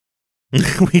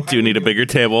We do need a bigger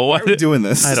table. Why are we doing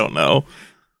this? I don't know.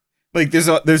 Like there's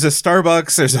a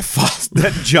Starbucks, there's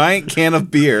that giant can of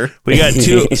beer. We got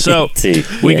two. So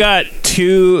we got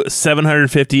two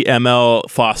 750 ml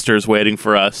Fosters waiting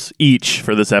for us each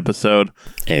for this episode.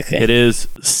 Okay. It is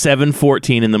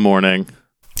 7:14 in the morning,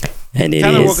 and it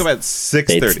kind of is, woke up at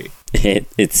 6:30.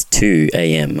 It's 2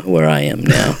 a.m. where I am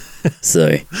now.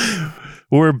 So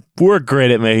we're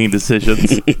great at making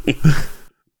decisions.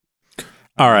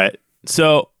 All right.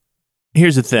 So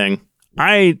here's the thing.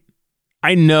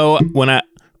 I know when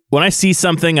I see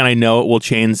something and I know it will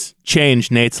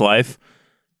change Nate's life,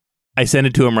 I send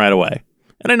it to him right away.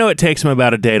 And I know it takes him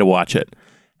about a day to watch it.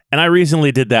 And I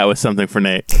recently did that with something for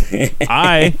Nate.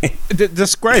 Describe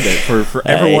it for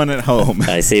everyone at home.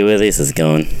 I see where this is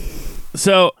going.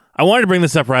 So I wanted to bring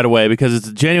this up right away because it's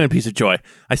a genuine piece of joy.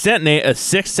 I sent Nate a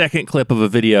 6-second clip of a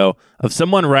video of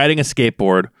someone riding a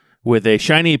skateboard with a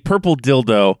shiny purple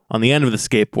dildo on the end of the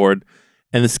skateboard.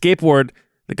 And the skateboard,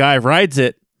 the guy rides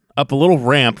it up a little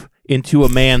ramp into a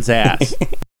man's ass.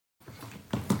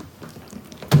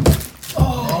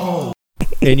 Oh.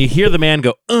 And you hear the man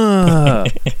go,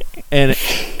 and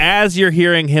as you're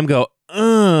hearing him go,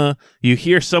 you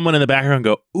hear someone in the background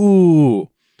go, ooh.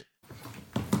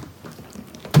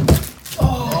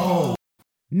 Oh.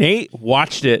 Nate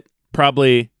watched it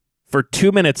probably for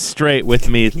 2 minutes straight with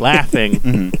me laughing.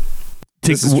 Mm-hmm.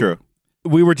 This is true.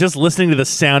 We were just listening to the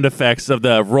sound effects of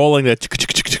the rolling, the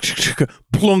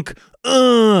plunk.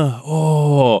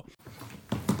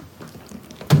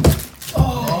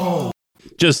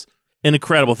 Just an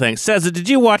incredible thing. Cesar, did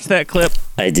you watch that clip?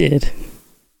 I did.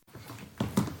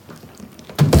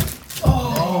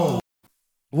 I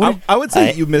would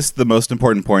say you missed the most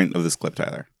important point of this clip,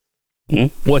 Tyler.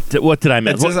 What did I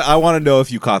miss? I want to know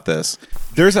if you caught this.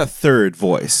 There's a third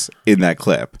voice in that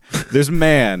clip. There's a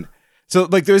man. So,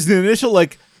 like, there's the initial,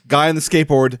 like, guy on the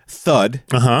skateboard, thud.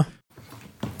 Uh-huh.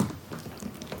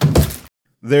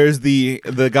 There's the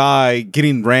guy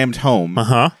getting rammed home.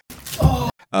 Uh-huh.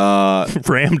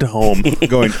 Rammed home.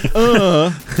 Going,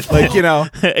 like, you know.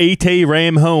 A.T.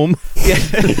 ram home. Yeah.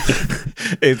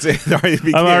 It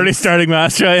already I'm already starting my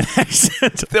Australian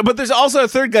accent. But there's also a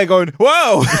third guy going,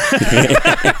 whoa.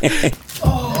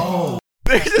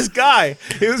 There's this guy.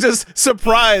 He was just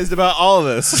surprised about all of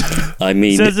this. I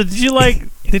mean, Cesar, did you like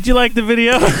the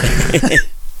video?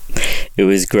 It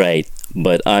was great,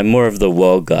 but I'm more of the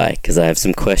whoa guy because I have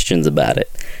some questions about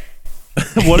it.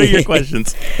 What are your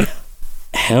questions?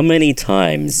 How many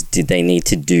times did they need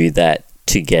to do that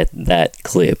to get that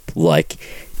clip? Like,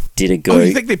 did it go? Oh,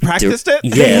 you think they practiced it?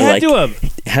 Yeah, They had like, to have.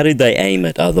 how did they aim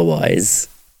it otherwise?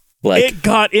 Like, It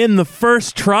got in the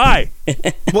first try.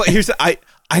 Well,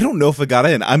 I don't know if it got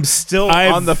in. I'm still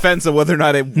on the fence of whether or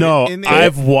not it went in.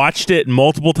 I've watched it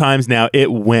multiple times now. It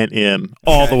went in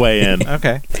all the way in.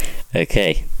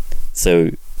 Okay, so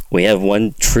we have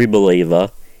one true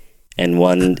believer and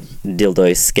one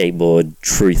dildo skateboard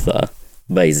truther,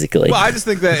 basically. Well, I just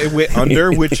think that it went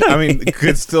under, which, I mean,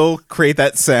 could still create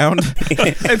that sound.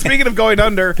 And speaking of going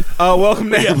under,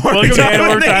 welcome to Welcome to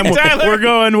Animal Time. We're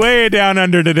going way down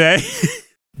under today.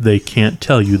 They can't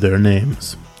tell you their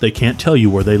names. They can't tell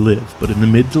you where they live, but in the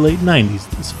mid to late 90s,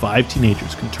 these 5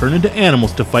 teenagers can turn into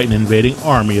animals to fight an invading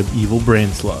army of evil brain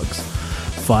slugs.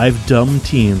 5 dumb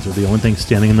teens are the only thing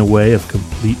standing in the way of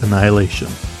complete annihilation.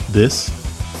 This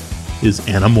is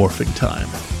Anamorphing Time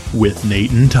with Nate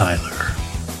and Tyler.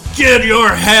 Get your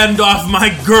hand off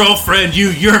my girlfriend, you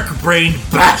yerk-brained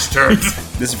bastard!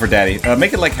 This is for Daddy.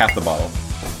 Make it like half the bottle.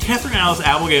 Catherine Alice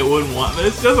Applegate wouldn't want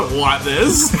this. Doesn't want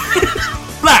this.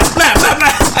 Blah, blah, blah, blah.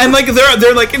 And like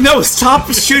they're like, no,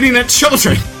 stop shooting at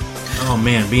children. Oh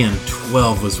man, being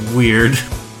 12 was weird.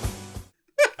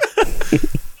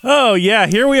 Oh, yeah,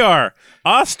 here we are.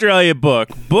 Australia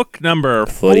book number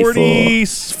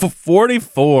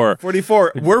 44.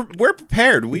 44. We're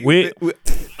prepared.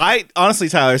 I honestly,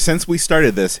 Tyler, since we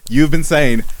started this, you've been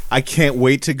saying, I can't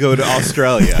wait to go to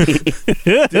Australia.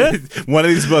 One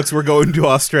of these books, we're going to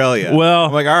Australia. Well,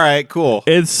 I'm like, all right, cool.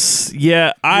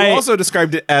 You also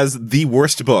described it as the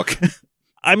worst book.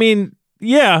 I mean,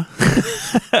 yeah.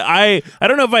 I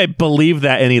don't know if I believe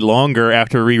that any longer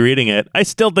after rereading it. I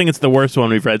still think it's the worst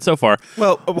one we've read so far.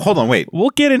 Well, hold on, wait.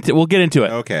 We'll get into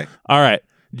it. Okay. All right.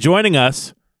 Joining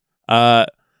us,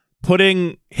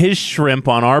 putting his shrimp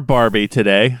on our Barbie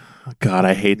today. God,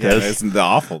 I hate this. Isn't that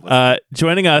awful?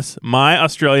 Joining us, my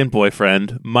Australian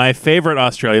boyfriend, my favorite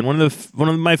Australian, one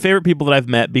of my favorite people that I've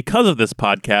met because of this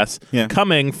podcast,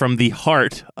 coming from the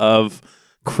heart of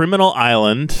Criminal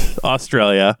Island,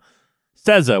 Australia.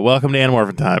 Cesar, welcome to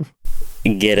Anamorphing Time.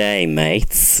 G'day,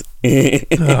 mates.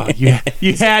 Oh,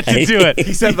 you had to do it.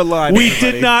 He said the line. We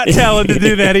did not tell him to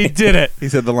do that. He did it. He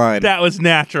said the line. That was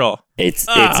natural. It's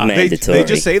They mandatory.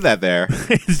 just say that there.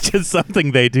 It's just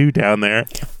something they do down there.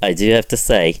 I do have to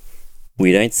say,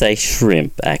 we don't say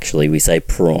shrimp, actually. We say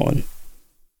prawn.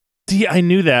 See, I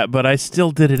knew that, but I still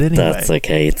did it anyway. That's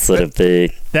okay. It's sort of the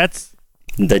That's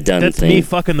done thing. me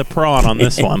fucking the prawn on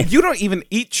this one. You don't even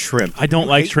eat shrimp. I don't You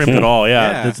like hate shrimp at all.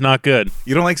 Yeah, Yeah. it's not good.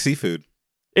 You don't like seafood.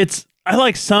 I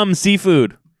like some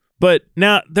seafood, but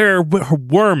now there are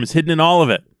worms hidden in all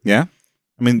of it. Yeah?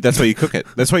 I mean, that's why you cook it.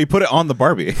 That's why you put it on the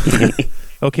Barbie.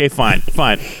 Okay, fine.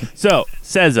 So,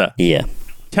 Ceza, Yeah.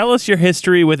 tell us your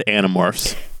history with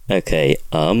Animorphs. Okay.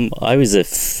 I was a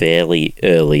fairly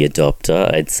early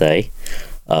adopter, I'd say.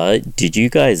 Did you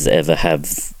guys ever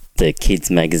have the kids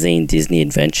magazine Disney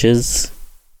Adventures?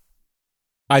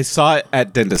 I saw it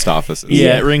at dentist offices.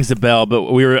 Yeah, it rings a bell, but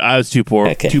I was too poor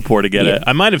to get Yeah. it.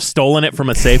 I might have stolen it from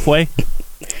a Safeway.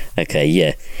 Okay,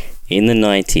 yeah. In the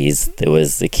 90s, there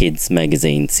was the kids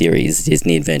magazine series,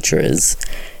 Disney Adventurers,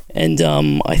 and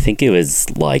I think it was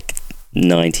like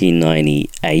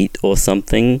 1998 or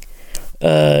something.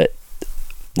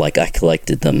 Like, I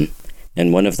collected them,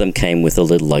 and one of them came with a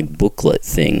little, like, booklet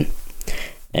thing,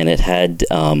 and it had,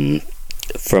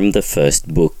 from the first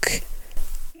book,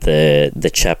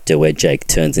 the chapter where Jake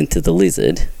turns into the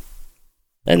lizard,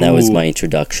 and that was Ooh. my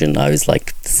introduction. I was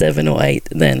like 7 or 8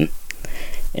 then,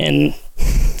 and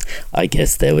I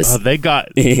guess there was Oh, they got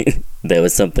there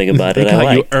was something about they it I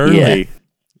got you liked. early.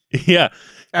 Yeah.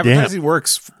 Advertising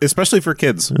works, especially for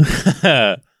kids.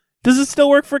 Does it still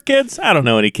work for kids? I don't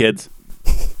know any kids.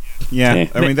 Yeah. Yeah.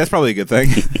 I mean, that's probably a good thing.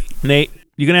 Nate,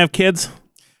 you gonna have kids?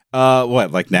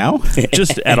 What, like now?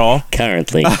 Just at all?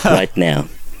 Currently, right now.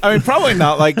 I mean, probably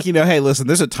not. Like, hey, listen,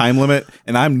 there's a time limit,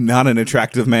 and I'm not an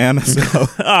attractive man, so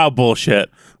Oh, bullshit.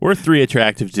 We're 3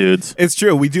 attractive dudes. it's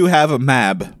true. We do have a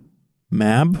MAB,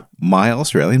 Mab? my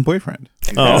Australian boyfriend.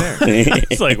 He's Oh. right there.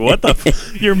 It's like, what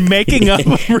the You're making up An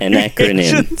acronym.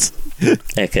 abbreviations.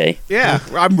 Okay. Yeah,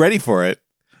 I'm ready for it.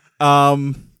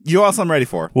 You also I'm ready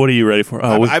for. What are you ready for?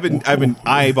 Oh, I've been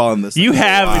eyeballing this. You thing a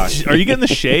have. lot. Are you getting the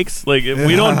shakes? Like, if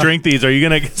we don't drink these, are you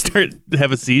gonna start to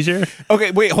have a seizure?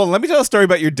 Okay, wait, hold on. Let me tell a story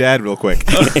about your dad real quick.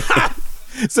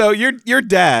 So your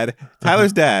dad,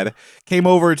 Tyler's dad, came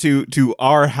over to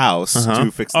our house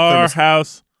to fix the Our thermostat.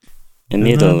 house. In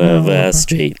the middle of our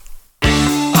street.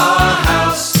 Our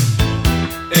house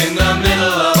in the middle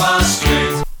of our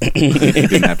street. He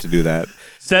didn't have to do that.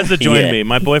 Ceza joined Yeah. me.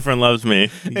 My boyfriend loves me.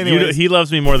 Anyways. He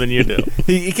loves me more than you do.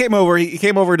 He came over. He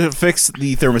came over to fix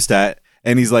the thermostat,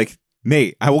 and he's like,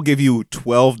 "Nate, I will give you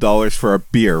 $12 for a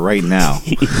beer right now."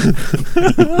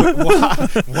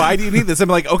 Why do you need this? I'm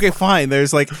like, okay, fine.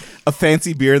 There's like a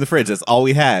fancy beer in the fridge. That's all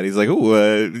we had. He's like, oh,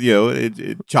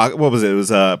 what was it? It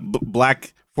was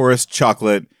Black Forest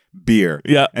chocolate beer.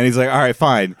 Yeah. And he's like, all right,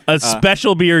 fine. A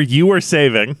special beer you were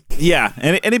saving. Yeah,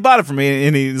 and he bought it for me,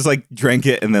 and he just like drank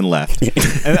it and then left.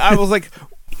 And I was like,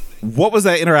 what was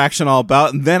that interaction all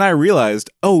about? And then I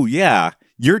realized, oh yeah,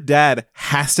 your dad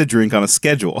has to drink on a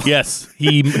schedule. Yes,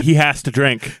 he has to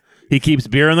drink. He keeps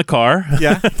beer in the car.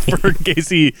 Yeah. For in case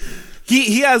he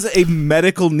He has a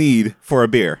medical need for a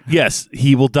beer. Yes,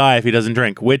 he will die if he doesn't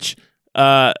drink. Which,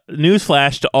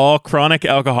 newsflash to all chronic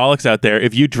alcoholics out there: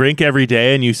 if you drink every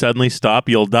day and you suddenly stop,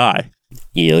 you'll die.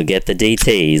 You'll get the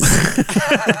DTs.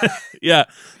 Yeah.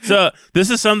 So this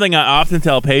is something I often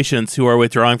tell patients who are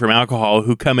withdrawing from alcohol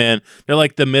who come in. They're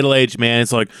like the middle-aged man.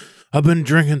 It's like, I've been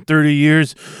drinking 30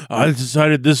 years. I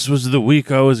decided this was the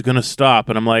week I was going to stop.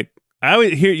 And I'm like,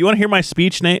 you want to hear my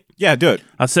speech, Nate? Yeah, do it.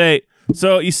 I'll say,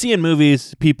 so you see in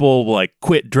movies, people will like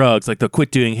quit drugs, like they'll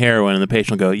quit doing heroin, and the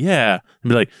patient will go, yeah. And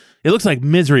be like, it looks like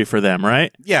misery for them,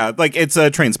 right? Yeah, like it's a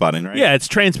train spotting, right? Yeah, it's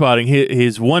train spotting.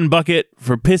 He's one bucket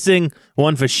for pissing,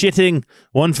 one for shitting,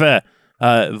 one for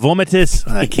vomitus.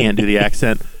 I can't do the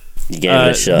accent. You gave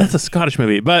it a shot. That's a Scottish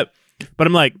movie. But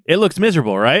I'm like, it looks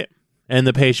miserable, right? And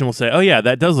the patient will say, oh, yeah,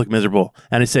 that does look miserable.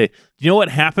 And I say, do you know what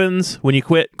happens when you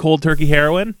quit cold turkey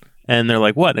heroin? And they're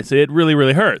like, what? And I say, it really,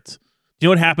 really hurts. Do you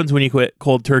know what happens when you quit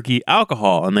cold turkey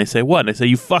alcohol? And they say, what? And I say,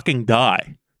 you fucking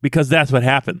die. Because that's what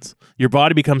happens. Your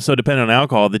body becomes so dependent on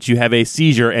alcohol that you have a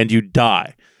seizure and you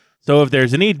die. So if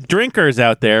there's any drinkers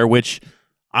out there, which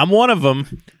I'm one of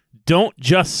them, don't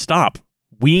just stop.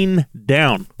 Wean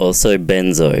down. Also,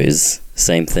 benzos,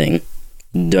 same thing.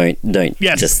 Don't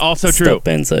Yes, just also stop true.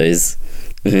 benzos.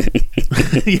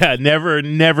 Yeah,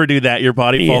 never do that. Your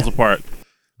body falls apart.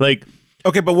 Like,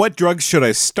 Okay, but what drugs should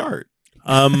I start?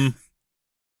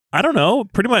 I don't know.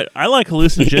 Pretty much, I like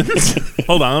hallucinogens.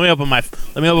 Hold on, let me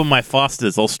open my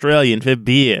Foster's Australian for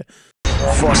beer.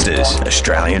 Foster's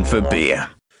Australian for beer.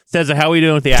 Says, how are we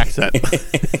doing with the accent?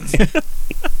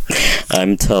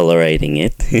 I'm tolerating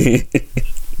it.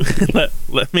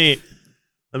 Let's.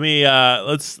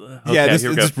 Okay, Yeah, here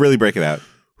we go. just really break it out.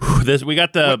 We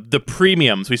got the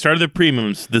premiums. We started the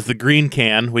premiums. This is the green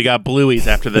can. We got blueies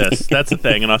after this. That's the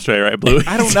thing in Australia, right? Blueies.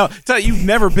 I don't know. You've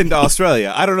never been to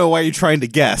Australia. I don't know why you're trying to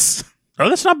guess. Oh,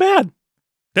 that's not bad.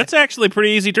 That's actually pretty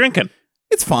easy drinking.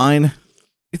 It's fine.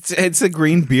 It's a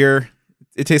green beer.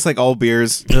 It tastes like all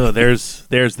beers. Oh, there's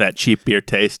that cheap beer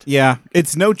taste. Yeah,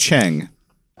 it's no Cheng.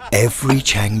 Every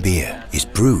Chang beer is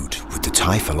brewed with the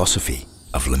Thai philosophy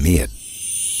of Lamia.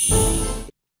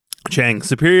 Chang,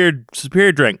 superior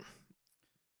drink.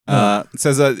 It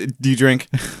says, do you drink?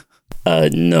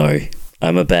 No.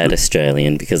 I'm a bad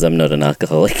Australian because I'm not an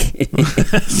alcoholic.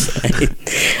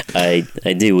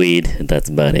 I do weed. That's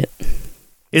about it.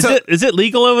 Is it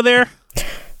legal over there?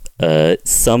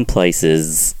 Some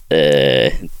places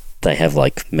they have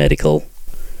like medical.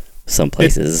 Some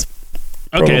places.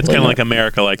 Okay, it's probably kind of not. like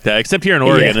America like that. Except here in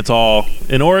Oregon, Yeah. it's all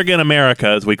in Oregon, America,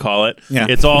 as we call it. Yeah.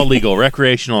 It's all legal,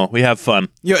 recreational. We have fun.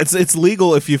 Yeah, it's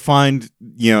legal if you find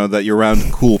that you're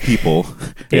around cool people.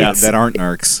 It's- that aren't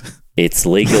narcs. It's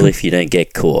legal if you don't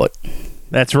get caught.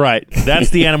 That's right. That's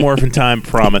the Anamorphin Time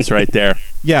promise right there.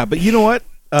 Yeah, but you know what?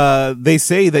 They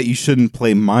say that you shouldn't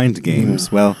play mind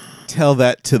games. Well, tell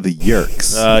that to the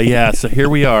Yerks. Yeah, so here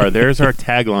we are. There's our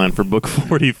tagline for book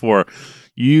 44.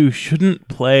 You shouldn't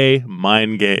play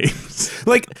mind games.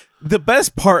 Like, the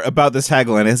best part about this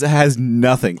tagline is it has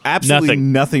absolutely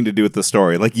nothing to do with the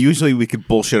story. Like, usually we could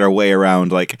bullshit our way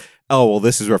around, like, oh, well,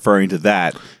 this is referring to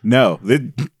that. No.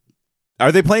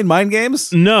 Are they playing mind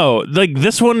games? No, like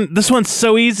this one's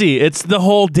so easy. It's the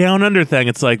whole down under thing.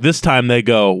 It's like this time they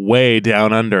go way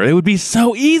down under. It would be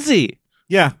so easy.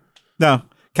 Yeah. No.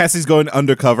 Cassie's going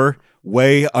undercover.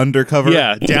 Way undercover.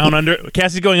 Yeah, down under.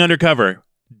 Cassie's going undercover.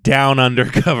 Down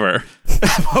undercover.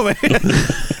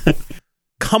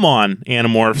 Come on,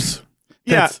 Animorphs.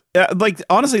 Yeah, like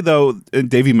honestly though,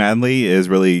 Davey Manley is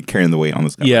really carrying the weight on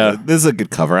this cover. Yeah. This is a good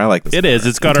cover. I like this. It is.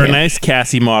 It's got our nice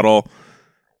Cassie model,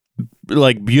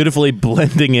 like beautifully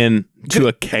blending in to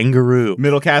a kangaroo.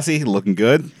 Middle Cassie looking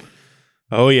good.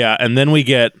 Oh yeah, and then we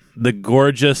get the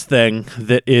gorgeous thing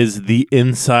that is the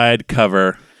inside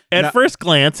cover. At first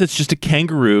glance, it's just a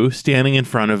kangaroo standing in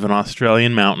front of an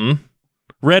Australian mountain,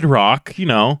 red rock,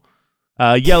 yellow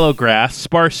grass,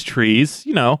 sparse trees,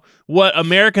 what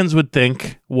Americans would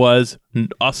think was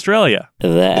Australia.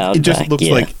 It just looks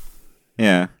like,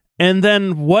 yeah. And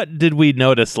then what did we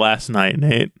notice last night,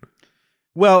 Nate?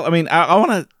 Well, I mean, I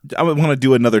want to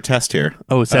do another test here.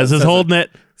 Oh, it says he's holding it.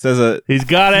 Says he's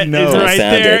got it. No. It's right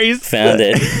Found there. it. He's Found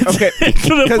it. Okay.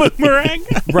 the boomerang.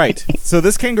 Right. So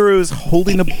this kangaroo is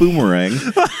holding a boomerang.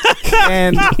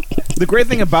 And the great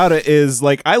thing about it is,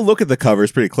 like, I look at the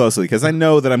covers pretty closely because I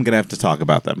know that I'm going to have to talk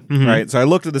about them. Mm-hmm. Right. So I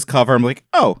looked at this cover. I'm like,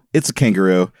 oh, it's a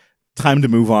kangaroo. Time to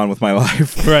move on with my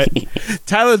life. Right.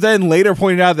 Tyler then later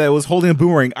pointed out that it was holding a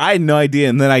boomerang. I had no idea,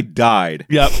 and then I died.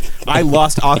 Yep. I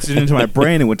lost oxygen into my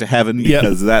brain and went to heaven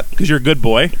because of that. Because you're a good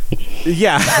boy.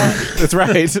 Yeah, that's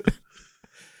right.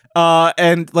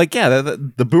 And like, yeah,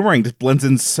 the boomerang just blends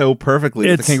in so perfectly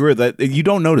with the kangaroo that you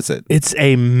don't notice it. It's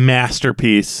a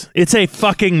masterpiece. It's a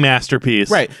fucking masterpiece.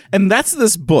 Right. And that's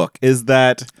this book is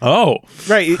that. Oh.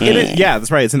 Right. Yeah,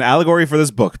 that's right. It's an allegory for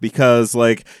this book because,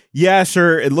 like, yeah,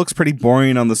 sure, it looks pretty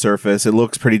boring on the surface. It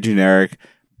looks pretty generic.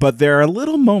 But there are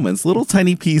little moments, little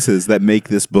tiny pieces that make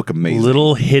this book amazing.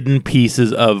 Little hidden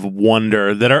pieces of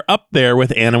wonder that are up there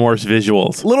with Animorphs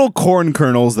visuals. Little corn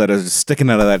kernels that are just sticking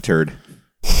out of that turd.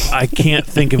 I can't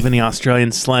think of any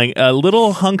Australian slang.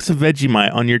 Little hunks of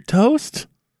Vegemite on your toast?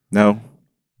 No.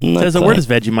 Not Where does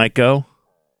Vegemite go?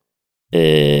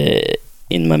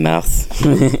 In my mouth.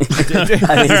 All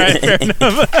right, fair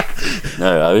enough.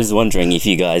 No, I was wondering if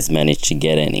you guys managed to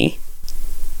get any.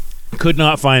 Could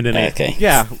not find any. Okay.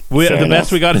 Yeah. The Fair best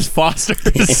enough. we got is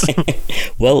Foster's.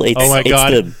 Well, it's Oh my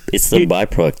God. it's the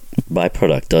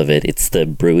byproduct of it. It's the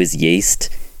brewer's yeast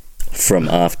from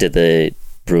after the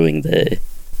brewing the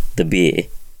beer.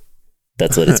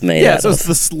 That's what it's made Yeah, out so of. it's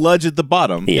the sludge at the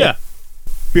bottom. Yeah.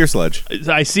 Beer sludge.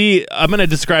 I see. I'm going to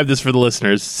describe this for the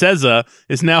listeners. Seza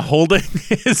is now holding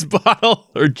his bottle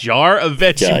or jar of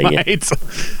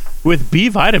Vegemite with B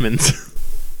vitamins.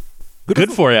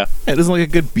 Good for you. Yeah, it doesn't like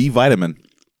a good B vitamin.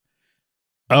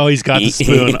 Oh, he's got the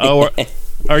spoon. Oh,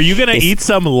 are you going to eat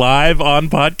some live on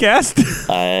podcast?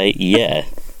 Yeah.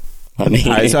 I mean,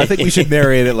 All right, so I think we should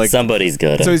narrate it like somebody's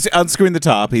got it. So he's unscrewing the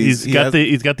top. He's got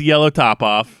the yellow top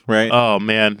off. Right. Oh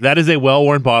man, that is a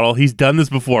well-worn bottle. He's done this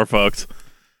before, folks.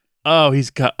 Oh,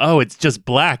 it's just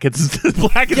black. It's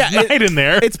black as night in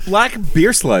there. It's black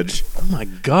beer sludge. Oh my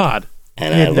God.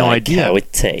 And I had no like idea. how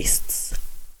it tastes.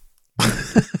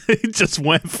 He just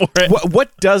went for it.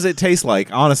 What does it taste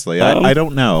like? Honestly, I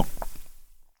don't know.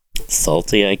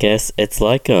 Salty, I guess. It's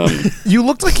like You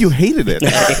looked like you hated it.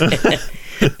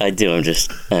 I do.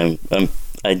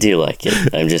 I do like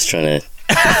it. I'm just trying to.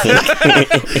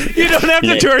 You don't have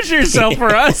to torture yourself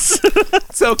for us.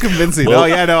 So convincing. Well- Oh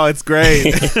yeah, no, it's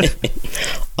great.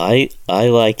 I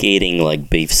like eating like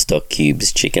beef stock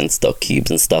cubes, chicken stock cubes,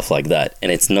 and stuff like that,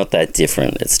 and it's not that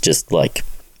different. It's just like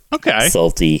Okay.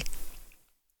 salty.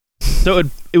 So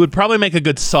it would probably make a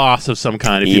good sauce of some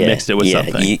kind if you mixed it with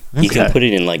something. You can put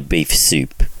it in like beef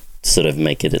soup, sort of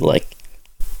make it like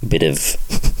a bit of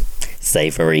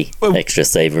savory, extra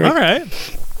savory. All right.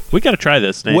 We got to try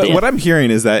this, Nate. What I'm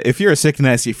hearing is that if you're a sick,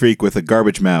 nasty freak with a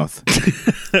garbage mouth,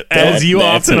 As you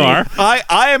that's often me. are.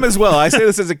 I am as well. I say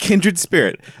this as a kindred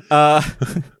spirit.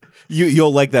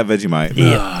 You'll like that Vegemite.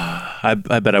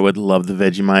 I bet I would love the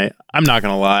Vegemite. I'm not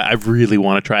going to lie. I really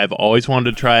want to try it. I've always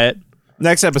wanted to try it.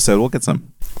 Next episode, we'll get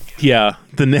some. Yeah.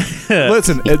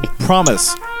 Listen,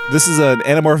 promise. This is an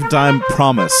Anamorph Dime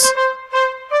promise.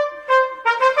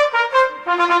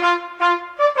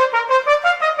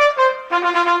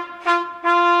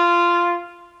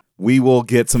 We will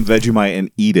get some Vegemite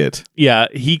and eat it. Yeah,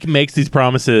 he makes these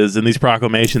promises and these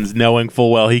proclamations knowing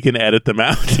full well he can edit them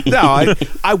out. No,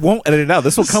 I won't edit it out.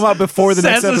 This will come out before the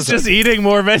next Seth episode. is just eating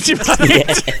more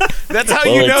Vegemite. That's how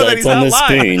Well, you know that it's he's on not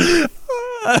the lying. spoon.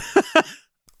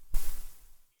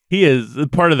 He is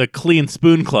part of the Clean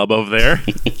Spoon Club over there.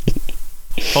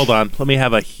 Hold on. Let me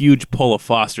have a huge pull of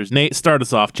Foster's. Nate, start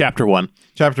us off. Chapter 1.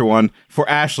 Chapter 1 for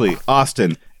Ashley,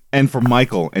 Austin, and for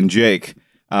Michael and Jake.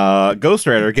 Ghost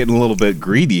Rider getting a little bit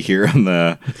greedy here on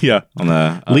the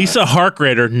Lisa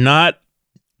Harkrader, not...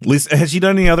 Lisa, has she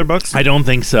done any other books? I don't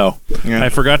think so. Yeah. I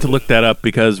forgot to look that up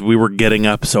because we were getting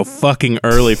up so fucking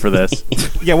early for this.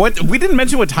 Yeah, what we didn't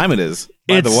mention what time it is,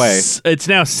 by the way. It's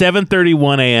now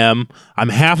 7:31 a.m. I'm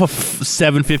half of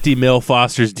 750 mil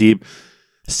Foster's deep.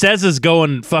 Says is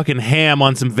going fucking ham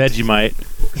on some Vegemite.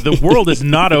 The world is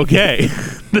not okay.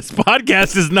 This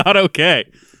podcast is not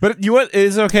okay. But you know what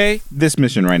is okay? This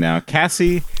mission right now.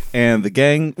 Cassie and the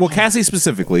gang, well, Cassie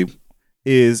specifically,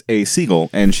 is a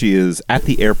seagull, and she is at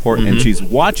the airport, and she's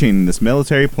watching this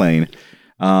military plane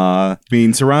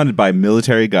being surrounded by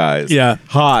military guys. Yeah.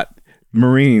 Hot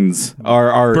Marines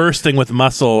are Bursting with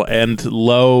muscle and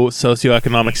low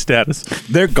socioeconomic status.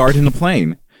 they're guarding the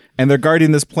plane. And they're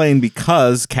guarding this plane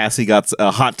because Cassie got a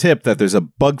hot tip that there's a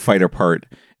bug fighter part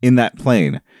in that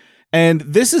plane. And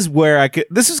this is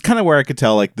kind of where I could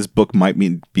tell like this book might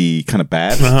be kind of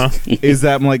bad. Is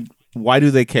that I'm like, why do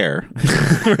they care?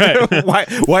 Right.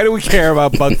 Why do we care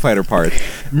about bug fighter parts?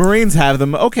 Marines have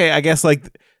them. Okay, I guess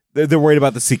like they're worried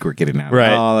about the secret getting out.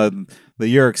 Right.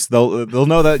 The Yerks, they'll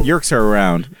know that Yerks are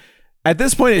around. At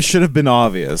this point, it should have been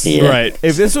obvious. Yeah. Right.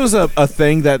 If this was a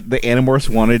thing that the Animorphs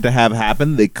wanted to have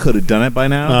happen, they could have done it by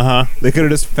now. Uh-huh. They could have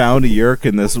just found a Yerk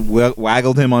and this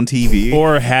waggled him on TV.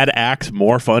 Or had Axe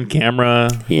morph on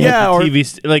camera. Yeah, or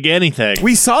TV, like anything.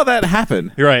 we saw that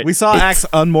happen. You're right. We saw Axe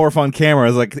unmorph on camera.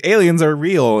 It's like aliens are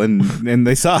real and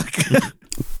they suck.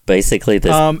 Basically,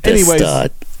 the anyways.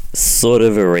 start sort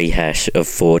of a rehash of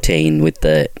 14 with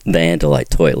the Andalite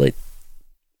toilet.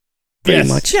 Pretty Yes.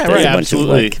 much. Yeah, There's right. a bunch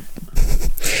Absolutely. of like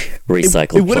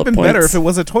recycled It would have plot been better points. if it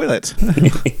was a toilet.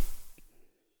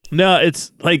 No,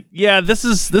 it's like, yeah, this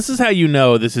is how you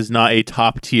know this is not a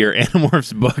top tier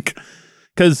Animorphs book.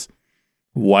 Because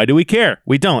why do we care?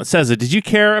 We don't. It says it. Did you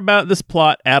care about this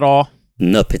plot at all?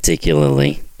 Not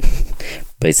particularly.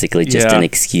 Basically, just Yeah. an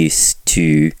excuse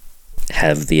to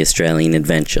have the Australian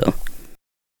adventure.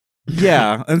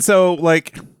 Yeah, and so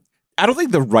like I don't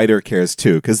think the writer cares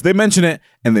too because they mention it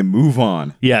and they move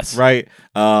on, Yes. right?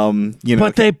 You know,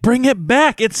 But they bring it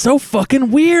back. It's so fucking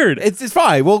weird. it's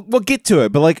fine. We'll get to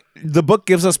it, but like the book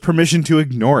gives us permission to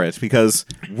ignore it because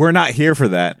we're not here for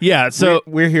that. Yeah, so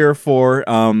we're here for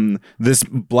this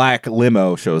black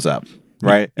limo shows up,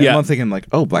 right? And Yeah. I'm thinking like,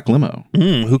 oh, black limo.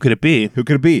 who could it be? Who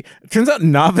could it be? It turns out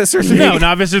Novice or No,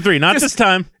 not Visitor 3. Not this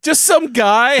time. just some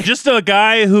guy. Just a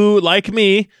guy who, like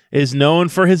me, is known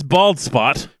for his bald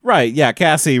spot. Right? Yeah,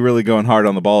 Cassie really going hard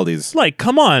on the baldies. Like,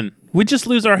 come on. We just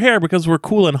lose our hair because we're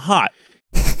cool and hot.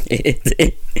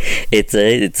 It's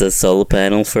a solar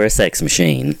panel for a sex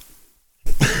machine.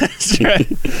 That's right.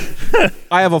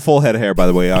 I have a full head of hair, by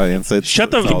the way, audience.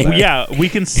 Shut it's all the... there. Yeah, we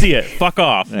can see it. Fuck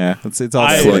off. Yeah, it's all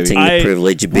I- there, Flaunting baby. the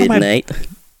privilege a bit, am I- Nate.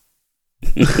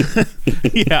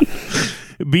 Yeah.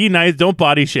 Be nice. Don't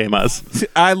body shame us.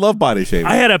 I love body shaming.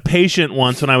 I had a patient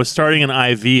once when I was starting an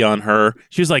IV on her.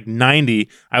 She was like 90.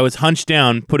 I was hunched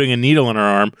down, putting a needle in her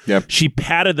arm. Yep. She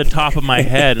patted the top of my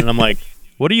head, and I'm like,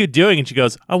 what are you doing? And she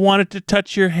goes, I wanted to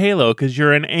touch your halo because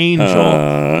you're an angel.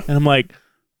 And I'm like,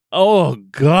 oh,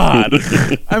 God.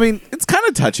 I mean, it's kind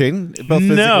of touching, both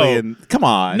physically and... Come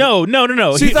on. No.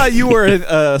 She thought you were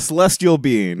a celestial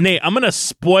being. Nate, I'm going to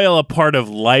spoil a part of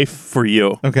life for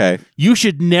you. Okay. You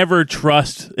should never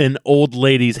trust an old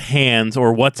lady's hands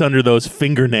or what's under those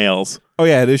fingernails. Oh,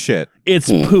 yeah, it is shit. It's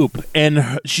poop.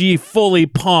 And she fully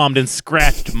palmed and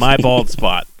scratched my bald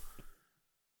spot.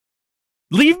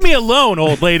 Leave me alone,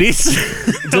 old ladies.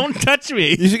 Don't touch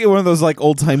me. You should get one of those like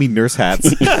old-timey nurse hats.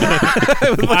 With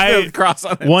a cross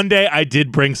on it. One day I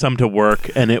did bring some to work,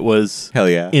 and it was Hell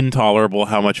yeah. intolerable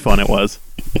how much fun it was.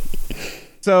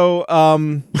 So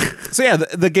yeah,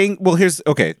 the gang. Well,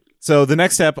 okay. So the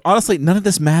next step. Honestly, none of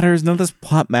this matters. None of this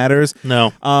plot matters. No.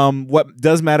 What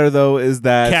does matter though is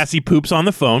that Cassie poops on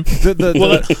the phone.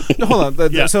 Hold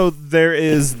on. Yeah. So there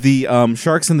is the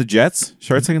Sharks and the Jets.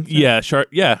 Sharks and Yeah, shark.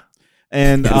 Yeah.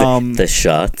 and The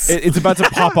shots. it's about to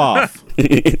pop off.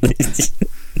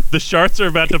 The sharks are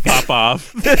about to pop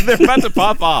off. They're about to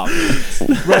pop off.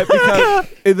 Right, because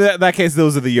in that case,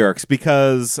 those are the Yerks.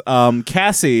 Because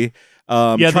Cassie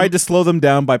tried to slow them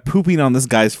down by pooping on this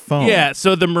guy's phone. Yeah,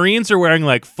 so the Marines are wearing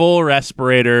like full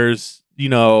respirators,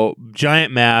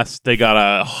 giant masks. They got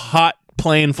a hot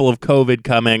plane full of COVID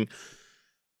coming.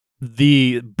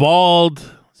 The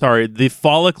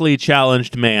follically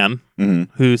challenged man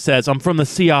who says, I'm from the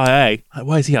CIA.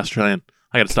 Why is he Australian?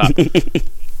 I gotta stop.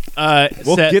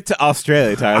 We'll get to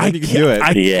Australia, Tyler. You can do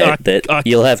it.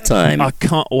 You'll have time. I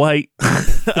can't wait.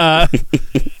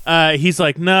 He's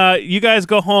like, nah, you guys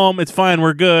go home. It's fine.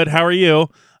 We're good. How are you?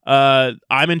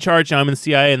 I'm in charge now. I'm in the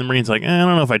CIA. And the Marine's like, I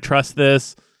don't know if I trust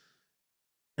this.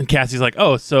 And Cassie's like,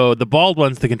 oh, so the bald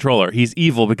one's the controller. He's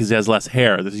evil because he has less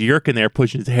hair. There's a Yerk in there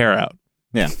pushing his hair out.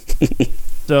 Yeah.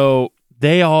 So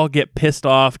they all get pissed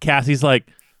off. Cassie's like,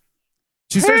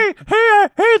 hey,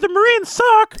 the Marines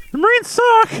suck. The Marines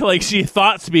suck. Like she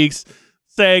thought speaks,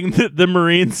 saying that the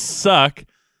Marines suck.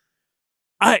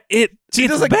 She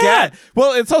does a gag.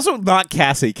 Well, it's also not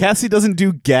Cassie. Cassie doesn't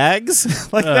do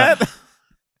gags like that.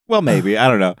 Well, maybe. I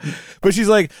don't know. But she's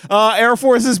like, Air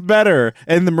Force is better.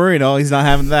 And the Marine, he's not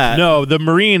having that. No, the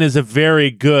Marine is a very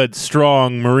good,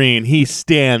 strong Marine. He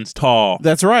stands tall.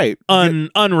 That's right.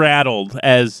 Unrattled,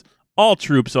 as all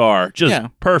troops are.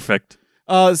 Just perfect.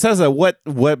 Sessa,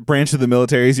 what branch of the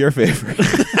military is your favorite?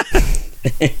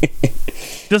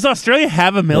 Does Australia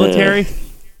have a military?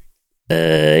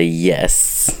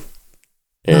 Yes.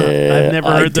 I've never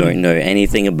heard them. I don't know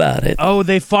anything about it. Oh,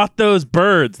 they fought those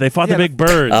birds. They fought the big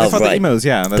birds. Oh, they fought the emos,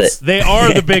 yeah. They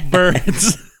are the big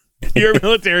birds. Your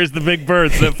military is the big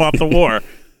birds that fought the war.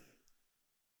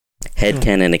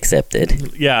 Headcanon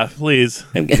accepted. Yeah, please.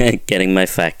 I'm getting my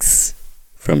facts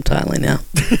from Tyler now.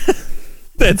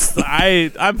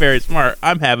 I'm very smart.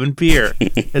 I'm having beer.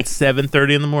 It's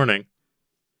 7:30 in the morning.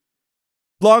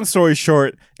 Long story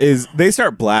short is they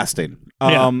start blasting.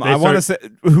 I want to say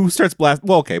who starts blasting.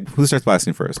 Well, okay, who starts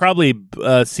blasting first? Probably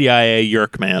CIA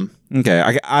Yerk man.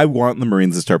 Okay, I want the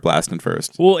Marines to start blasting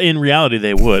first. Well, in reality,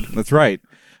 they would. That's right.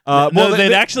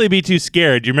 They'd actually be too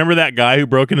scared. Do you remember that guy who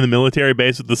broke into the military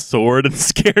base with the sword and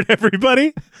scared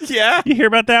everybody? Yeah. You hear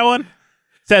about that one?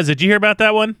 Says, did you hear about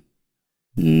that one?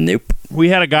 Nope. We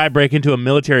had a guy break into a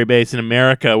military base in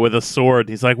America with a sword.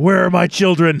 He's like, where are my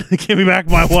children? Give me back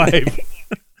my wife.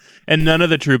 And none of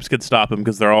the troops could stop him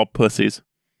because they're all pussies.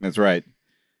 That's right.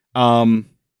 Oh,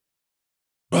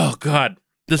 God.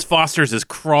 This Foster's is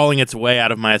crawling its way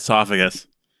out of my esophagus.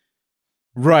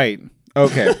 Right.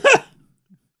 Okay.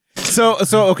 So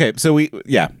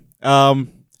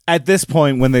at this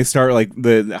point when they start like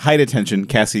the height of tension,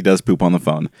 Cassie does poop on the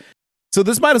phone. So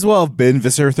this might as well have been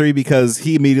Visser 3 because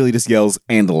he immediately just yells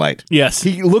Andalite. Yes.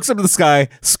 He looks up to the sky,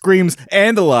 screams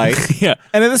Andalite. Yeah.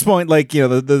 And at this point, like,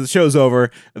 the show's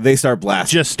over, they start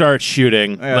blasting. Just start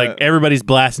shooting. Like everybody's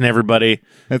blasting everybody.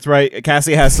 That's right.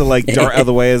 Cassie has to like dart out of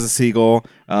the way as a seagull.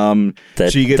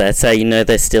 That's how you know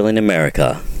they're still in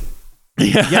America.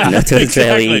 Yeah. Not to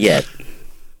Australia yet.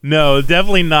 No,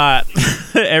 definitely not.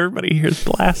 Everybody here's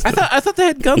blasting. I thought they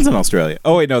had guns in Australia.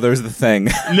 Oh wait, no, there was the thing.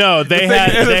 No, they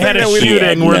had a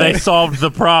shooting where they solved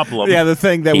the problem. Yeah, the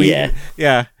thing that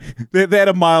they had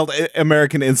a mild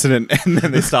American incident and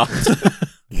then they stopped.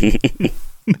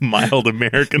 Mild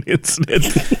American incident.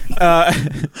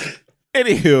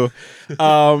 Anywho,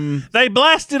 they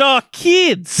blasted our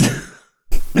kids.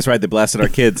 That's right, they blasted our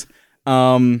kids.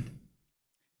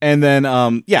 And then,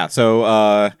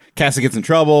 so Cassie gets in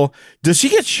trouble. Does she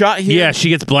get shot here? Yeah, she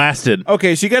gets blasted.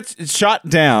 Okay, she gets shot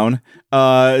down.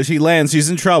 She lands. She's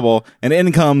in trouble. And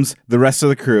in comes the rest of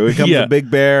the crew. It comes a big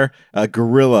bear, a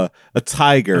gorilla, a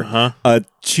tiger, a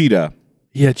cheetah.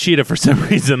 Yeah, cheetah for some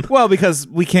reason. Well, because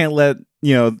we can't let,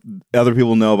 other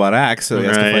people know about Axe, so he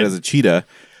has to fight as a cheetah.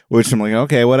 Which I'm like,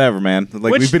 okay, whatever, man.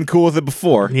 Like, we've been cool with it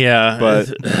before. Yeah. But...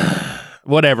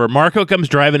 whatever. Marco comes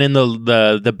driving in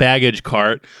the baggage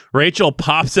cart. Rachel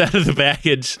pops out of the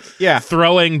baggage,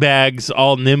 throwing bags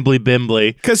all nimbly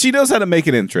bimbly. Because she knows how to make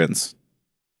an entrance.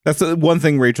 That's the one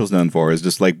thing Rachel's known for, is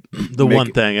just like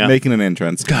one thing, making an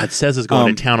entrance. God, Says is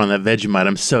going to town on that Vegemite.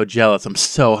 I'm so jealous. I'm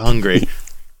so hungry.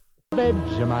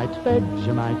 Vegemite,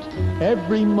 Vegemite,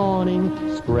 every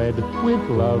morning spread with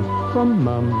love from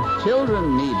Mum.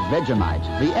 Children need Vegemite,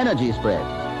 the energy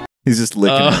spread. He's just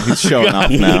licking it. He's showing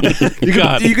off now.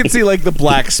 You can see like the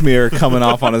black smear coming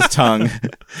off on his tongue.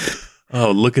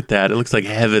 Oh, look at that. It looks like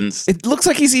heavens. It looks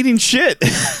like he's eating shit.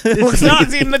 It looks like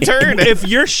he's eating a turd. If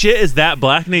your shit is that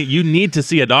black, Nate, you need to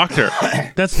see a doctor.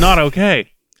 That's not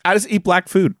okay. I just eat black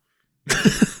food.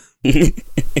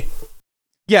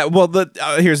 Yeah, well,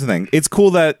 here's the thing. It's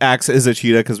cool that Axe is a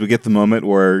cheetah because we get the moment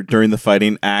where during the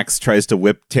fighting, Axe tries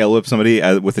to tail whip somebody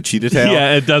with a cheetah tail.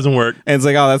 Yeah, it doesn't work. And it's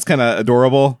like, oh, that's kind of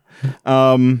adorable.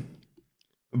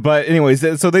 But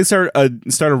anyways, so they start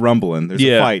a rumbling. There's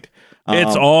a fight.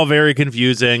 It's all very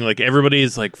confusing. Like,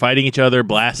 everybody's like fighting each other,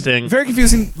 blasting. Very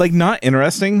confusing. Like, not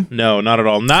interesting. No, not at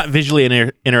all. Not visually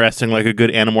interesting like a good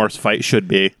Animorphs fight should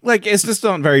be. Like, it's just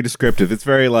not very descriptive. It's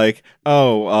very like,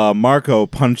 Marco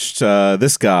punched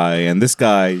this guy, and this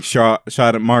guy shot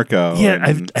at Marco. Yeah,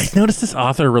 I've noticed this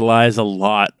author relies a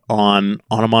lot on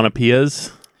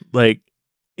onomatopoeias. Like,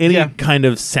 any kind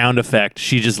of sound effect,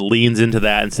 she just leans into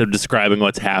that instead of describing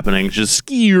what's happening. Just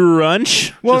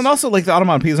ski-runch. Well, and also, like, the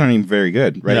onomatopoeias aren't even very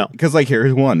good, right? Because, like,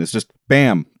 here's one. It's just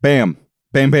bam, bam,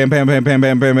 bam, bam, bam, bam, bam,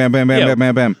 bam, bam, bam, bam, bam,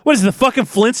 bam, bam. What is it, the fucking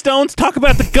Flintstones? Talk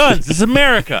about the guns. This is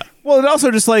America. Well, and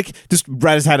also just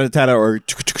rat-a-tat-a-tat-a or...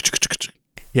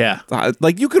 Yeah.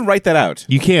 Like, you can write that out.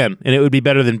 You can, and it would be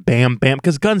better than bam, bam,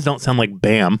 because guns don't sound like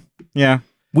bam. Yeah.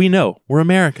 We know. We're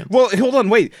Americans. Well, hold on,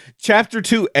 wait. Chapter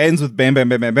 2 ends with bam, bam,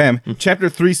 bam, bam, bam. Chapter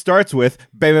 3 starts with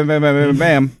bam, bam, bam, bam, bam,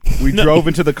 bam. We drove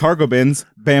into the cargo bins,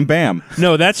 bam, bam.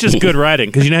 No, that's just good writing,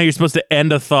 because you know how you're supposed to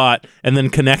end a thought and then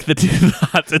connect the two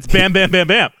thoughts? It's bam, bam, bam,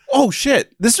 bam. Oh,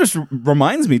 shit. This just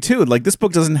reminds me, too. Like, this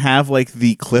book doesn't have, like,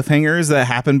 the cliffhangers that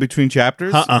happen between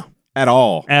chapters. At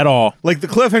all. At all. Like, the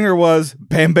cliffhanger was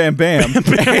bam, bam, bam. Bam,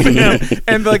 bam, bam.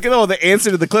 And, like, the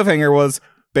answer to the cliffhanger was...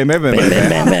 Bam, bam, bam, bam, bam,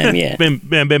 bam, bam, yeah. Bam,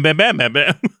 bam, bam, bam, bam, bam,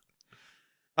 bam.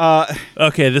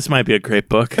 Okay, this might be a great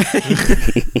book.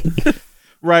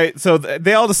 Right, so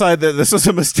they all decide that this was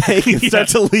a mistake and start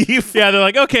to leave. Yeah, they're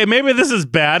like, okay, maybe this is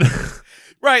bad.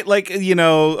 Right, like,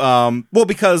 well,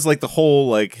 because, like, the whole,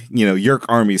 like, Yeerk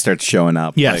army starts showing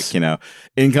up. Yes. Like,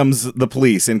 in comes the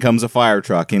police, in comes a fire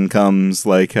truck, in comes,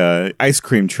 like, a ice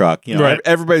cream truck. Right.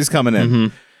 Everybody's coming in.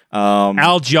 Mm-hmm.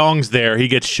 Al Jeong's there. He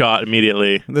gets shot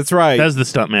immediately. That's right. That's the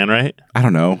stuntman, right? I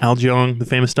don't know. Al Jeong, the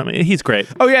famous stuntman. He's great.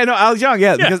 Oh, yeah, no, Al Jeong,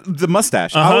 yeah. Because the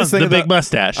mustache. The big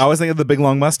mustache. I always think of the big,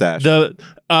 long mustache. The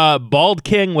bald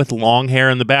king with long hair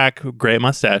in the back, great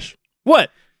mustache.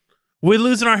 What? We're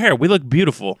losing our hair. We look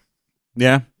beautiful.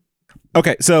 Yeah.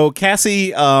 Okay, so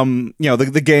Cassie,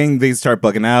 the gang, they start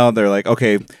bugging out. They're like,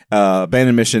 okay,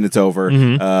 abandoned mission, it's over.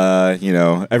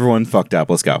 Mm-hmm. Everyone fucked up.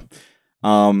 Let's go.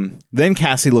 Then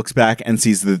Cassie looks back and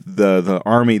sees the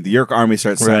army, the Yeerk army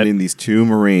starts sending these two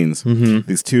Marines,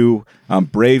 these two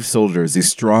brave soldiers, these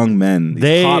strong men,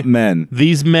 these hot men.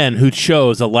 These men who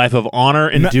chose a life of honor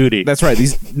and duty. That's right.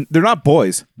 They're not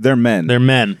boys. They're men. They're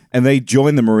men. And they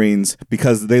join the Marines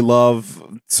because they love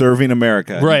serving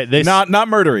America. Right. Not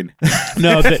murdering.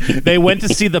 No, they went to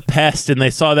see The Pest and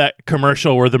they saw that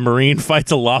commercial where the Marine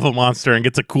fights a lava monster and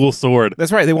gets a cool sword.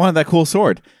 That's right. They wanted that cool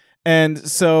sword. And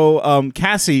so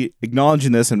Cassie,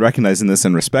 acknowledging this and recognizing this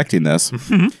and respecting this,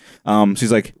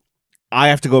 she's like, I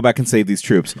have to go back and save these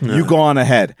troops. You go on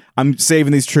ahead. I'm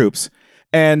saving these troops.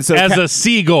 And so as a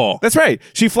seagull. That's right.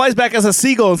 She flies back as a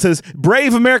seagull and says,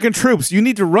 brave American troops, you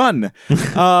need to run.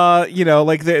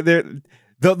 Like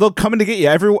they'll come in to get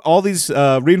you. All these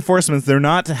reinforcements, they're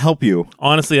not to help you.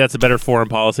 Honestly, that's a better foreign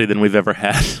policy than we've ever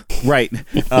had. Right.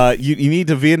 You need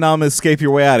to Vietnam escape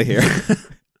your way out of here.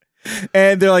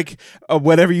 And they're like,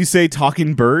 whatever you say,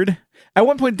 talking bird. At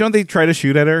one point, don't they try to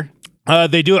shoot at her?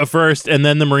 They do it first, and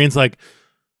then the Marine's like,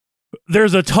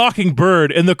 there's a talking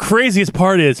bird, and the craziest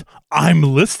part is I'm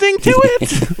listening to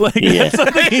it. Like that's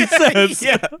something he says.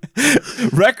 Yeah.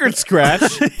 Record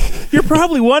scratch. You're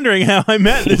probably wondering how I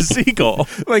met this seagull.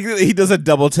 Like he does a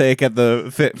double take at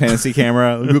the fantasy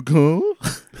camera.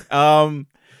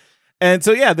 And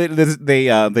so yeah,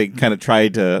 they kind of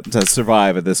tried to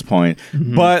survive at this point,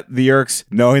 but the Yeerks,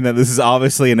 knowing that this is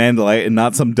obviously an Andalite and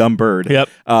not some dumb bird,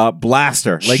 blast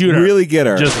her, like Shoot her. really get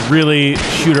her, Just really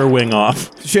shoot her wing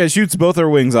off. She shoots both her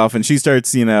wings off, and she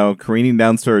starts careening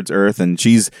down towards Earth, and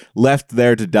she's left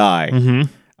there to die.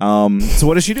 So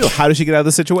what does she do? How does she get out of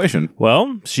the situation?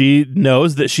 Well, she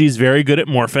knows that she's very good at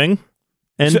morphing,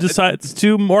 and decides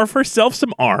to morph herself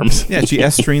some arms. Yeah, she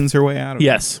estrenes her way out of it.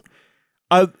 Yes.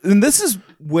 And this is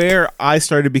where I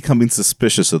started becoming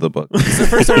suspicious of the book. So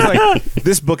first I was like,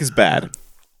 this book is bad.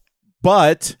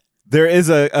 But there is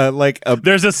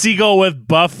there's a seagull with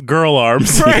buff girl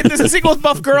arms. Right, there's a seagull with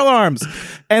buff girl arms.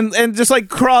 And just like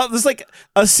there's like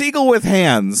a seagull with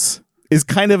hands is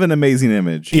kind of an amazing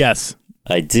image. Yes.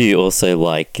 I do also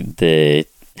like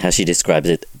how she describes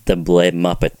it, the Blair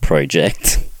Muppet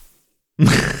Project.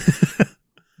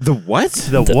 The what?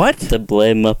 The what? The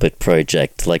Blair Muppet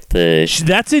Project, like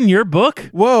That's in your book?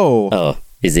 Whoa! Oh,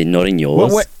 is it not in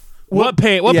yours? What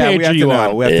page are you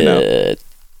on? We have to know.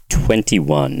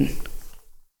 21.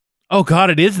 Oh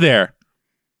God, it is there.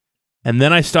 And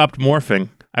then I stopped morphing.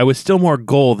 I was still more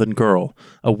goal than girl.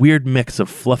 A weird mix of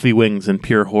fluffy wings and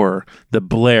pure horror. The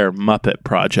Blair Muppet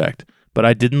Project. But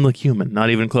I didn't look human, not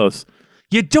even close.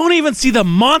 You don't even see the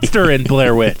monster in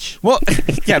Blair Witch. Well,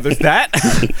 yeah, there's that.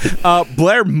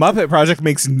 Blair Muppet Project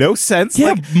makes no sense.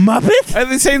 Yeah, like, Muppet? Are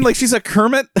they saying like she's a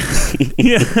Kermit?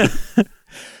 Yeah.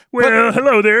 Well,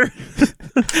 hello there.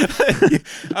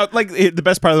 Like the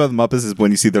best part about the Muppets is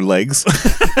when you see their legs.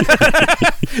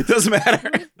 Doesn't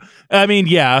matter. I mean,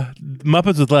 yeah,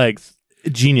 Muppets with legs,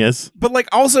 genius. But like,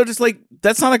 also, just like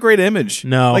that's not a great image.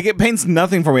 No, like it paints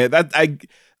nothing for me.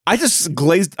 I just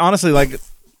glazed. Honestly, like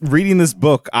reading this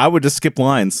book, I would just skip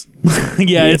lines.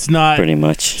 Yeah, it's not pretty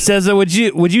much. Cesar, would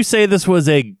you say this was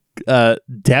a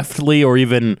deftly or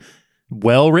even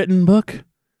well written book?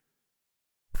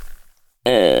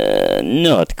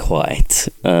 Not quite.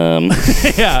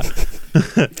 Yeah.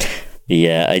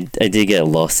 Yeah, I do get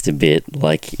lost a bit,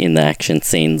 like in the action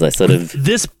scenes. I sort of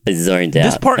zoned out.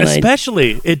 This part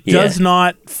especially, it does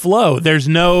not flow. There's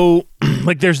no,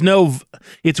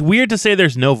 it's weird to say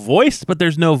there's no voice, but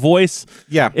there's no voice.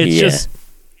 Yeah. It's just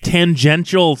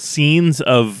tangential scenes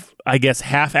of, I guess,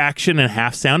 half action and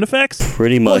half sound effects.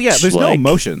 Pretty much. Well, yeah, there's no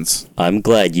emotions. I'm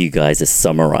glad you guys are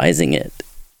summarizing it,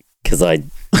 because I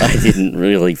didn't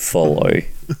really follow.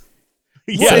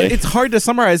 Yeah, it's hard to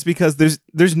summarize because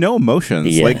there's no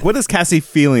emotions. Yeah. Like, what is Cassie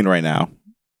feeling right now?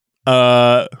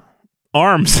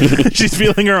 Arms. She's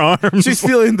feeling her arms. She's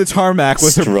feeling the tarmac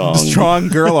with her strong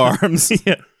girl arms.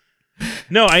 Yeah.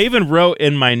 No, I even wrote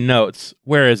in my notes.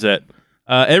 Where is it?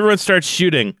 Everyone starts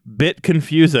shooting. Bit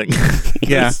confusing.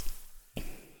 Yeah.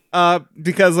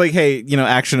 Because like, hey,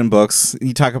 action in books,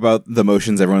 you talk about the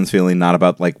emotions everyone's feeling, not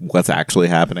about like what's actually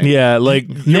happening. Yeah, like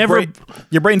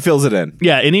your brain fills it in.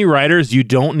 Yeah, any writers, you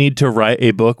don't need to write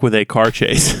a book with a car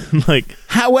chase.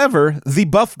 However, the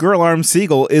buff girl arm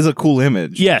seagull is a cool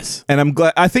image. Yes, and I'm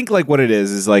glad. I think like what it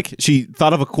is like she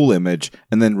thought of a cool image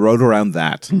and then wrote around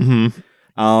that.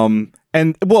 Mm-hmm.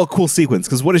 And, well, a cool sequence,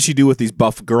 because what does she do with these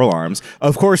buff girl arms?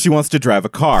 Of course, she wants to drive a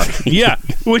car. Yeah,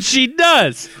 which she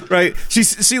does. Right?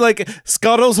 She like,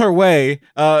 scuttles her way,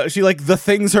 she, like, the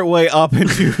things her way up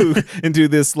into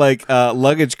this, like,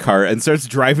 luggage cart and starts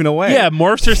driving away. Yeah,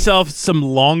 morphs herself some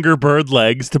longer bird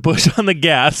legs to push on the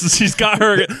gas. She's got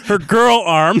her girl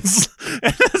arms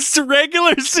and a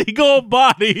regular seagull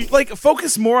body. Like,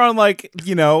 focus more on, like,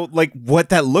 like, what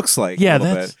that looks like. Yeah, a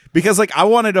little bit. Because, like, I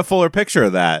wanted a fuller picture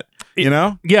of that.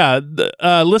 Yeah,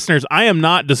 listeners, I am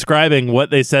not describing what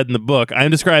they said in the book. I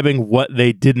am describing what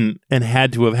they didn't and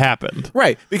had to have happened.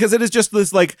 Right, because it is just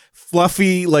this like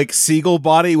fluffy like seagull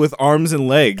body with arms and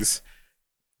legs.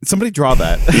 Somebody draw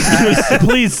that.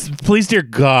 please, dear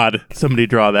God, somebody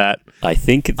draw that. I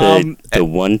think the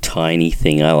one tiny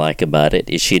thing I like about it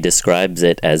is she describes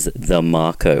it as the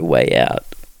Marco way out.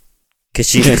 Because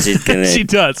she knows she's gonna... She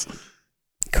does.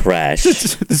 Crash.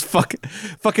 This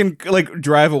fucking like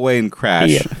drive away and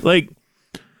crash. Yeah. Like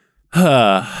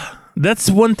that's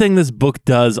one thing this book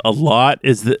does a lot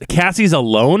is that Cassie's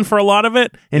alone for a lot of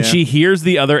it and she hears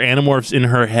the other Animorphs in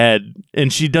her head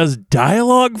and she does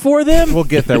dialogue for them. We'll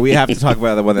get there. We have to talk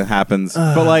about that when it happens.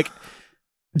 But like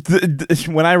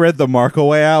when I read the Marco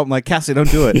way out, I'm like, Cassie, don't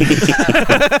do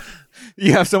it.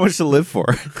 You have so much to live for.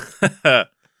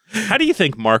 How do you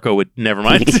think Marco would? Never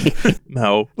mind.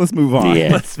 No. Let's move on. Yeah.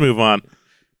 Let's move on.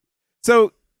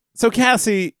 So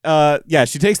Cassie,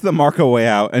 she takes the Marco way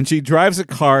out, and she drives a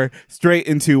car straight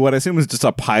into what I assume is just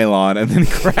a pylon, and then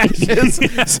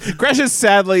crashes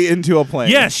sadly into a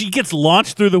plane. Yeah, she gets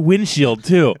launched through the windshield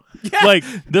too. Yeah. Like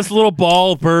this little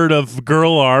ball bird of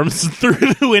girl arms through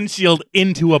the windshield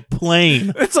into a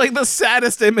plane. It's like the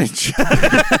saddest image.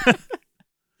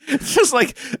 It's just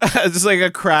like a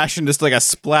crash and just like a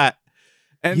splat.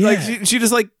 And Yeah. like she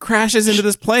just like crashes into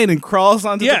this plane and crawls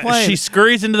onto the plane. She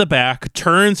scurries into the back,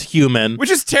 turns human. Which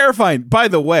is terrifying, by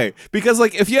the way, because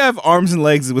like if you have arms and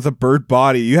legs with a bird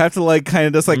body, you have to like kind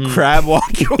of just like crab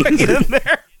walk your way in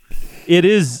there. It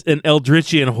is an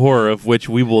Eldritchian horror of which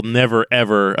we will never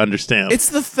ever understand. It's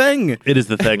the thing. It is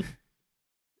the thing.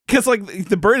 Because like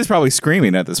the bird is probably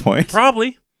screaming at this point.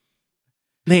 Probably.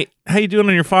 Nate, how you doing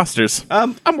on your Fosters?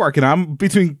 I'm working. I'm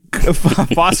between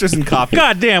Fosters and coffee.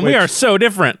 God damn, we are so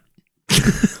different.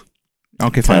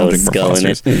 Okay, fine. I'll drink more Skull in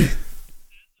Fosters. it.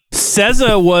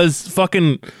 Seza was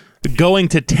fucking going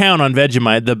to town on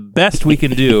Vegemite. The best we can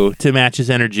do to match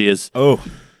his energy is drink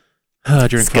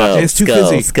Skull, It's too skull,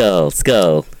 fizzy.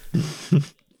 skull.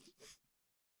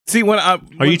 See when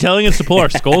Are you telling us to pull our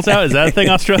skulls out? Is that a thing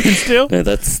Australians do? No,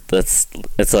 that's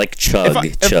it's like chug,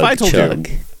 if I told you- chug.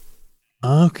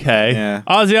 Okay. Yeah.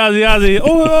 Aussie.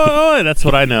 Oh, that's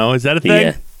what I know. Is that a thing?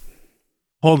 Yeah.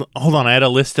 Hold on. I had a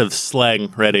list of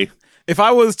slang ready. If I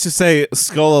was to say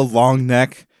skull a long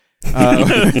neck,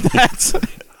 that's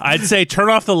I'd say turn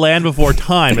off the land before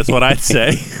time is what I'd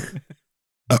say.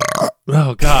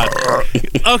 Oh, God.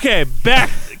 Okay, back.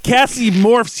 Cassie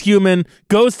morphs human,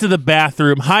 goes to the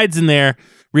bathroom, hides in there,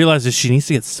 realizes she needs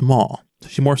to get small. So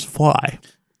she morphs fly.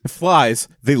 flies.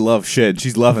 They love shit.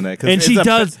 She's loving it. 'cause And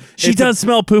she does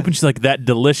smell poop, and she's like, that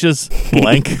delicious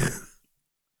blank.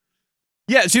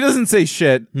 Yeah, she doesn't say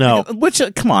shit. No. Which,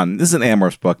 come on, this is an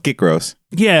Amorph's book. Get gross.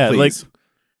 Yeah, Please.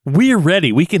 like, we're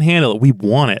ready. We can handle it. We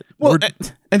want it. Well, We're-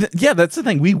 and yeah, that's the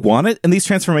thing. We want it, and these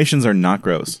transformations are not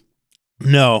gross.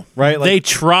 no. Right? Like- they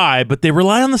try, but they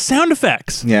rely on the sound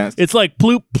effects. Yeah. It's like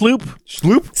ploop, ploop.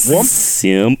 Sloop, whoomp.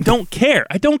 Simp. Don't care.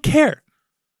 I don't care.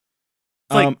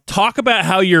 It's like, Um, talk about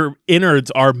how your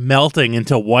innards are melting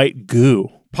into white goo.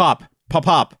 Pop, pop,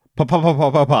 pop, pop, pop, pop,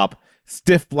 pop, pop, pop.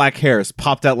 Stiff black hairs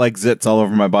popped out like zits all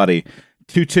over my body.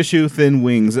 2 tissue-thin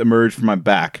wings emerged from my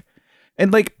back.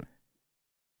 And like,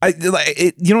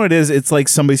 you know what it is? It's like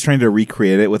somebody's trying to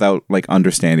recreate it without like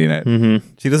understanding it. Mm-hmm.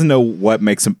 She doesn't know what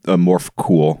makes a morph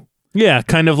cool. Yeah,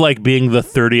 kind of like being the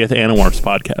 30th Animorphs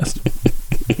podcast.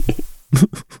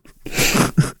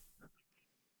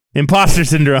 Imposter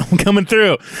syndrome coming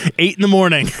through. 8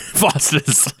 a.m.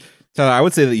 Foster's. So I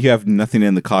would say that you have nothing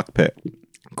in the cockpit.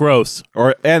 Gross.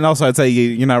 And also I'd say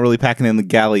you're not really packing in the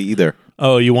galley either.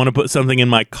 Oh, you want to put something in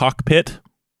my cockpit?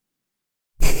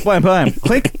 Blam, blam,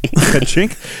 clink,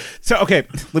 chink. So, okay,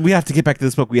 we have to get back to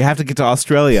this book. We have to get to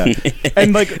Australia.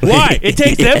 And like, Why? It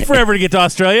takes them forever to get to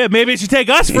Australia. Maybe it should take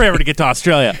us forever to get to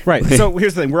Australia. Right. So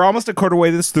here's the thing. We're almost a quarter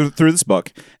way through this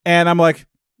book. And I'm like,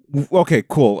 okay,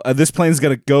 cool. This plane's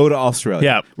going to go to Australia.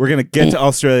 Yeah. We're going to get to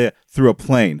Australia through a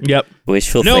plane. Yep.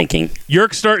 Wishful Nope. thinking.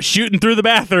 Yerk starts shooting through the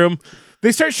bathroom.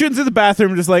 They start shooting through the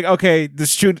bathroom, just like, okay,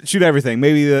 just shoot everything.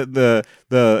 Maybe the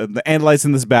analytes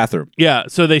in this bathroom. Yeah,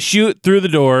 so they shoot through the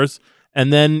doors,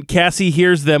 and then Cassie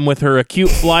hears them with her acute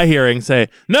fly hearing say,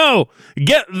 "No,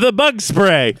 get the bug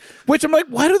spray." Which I'm like,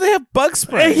 why do they have bug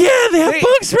spray? Yeah, they have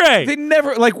bug spray. They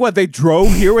never, like, what? They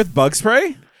drove here with bug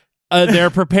spray? They're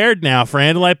prepared now for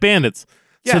Andalite bandits.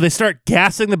 Yeah. So they start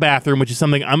gassing the bathroom, which is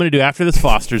something I'm going to do after this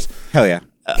Foster's. Hell yeah.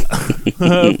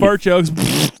 Fart jokes.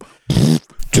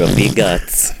 Drop your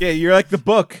guts. Yeah, you're like the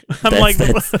book. I'm like,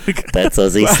 That's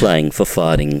Aussie slang for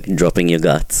farting. Dropping your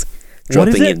guts. What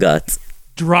is Dropping it? your guts.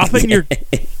 dropping your.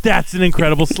 That's an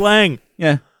incredible slang.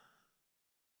 Yeah.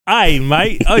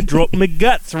 I dropped my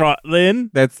guts right then.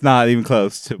 That's not even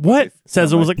close to What?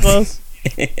 Says it was it close?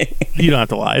 You don't have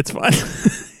to lie. It's fine.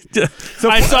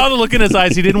 I saw the look in his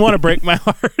eyes. He didn't want to break my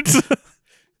heart.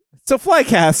 So Fly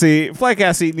Cassie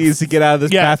needs to get out of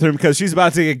this bathroom because she's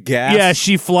about to get gassed. Yeah,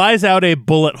 she flies out a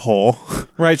bullet hole.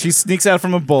 Right, she sneaks out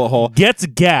from a bullet hole. Gets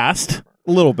gassed.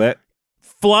 A little bit.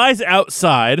 Flies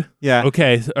outside. Yeah.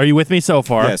 Okay, are you with me so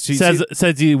far? Yes,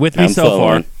 says you with me I'm so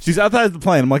following. far. She's outside the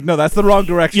plane. I'm like, no, that's the wrong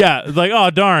direction. Yeah, like, oh,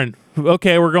 darn.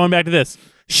 Okay, we're going back to this.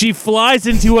 She flies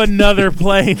into another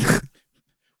plane.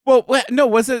 Well, no,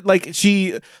 was it like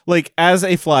she, like, as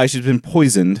a fly, she's been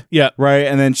poisoned. Yeah. Right?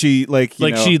 And then she, like, you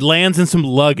know, she lands in some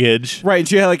luggage. Right,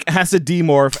 she, like, has to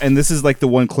demorph, and this is, like, the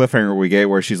one cliffhanger we get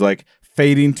where she's, like,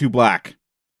 fading to black.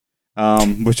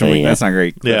 Which I'm like, that's not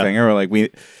great. Yeah. Or like we,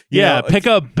 you know, pick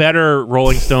a better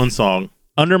Rolling Stone song.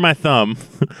 Under My Thumb.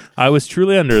 I was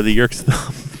truly under the Yerk's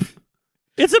thumb.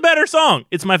 It's a better song.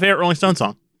 It's my favorite Rolling Stone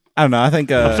song. I don't know. I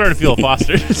think I'm starting to feel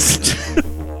Foster.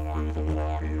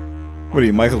 What are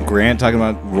you, Michael Grant, talking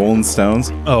about Rolling Stones?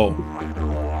 Oh,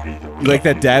 You like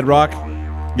that dad rock?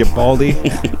 You baldy.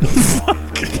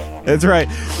 That's right.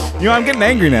 You know, I'm getting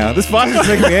angry now. This Foster's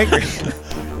making me angry.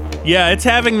 yeah, it's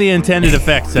having the intended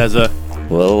effect, Cezza.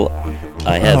 Well,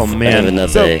 I have another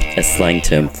So- a slang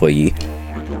term for you.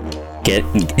 I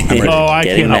Getting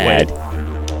cannot mad.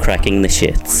 Cracking the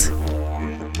shits.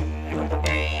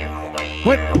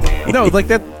 What? No, like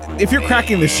that. If you're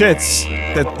cracking the shits,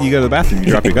 that you go to the bathroom, you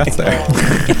drop your guts there.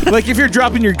 Like if you're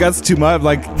dropping your guts too much,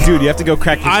 like, dude, you have to go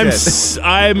crack your shit.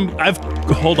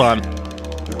 Hold on.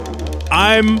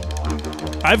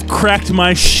 I've cracked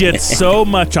my shit so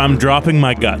much I'm dropping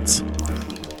my guts.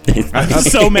 I'm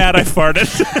so mad I farted.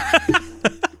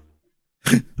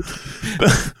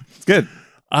 It's good.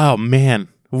 Oh man,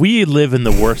 we live in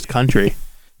the worst country.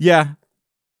 Yeah.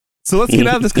 So let's get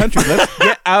out of this country. Let's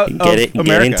get out of America.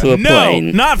 Get into a plane.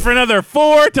 No, not for another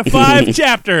 4 to 5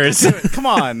 chapters. Come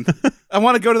on. I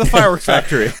want to go to the fireworks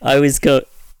factory. I was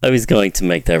going to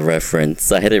make that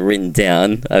reference. I had it written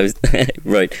down. I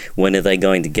wrote, when are they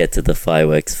going to get to the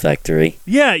fireworks factory?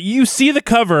 Yeah, you see the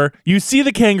cover, you see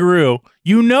the kangaroo,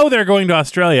 you know they're going to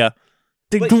Australia.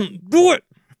 They don't do it.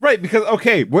 Right, because,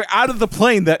 okay, we're out of the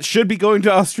plane that should be going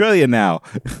to Australia now.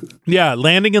 Yeah,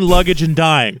 landing in luggage and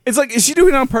dying. It's like, is she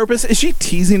doing it on purpose? Is she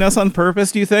teasing us on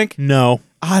purpose, do you think? No.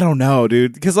 I don't know,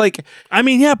 dude. Because, like, I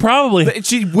mean, yeah, probably.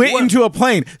 she went into a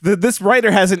plane. This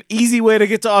writer has an easy way to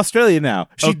get to Australia now.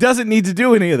 She doesn't need to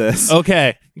do any of this.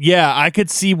 Okay. Yeah, I could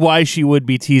see why she would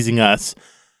be teasing us.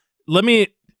 All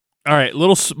right,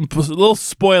 little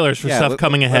spoilers for stuff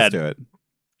coming ahead. Let's do it.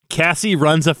 Cassie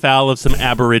runs afoul of some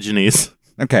Aborigines.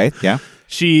 Okay, yeah.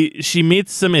 She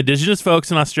meets some indigenous folks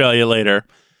in Australia later.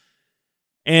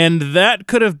 And that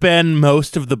could have been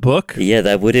most of the book. Yeah,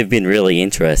 that would have been really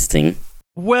interesting.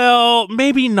 Well,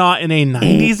 maybe not in a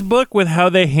 90s book with how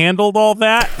they handled all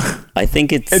that. I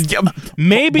think it's...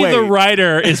 Maybe the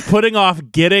writer is putting off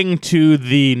getting to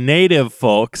the native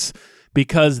folks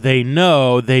because they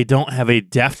know they don't have a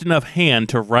deft enough hand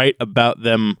to write about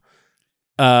them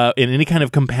in any kind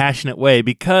of compassionate way,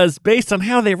 because based on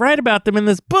how they write about them in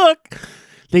this book,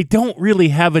 they don't really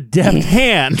have a deft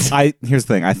hand. Here's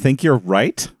the thing. I think you're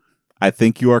right. I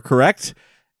think you are correct.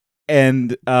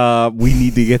 And we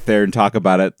need to get there and talk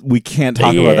about it. We can't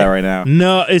talk about that right now.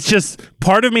 No, it's just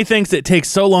part of me thinks it takes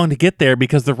so long to get there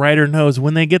because the writer knows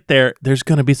when they get there, there's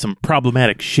going to be some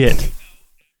problematic shit.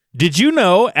 Did you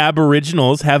know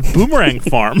Aboriginals have boomerang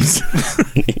farms?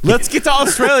 Let's get to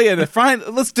Australia to find.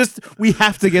 We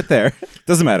have to get there.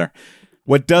 Doesn't matter.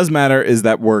 What does matter is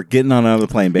that we're getting on another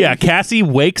plane, baby. Yeah, Cassie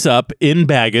wakes up in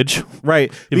baggage.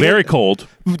 Right. Very cold.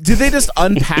 Did they just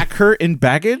unpack her in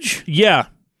baggage? Yeah.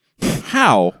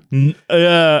 How?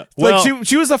 Well, like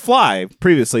she was a fly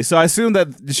previously, so I assume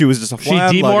that she was just a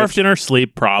fly. She demorphed in her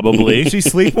sleep, probably. She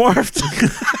sleep morphed.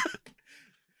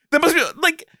 That must be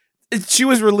like. She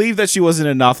was relieved that she wasn't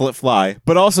a Nothilet fly,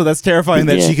 but also that's terrifying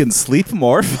that she can sleep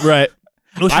morph. Right.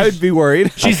 Well, I would be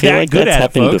worried. She's I feel that like good that's at it,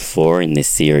 happened folks. before in this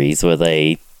series where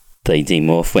they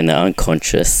demorph when they're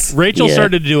unconscious. Rachel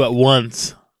started to do it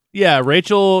once. Yeah,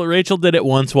 Rachel did it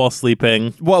once while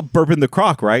sleeping. Well, burping the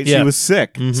croc, right? Yeah. She was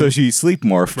sick, so she sleep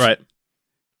morphed. Right.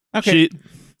 Okay.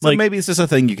 So maybe it's just a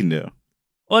thing you can do.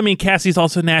 Well, I mean, Cassie's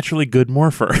also naturally good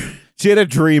morpher. She had a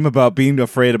dream about being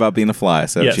afraid about being a fly,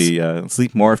 so she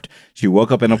sleep morphed. She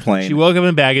woke up in a plane. She woke up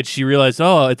in baggage. She realized,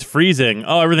 oh, it's freezing.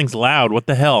 Oh, everything's loud. What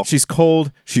the hell? She's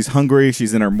cold. She's hungry.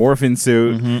 She's in her morphin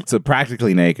suit, so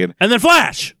practically naked. And then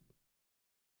Flash.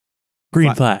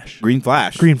 Green Flash. Green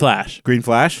Flash. Green Flash. Green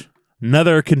Flash.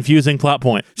 Another confusing plot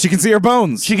point. She can see her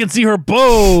bones. She can see her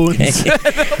bones.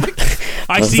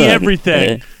 I see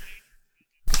everything.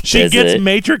 She gets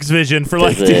Matrix vision for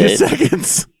like 2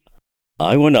 seconds.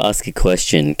 I want to ask a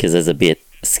question because there's a bit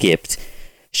skipped.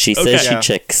 She says she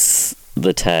checks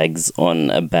the tags on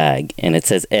a bag and it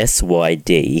says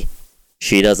SYD.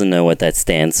 She doesn't know what that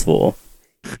stands for.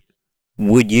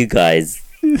 Would you guys...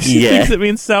 She thinks it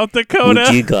means South Dakota.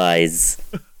 Would you guys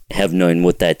have known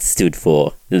what that stood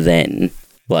for then?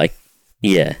 Like,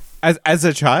 yeah. As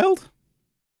a child?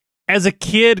 As a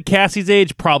kid, Cassie's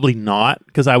age, probably not,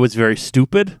 because I was very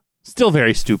stupid. Still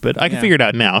very stupid. I can figure it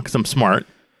out now because I'm smart.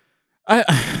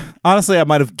 Honestly, I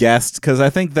might have guessed because I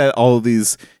think that all of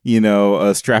these,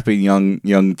 strapping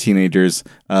young teenagers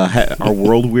are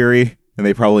world weary and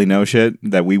they probably know shit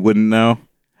that we wouldn't know.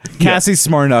 Cassie's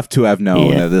smart enough to have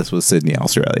known that this was Sydney,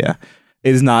 Australia.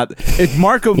 It is not. If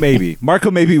Marco maybe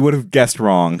would have guessed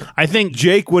wrong. I think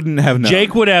Jake wouldn't have known.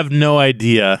 Jake would have no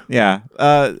idea. Yeah.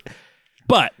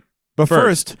 But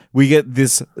first we get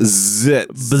this zit.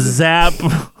 Bzap.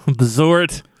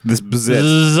 Bzort. This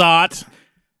bzit. Zot.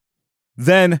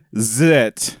 Then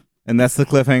zit. And that's the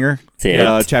cliffhanger.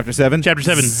 Chapter 7. Chapter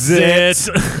 7. Zit.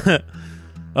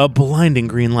 A blinding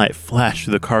green light flashed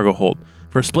through the cargo hold.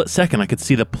 For a split second, I could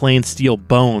see the plain steel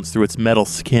bones through its metal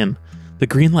skin. The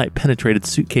green light penetrated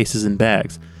suitcases and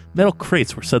bags. Metal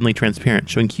crates were suddenly transparent,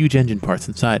 showing huge engine parts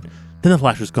inside. Then the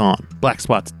flash was gone. Black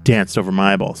spots danced over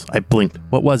my eyeballs. I blinked.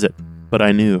 What was it? But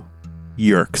I knew.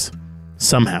 Yerks.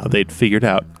 Somehow they'd figured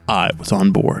out I was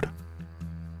on board.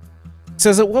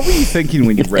 So what were you thinking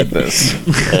when you read this?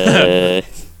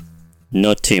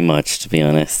 Not too much, to be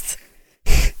honest.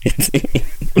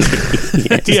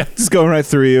 Yeah, it's going right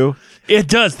through you. It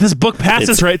does. This book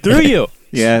passes right through you.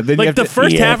 Yeah. Then like the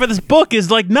first half of this book is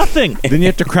like nothing. Then you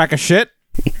have to crack a shit.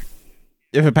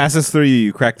 If it passes through you,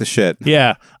 you crack the shit.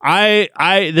 Yeah.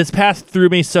 I this passed through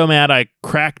me so mad I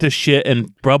cracked a shit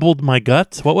and bubbled my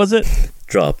guts. What was it?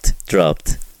 Dropped.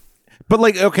 But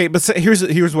like, okay, but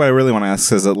here's what I really want to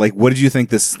ask: is that, like, what did you think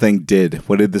this thing did?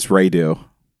 What did this ray do?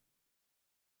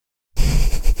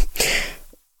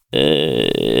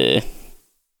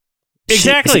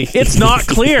 Exactly. It's not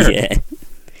clear. Yeah.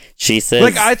 She says,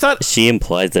 like, I thought she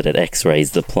implies that it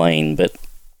X-rays the plane, but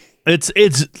it's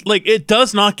like it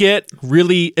does not get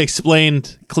really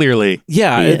explained clearly.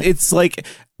 Yeah, it's like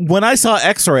when I saw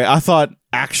X-ray, I thought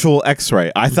actual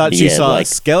X-ray. I thought she saw a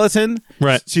skeleton.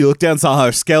 Right. She looked down, saw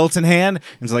her skeleton hand,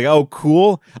 and was like, "Oh,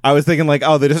 cool." I was thinking like,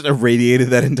 "Oh, they just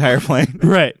irradiated that entire plane."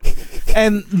 Right.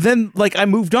 And then like I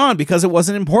moved on because it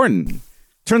wasn't important.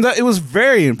 Turns out it was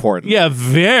very important. Yeah,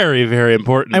 very, very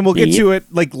important. And we'll get to it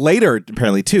like later,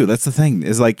 apparently, too. That's the thing,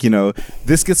 is like, you know,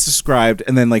 this gets described,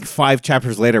 and then like 5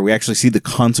 chapters later, we actually see the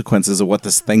consequences of what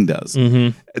this thing does.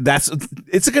 Mm-hmm.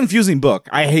 It's a confusing book.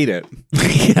 I hate it.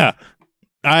 Yeah.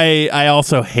 I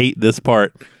also hate this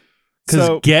part.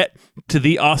 Because get to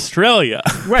the Australia.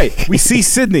 Right. We see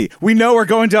Sydney. We know we're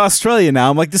going to Australia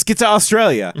now. I'm like, just get to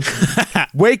Australia.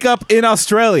 Wake up in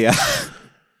Australia.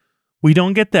 We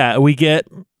don't get that. We get...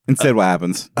 Instead, what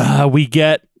happens? We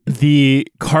get the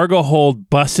cargo hold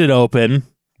busted open.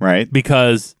 Right.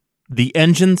 Because the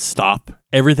engines stop.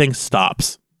 Everything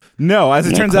stops. No, as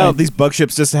it turns out, these bug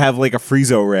ships just have like a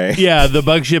Friezo ray. Yeah, the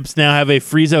bug ships now have a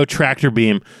Friezo tractor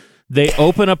beam. They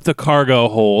open up the cargo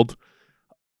hold.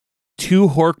 2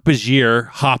 Hork-Bajir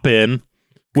hop in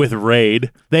with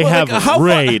Raid. They have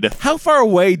Raid. How far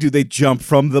away do they jump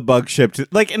from the bug ship to,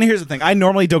 like, and here's the thing. I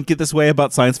normally don't get this way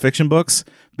about science fiction books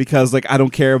because like I don't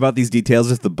care about these details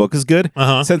if the book is good.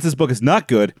 Since this book is not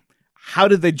good, how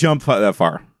did they jump that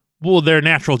far? Well, they're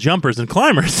natural jumpers and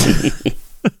climbers.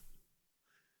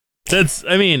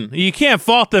 I mean, you can't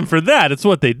fault them for that. It's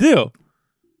what they do.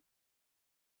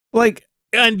 Like,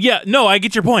 and yeah, no, I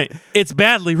get your point. It's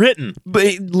badly written.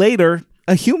 But later,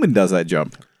 a human does that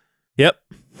jump. Yep.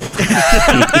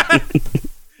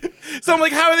 So I'm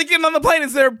like, how are they getting on the plane?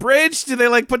 Is there a bridge? Do they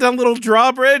like put down a little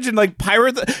drawbridge and like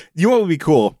pirate? You know what would be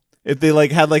cool? If they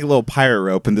like had like a little pirate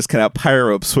rope and just kind of pirate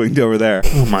rope swinged over there.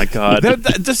 Oh my god!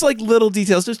 Just like little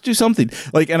details, just do something.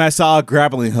 Like, and I saw a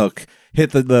grappling hook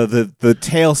hit the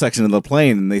tail section of the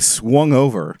plane, and they swung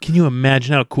over. Can you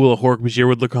imagine how cool a Hork-Bajir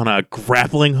would look on a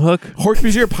grappling hook?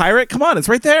 Hork-Bajir pirate? Come on, it's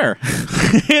right there.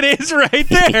 It is right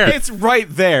there. It's right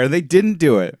there. They didn't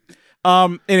do it.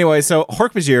 Anyway, so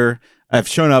Hork-Bajir have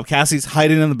shown up. Cassie's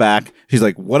hiding in the back. She's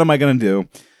like, "What am I gonna do?"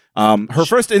 Her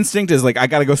first instinct is like, I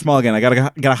gotta go small again. I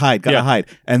gotta hide.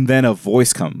 And then a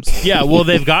voice comes. Yeah, well,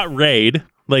 they've got Raid.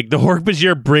 Like the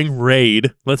Hork-Bajir bring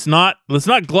Raid. Let's not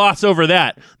gloss over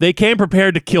that. They came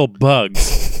prepared to kill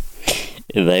bugs.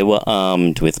 They were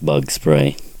armed with bug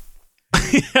spray.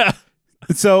 Yeah.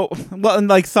 So, well, and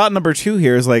like thought number 2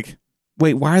 here is like,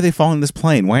 wait, why are they following this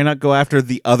plane? Why not go after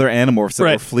the other animorphs that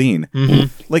were fleeing?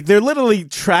 Mm-hmm. Like, they're literally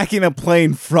tracking a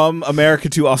plane from America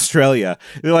to Australia.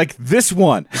 They're like, this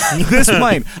one, this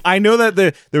plane. I know that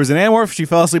there was an animorph. She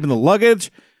fell asleep in the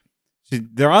luggage.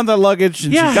 They're on the luggage.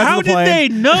 And yeah, she got how to the plane. did they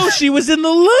know she was in the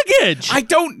luggage? I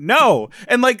don't know.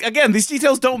 And like, again, these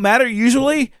details don't matter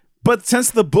usually, but since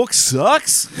the book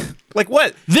sucks, like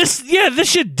what? This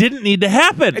shit didn't need to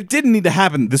happen. It didn't need to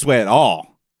happen this way at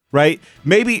all, right?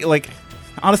 Maybe like,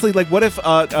 honestly, like what if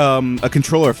a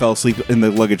controller fell asleep in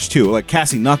the luggage too? Like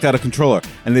Cassie knocked out a controller,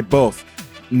 and they both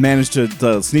managed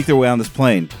to sneak their way on this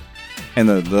plane, and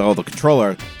the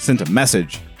controller sent a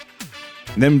message.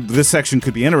 And then this section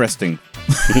could be interesting.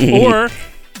 Or,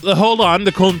 hold on,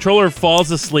 the controller falls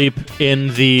asleep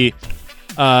in the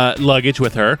luggage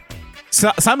with her.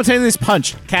 Simultaneous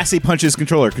punch. Cassie punches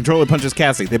controller. Controller punches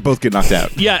Cassie. They both get knocked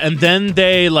out. Yeah, and then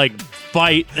they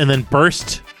fight and then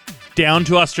burst down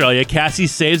to Australia. Cassie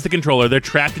saves the controller. They're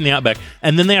trapped in the outback,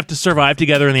 and then they have to survive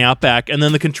together in the outback. And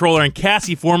then the controller and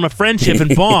Cassie form a friendship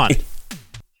and bond.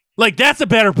 That's a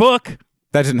better book.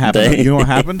 That didn't happen. You know what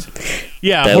happened?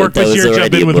 Yeah, Hork Bashir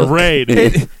jumped in with a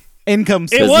raid. In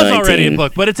comes. It was already a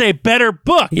book, but it's a better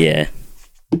book. Yeah.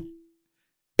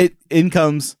 In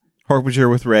comes Hork Bashir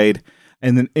with raid,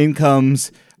 and then in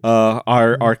comes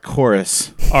our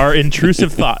chorus. Our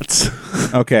intrusive thoughts.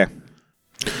 Okay.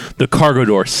 The cargo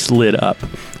door slid up.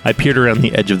 I peered around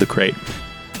the edge of the crate.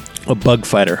 A bug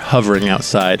fighter hovering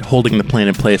outside, holding the plane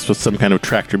in place with some kind of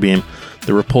tractor beam.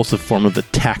 The repulsive form of the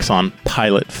Taxon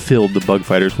pilot filled the bug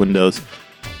fighter's windows.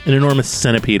 An enormous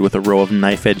centipede with a row of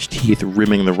knife-edged teeth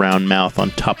rimming the round mouth on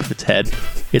top of its head.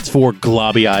 Its 4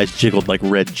 globby eyes jiggled like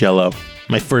red jello.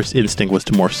 My first instinct was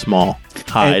to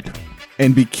hide.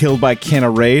 And be killed by a can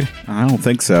of raid? I don't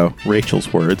think so.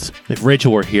 Rachel's words. If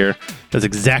Rachel were here, that's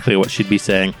exactly what she'd be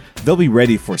saying. They'll be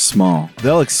ready for small.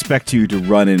 They'll expect you to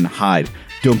run in and hide.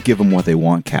 Don't give them what they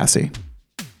want, Cassie.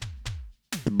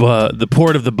 But the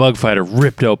port of the bug fighter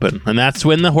ripped open, and that's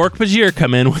when the Hork Bajir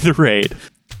come in with the raid.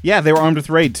 Yeah, they were armed with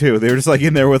raid too. They were just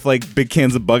in there with big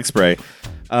cans of bug spray.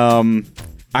 I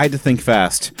had to think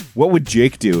fast. What would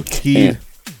Jake do? He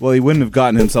wouldn't have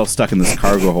gotten himself stuck in this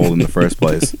cargo hold in the first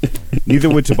place. Neither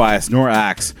would Tobias, nor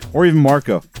Axe, or even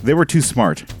Marco. They were too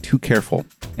smart, too careful.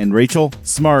 And Rachel,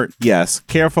 smart, yes.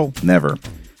 Careful, never.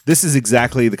 This is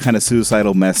exactly the kind of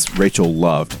suicidal mess Rachel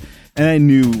loved. And I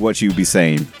knew what she would be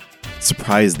saying.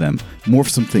 Surprise them. Morph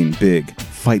something big.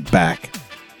 Fight back.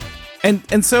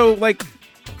 And so,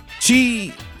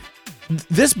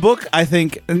 this book, I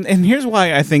think, and here's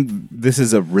why I think this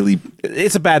is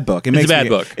it's a bad book. It's a bad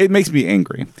book. It makes me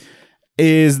angry.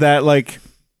 Is that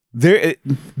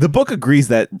the book agrees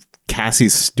that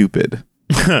Cassie's stupid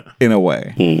in a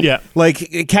way. Yeah.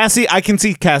 Cassie, I can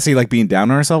see Cassie being down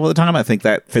on herself all the time. I think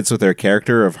that fits with her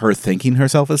character of her thinking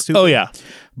herself as stupid. Oh yeah.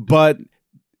 But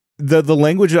the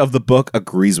language of the book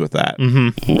agrees with that.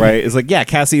 Mm-hmm. Right? It's yeah,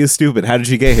 Cassie is stupid. How did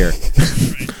she get here?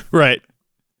 Right.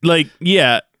 I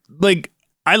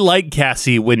like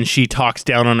Cassie when she talks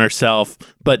down on herself,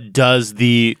 but does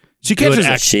the...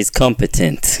 She's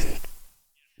competent.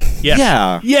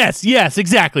 Yes. Yeah. Yes,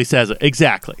 exactly, says it.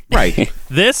 Exactly. Right.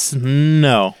 This,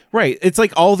 no. Right. It's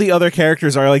all the other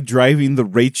characters are driving the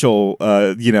Rachel,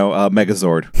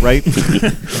 Megazord, right?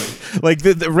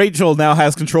 the Rachel now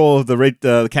has control of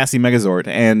the Cassie Megazord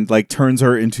and turns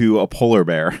her into a polar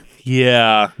bear.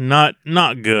 Yeah, not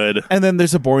good. And then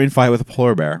there's a boring fight with a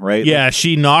polar bear, right? Yeah,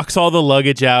 she knocks all the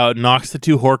luggage out, knocks the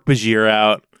 2 Hork Bajir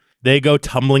out. They go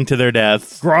tumbling to their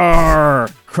deaths. Grar,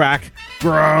 crack,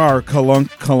 grar, kalunk,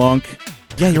 kalunk.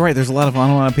 Yeah, you're right. There's a lot of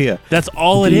onomatopoeia. That's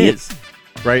all it is.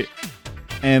 Right.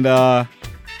 And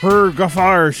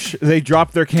Gafarsh, they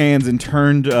dropped their cans and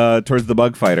turned towards the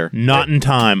bug fighter. Not in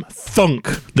time.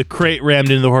 Thunk! The crate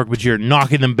rammed into the Hork Bajir,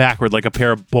 knocking them backward like a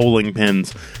pair of bowling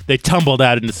pins. They tumbled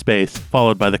out into space,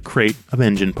 followed by the crate of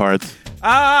engine parts.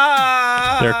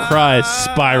 Their cries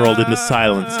spiraled into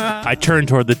silence. I turned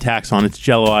toward the Taxon. Its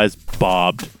jello eyes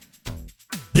bobbed.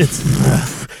 It's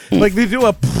they do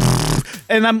a...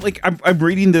 And I'm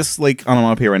reading this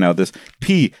onomatopoeia right now. This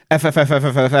P F F F F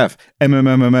F F F M M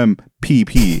M M M P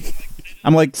P.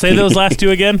 I'm say those last 2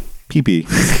 again. PP.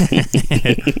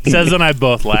 Cez and I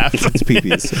both laughed. It's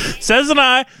PPs. Cez and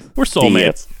I, we're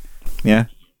soulmates. Yeah.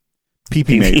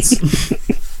 PP mates.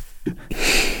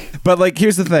 But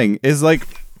here's the thing: is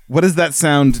what is that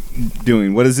sound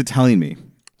doing? What is it telling me?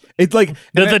 It's that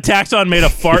the Taxon made a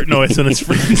fart noise when its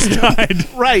friends died.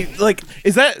 Right.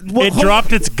 Is that... It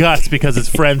dropped its guts because its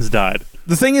friends died.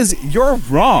 The thing is, you're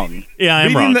wrong. Yeah,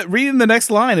 I'm wrong. Reading the next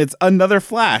line, it's another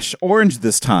flash. Orange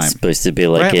this time. It's supposed to be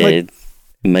a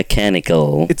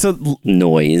mechanical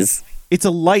noise. It's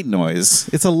a light noise.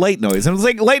 It's a light noise. And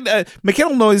it's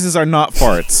mechanical noises are not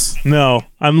farts. No.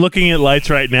 I'm looking at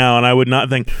lights right now, and I would not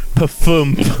think,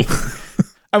 pafum.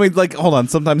 I mean, hold on.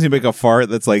 Sometimes you make a fart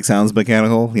that's sounds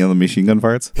mechanical. The machine gun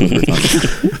farts. Those are fun.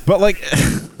 But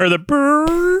or the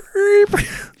burp.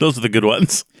 Those are the good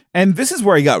ones. And this is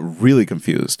where I got really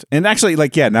confused. And actually,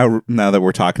 now that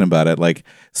we're talking about it,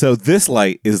 so this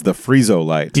light is the Friezo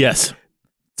light. Yes.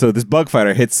 So this bug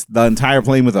fighter hits the entire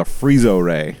plane with a Friezo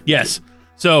ray. Yes.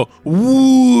 So,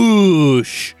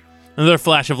 whoosh. Another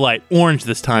flash of light. Orange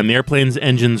this time. The airplane's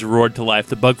engines roared to life.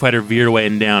 The bug fighter veered away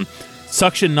and down.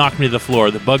 Suction knocked me to the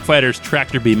floor. The bug fighter's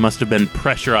tractor beam must have been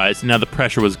pressurized. Now the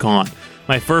pressure was gone.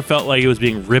 My fur felt like it was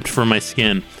being ripped from my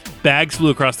skin. Bags flew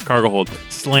across the cargo hold,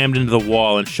 slammed into the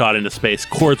wall, and shot into space.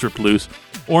 Cords ripped loose.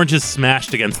 Oranges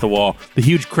smashed against the wall. The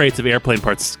huge crates of airplane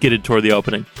parts skidded toward the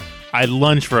opening. I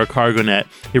lunged for a cargo net.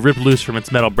 It ripped loose from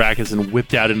its metal brackets and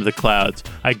whipped out into the clouds.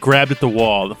 I grabbed at the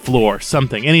wall, the floor,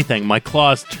 something, anything. My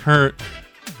claws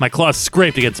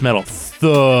scraped against metal.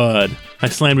 Thud. I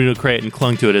slammed into a crate and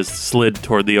clung to it as it slid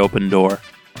toward the open door.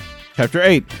 Chapter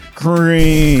 8.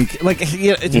 Crink.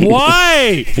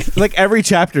 Why? Like every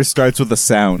chapter starts with a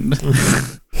sound.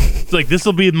 It's like, this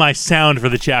will be my sound for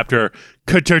the chapter.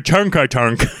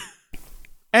 Ka-tur-tunk-ka-tunk.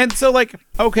 And so, like,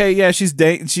 okay, yeah, she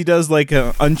does like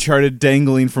a Uncharted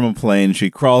dangling from a plane. She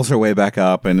crawls her way back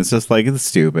up, and it's just like, it's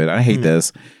stupid. I hate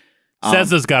this.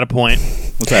 Ceza's got a point.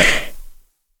 What's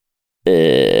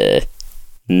that?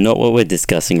 Not what we're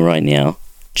discussing right now.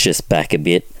 Just back a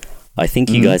bit. I think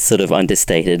you guys sort of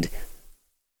understated.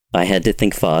 I had to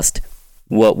think fast.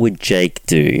 What would Jake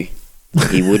do?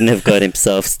 He wouldn't have got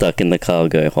himself stuck in the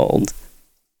cargo hold.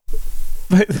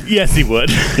 Yes, he would.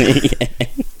 Yeah.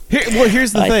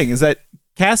 Here's the thing, is that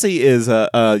Cassie is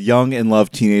a young in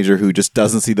love teenager who just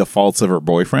doesn't see the faults of her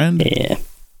boyfriend. Yeah.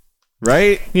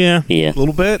 Right? Yeah. Yeah. A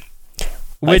little bit.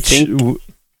 I think,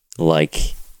 like,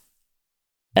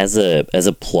 as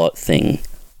a plot thing,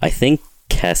 I think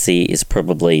Cassie is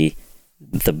probably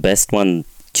the best one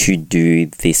to do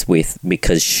this with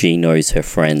because she knows her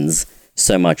friends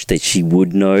so much that she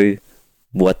would know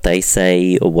what they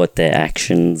say or what their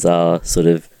actions are, sort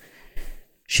of.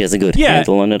 She has a good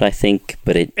handle on it, I think,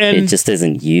 but it just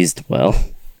isn't used well.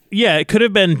 Yeah, it could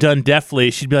have been done deftly.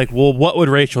 She'd be like, well, what would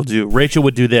Rachel do? Rachel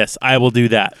would do this. I will do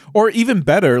that. Or even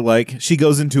better, like, she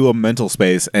goes into a mental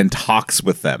space and talks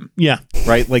with them. Yeah.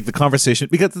 Right? Like, the conversation.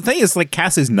 Because the thing is, like,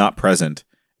 Cassie's not present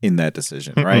in that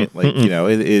decision, right? Like, you know,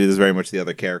 it is very much the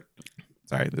other character.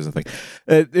 Sorry, there's a thing.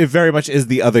 It very much is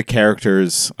the other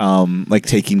characters, like,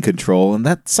 taking control, and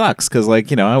that sucks because,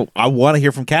 like, you know, I want to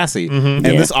hear from Cassie, and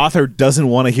this author doesn't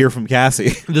want to hear from Cassie.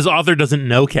 This author doesn't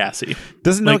know Cassie.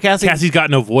 Doesn't know Cassie. Cassie's got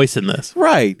no voice in this,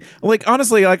 right? Like,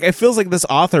 honestly, like, it feels like this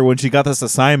author, when she got this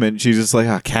assignment, she's just like,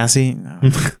 "Oh, Cassie,"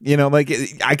 you know, like,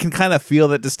 I can kind of feel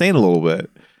that disdain a little bit.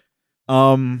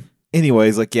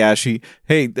 Anyways, like, yeah,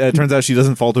 turns out she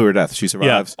doesn't fall to her death. She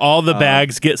survives. Yeah, all the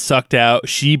bags get sucked out.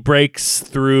 She breaks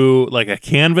through, like, a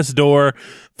canvas door,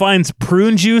 finds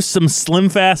prune juice, some Slim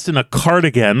Fast, and a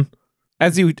cardigan.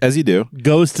 As you do.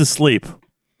 Goes to sleep.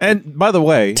 And, by the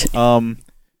way, so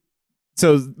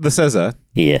the Ceza.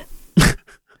 Yeah.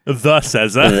 The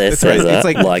Ceza. The Ceza,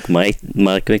 right. Like my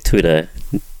Twitter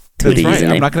That's right.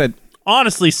 username. I'm not going to...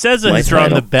 Honestly, Ceza has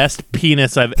drawn the best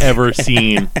penis I've ever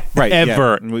seen. Right.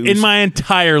 Ever. Yeah. In my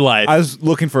entire life. I was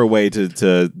looking for a way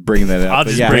to bring that up. I'll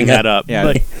just bring that up.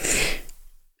 Yeah.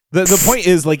 But the point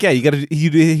is, like, yeah, you got to.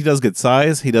 He does good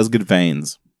size. He does good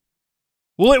veins.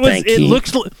 Well,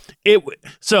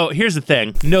 so here's the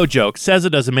thing. No joke. Ceza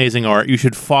does amazing art. You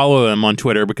should follow him on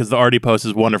Twitter because the art he posts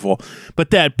is wonderful. But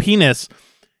that penis,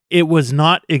 it was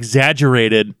not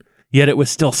exaggerated, yet it was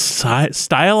still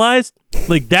stylized.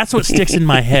 Like, that's what sticks in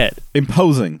my head.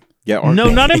 Imposing. Yeah. No,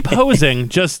 not imposing.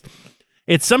 Just,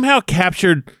 it somehow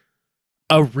captured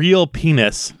a real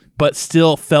penis, but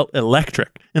still felt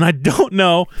electric. And I don't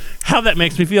know how that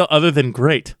makes me feel other than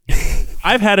great.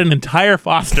 I've had an entire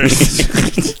Foster's.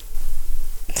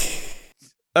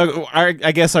 I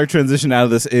guess our transition out of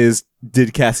this is,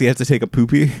 did Cassie have to take a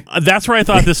poopy? That's where I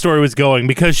thought this story was going,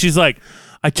 because she's like,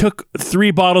 I took 3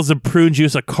 bottles of prune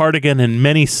juice, a cardigan, and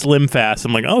many Slim Fast.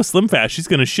 I'm like, oh, Slim Fast, she's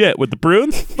gonna shit with the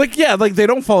prunes? Like, yeah, like, they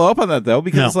don't follow up on that, though,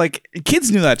 because, like, kids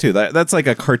knew that, too. That's like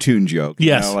a cartoon joke.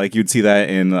 Yes. You know? Like, you'd see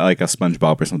that in, like, a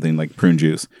SpongeBob or something, like prune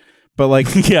juice. But, like...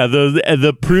 yeah,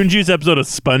 the prune juice episode of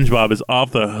SpongeBob is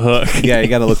off the hook. Yeah, you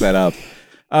gotta look that up.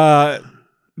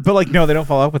 But, like, no, they don't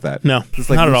follow up with that. No, it's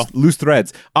like not at all. Loose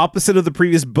threads. Opposite of the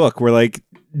previous book, where, like,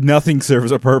 nothing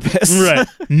serves a purpose. Right.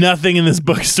 Nothing in this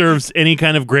book serves any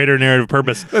kind of greater narrative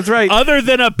purpose. That's right. Other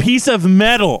than a piece of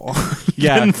metal.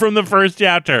 Yeah. From the first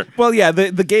chapter. Well, yeah,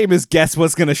 the game is guess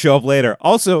what's going to show up later.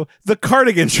 Also, the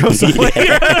cardigan shows up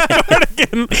later.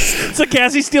 Cardigan. So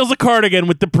Cassie steals a cardigan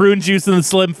with the prune juice and the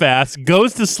Slim Fast,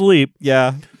 goes to sleep.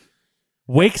 Yeah.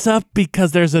 Wakes up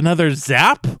because there's another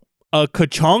Zap, a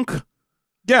Ka-chonk.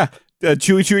 Yeah.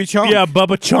 Chewy Chonk. Yeah,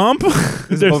 Bubba Chomp.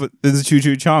 This is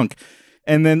Chewy Chonk.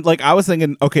 And then, like, I was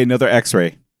thinking, okay, another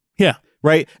X-ray. Yeah.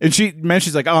 Right? And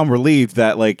she's like, oh, I'm relieved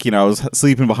that, like, you know, I was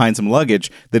sleeping behind some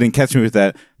luggage. They didn't catch me with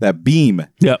that beam.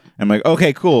 Yep. I'm like,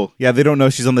 okay, cool. Yeah, they don't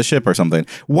know she's on the ship or something.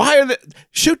 Why are they...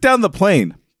 Shoot down the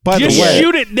plane, by the way. Just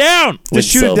shoot it down! Just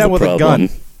shoot it down with a gun.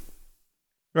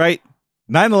 Right?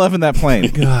 9/11 that plane.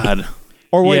 God.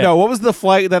 Or wait, Yeah. no, what was the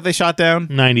flight that they shot down?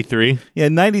 93. Yeah,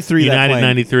 93. that United plane.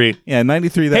 93. Yeah,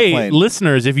 93. That Hey, plane.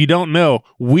 listeners, if you don't know,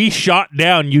 we shot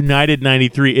down United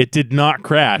 93. It did not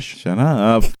crash. Shut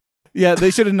up. Yeah,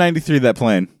 they should have 93 that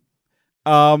plane.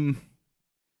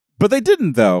 But they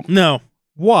didn't though. No.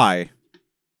 Why?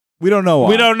 We don't know why.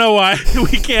 We don't know why. I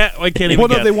can't even Well,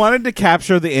 no, guess. they wanted to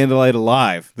capture the Andalite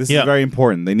alive. This Yeah. is very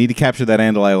important. They need to capture that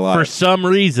Andalite alive. For some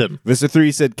reason. Vista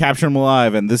 3 said capture him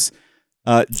alive, and this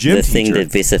gym The thing teacher.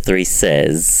 that Vista 3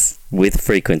 says with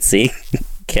frequency,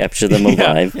 capture them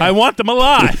alive. I want them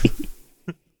alive.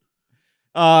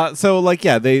 So like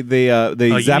yeah, they Oh,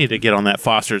 you zapped. need to get on that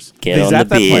Foster's. Get They on the zapped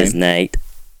that beers, plane. Nate.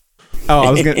 Oh, I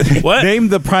was gonna What? name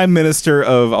the Prime Minister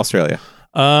of Australia.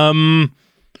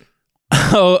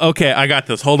 Oh, okay. I got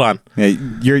this. Hold on. Yeah,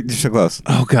 you're so close.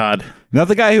 Oh God. Not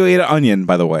the guy who ate an onion,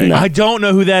 by the way. No. I don't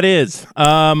know who that is.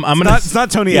 I'm gonna. It's not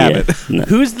Tony Yeah. Abbott. No.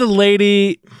 Who's the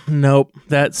lady? Nope.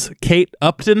 That's Kate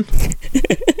Upton.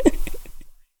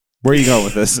 Where are you going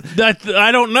with this? That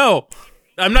I don't know.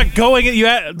 I'm not going at you.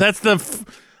 That's the.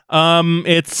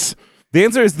 It's The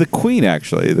answer is the Queen.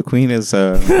 Actually, the Queen is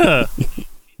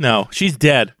no. She's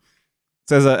dead.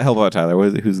 says help out Tyler.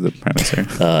 Who's the Prime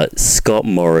Minister? Scott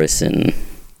Morrison.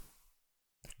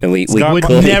 And we Scott Would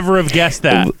call him, never have guessed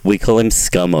that. we call him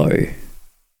Scummo.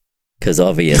 Because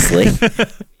obviously.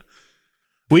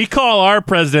 We call our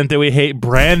president that we hate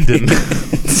Brandon.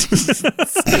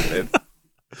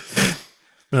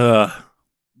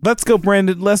 Let's go,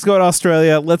 Brandon. Let's go to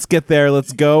Australia. Let's get there.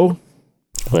 Let's go.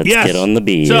 Let's Yes. get on the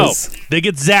beers. So they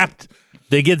get zapped.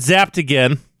 They get zapped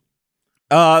again.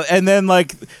 And then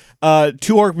like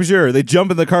two Orc Major, they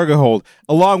jump in the cargo hold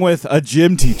along with a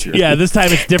gym teacher. Yeah, this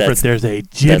time it's different. That's- There's a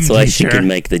gym That's why she teacher. can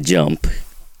make the jump.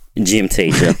 Gym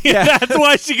teacher. Yeah, that's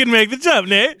why she can make the jump,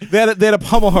 Nate. They had a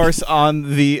pommel horse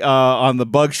on the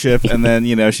bug ship, and then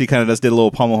she kind of just did a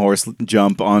little pommel horse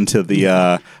jump onto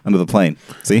the plane.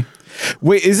 See,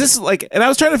 wait, is this like? And I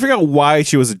was trying to figure out why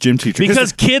she was a gym teacher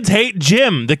Because kids hate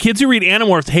gym. The kids who read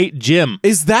Animorphs hate gym.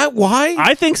 is that why?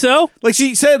 I think so. Like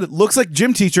she said, looks like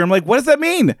gym teacher. I'm like, what does that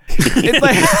mean? It's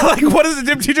like what does a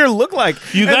gym teacher look like?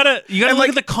 You And- gotta and, look like,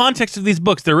 at the context of these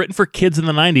books. They're written for kids in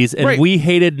the 90s, and Right. we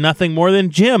hated nothing more than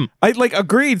gym. I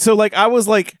agreed. So I was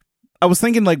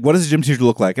thinking what does a gym teacher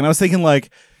look like? And I was thinking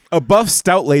a buff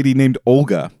stout lady named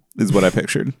Olga is what I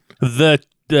pictured. The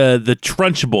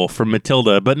Trunchbull from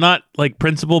Matilda, but not like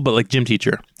principal, but like gym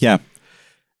teacher. Yeah.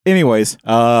 Anyways,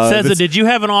 Ceza, did you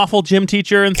have an awful gym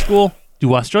teacher in school?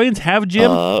 Do Australians have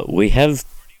gym? We have.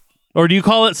 Or do you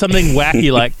call it something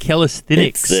wacky like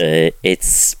calisthenics?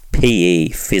 It's PE,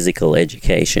 physical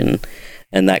education,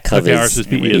 and that covers. Okay, ours is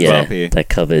PE as yeah, well, PE. that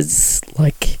covers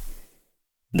like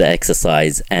the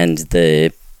exercise and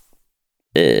the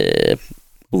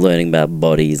learning about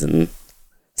bodies and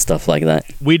stuff like that.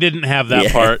 We didn't have that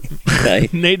Yeah. part. No.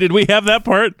 Nate, did we have that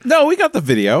part? No, we got the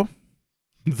video.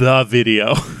 The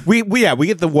video. We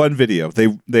get the one video. They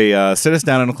sit us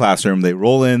down in a classroom. They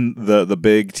roll in the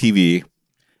big TV,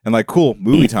 and cool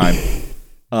movie time.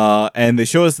 And they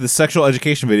show us the sexual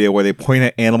education video where they point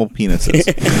at animal penises.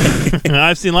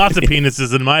 I've seen lots of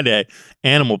penises in my day.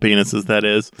 Animal penises, that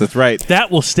is. That's right. That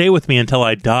will stay with me until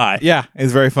I die. Yeah,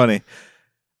 it's very funny.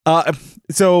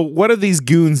 So what are these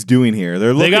goons doing here?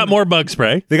 They got more bug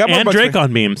spray. They got more and bug spray.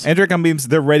 Dracon beams. And Dracon beams.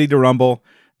 They're ready to rumble,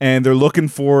 and they're looking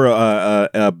for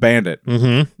a bandit.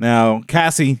 Mm-hmm. Now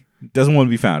Cassie doesn't want to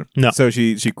be found. No. So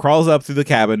she crawls up through the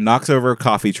cabin, knocks over a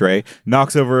coffee tray,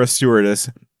 knocks over a stewardess,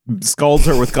 scalds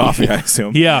her with coffee. I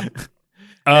assume. Yeah.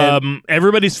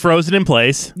 Everybody's frozen in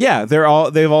place. Yeah,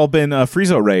 they've all been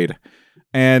Friezo raid,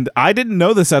 and I didn't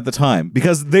know this at the time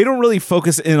because they don't really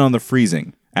focus in on the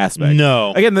freezing aspect.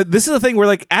 No. Again, this is the thing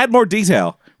where add more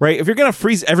detail, right? If you're gonna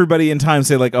freeze everybody in time,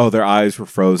 say oh, their eyes were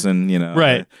frozen,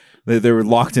 Right. They were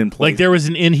locked in place. Like there was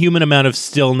an inhuman amount of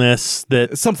stillness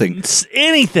that something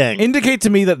anything. indicate to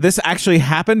me that this actually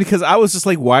happened because I was just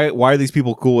why are these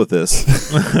people cool with this?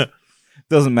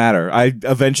 Doesn't matter. I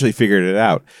eventually figured it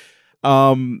out.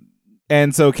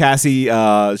 And so Cassie,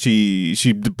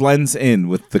 she blends in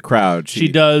with the crowd. She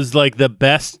does the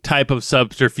best type of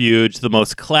subterfuge, the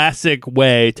most classic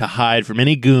way to hide from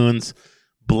any goons,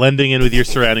 blending in with your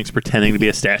surroundings, pretending to be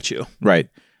a statue. Right.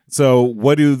 So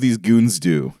what do these goons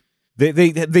do?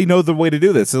 They know the way to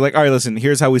do this. They're all right, listen,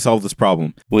 here's how we solve this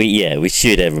problem. We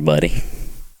shoot everybody.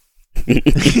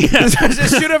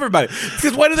 Just shoot everybody.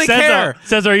 Because why do they care?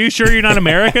 Says, are you sure you're not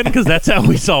American? Because that's how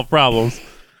we solve problems.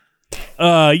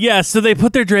 Yeah, so they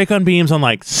put their Dracon beams on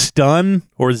stun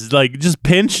or just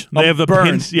pinch. They have the burn.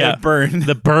 pinch. Yeah, burn.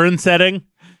 The burn setting.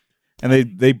 And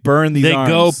they burn these They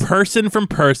arms. go person from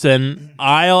person,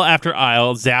 aisle after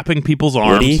aisle, zapping people's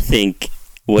arms. What do you think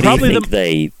What do you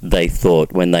think they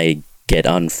thought when they get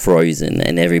unfrozen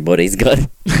and everybody's got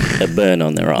a burn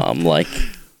on their arm? Like,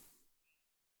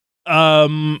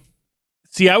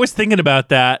 see, I was thinking about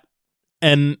that,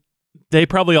 and they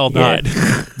probably all died.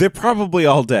 They're probably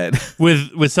all dead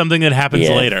with something that happens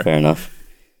later. Fair enough.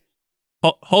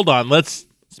 Hold on.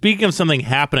 Speaking of something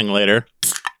happening later,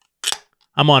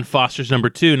 I'm on Foster's number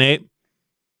 2, Nate.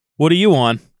 What are you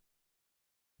on?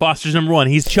 Foster's number 1.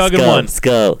 He's chugging one.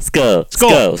 Skull. Skull.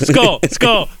 Ow,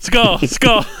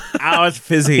 it's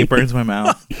fizzy. It burns my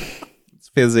mouth. It's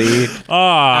fizzy.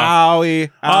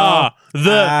 Owie. Ow.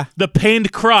 The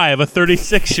pained cry of a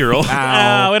 36-year-old.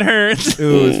 Ow, it hurts.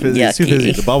 Ooh, it's fizzy. It's too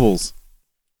fizzy. The bubbles.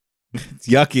 It's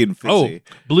yucky and fizzy.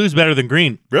 Oh, blue's better than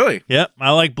green. Really? Yep.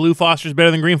 I like blue Fosters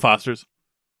better than green Fosters.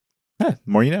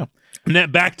 More you know.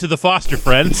 And back to the Foster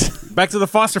friends. Back to the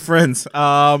Foster friends.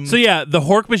 So yeah, the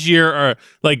Hork-Bajir are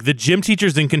like the gym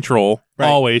teacher's in control. Right.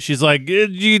 Always. She's like,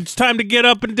 it's time to get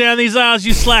up and down these aisles,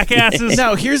 you slack asses.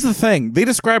 Now, here's the thing. They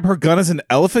describe her gun as an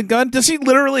elephant gun. Does she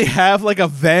literally have like a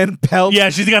Van Pelt?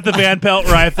 Yeah, she's got the Van Pelt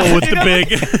rifle with the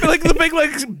big... like the big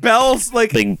like bells.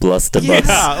 Like big bluster bus.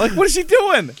 Yeah, like what is she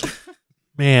doing?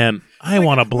 Man, I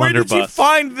want a blunderbuss. Where did you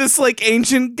find this like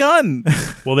ancient gun?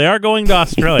 Well, they are going to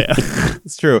Australia.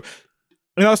 It's true.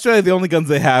 In Australia, the only guns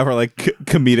they have are like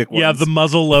comedic ones. Yeah, the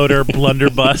muzzle loader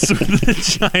blunderbuss with the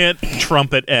giant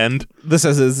trumpet end. This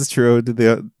is true. Did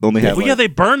they only have? Well, yeah, they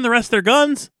burn the rest of their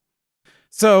guns.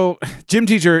 So, gym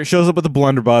teacher shows up with the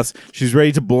blunderbuss. She's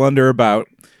ready to blunder about.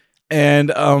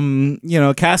 And,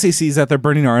 Cassie sees that they're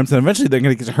burning arms, and eventually they're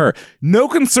going to get to her. No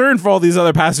concern for all these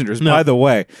other passengers, by the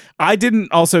way. I didn't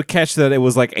also catch that it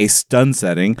was like a stun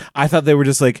setting. I thought they were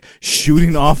just like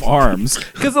shooting off arms.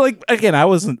 Because, like, again, I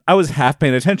was half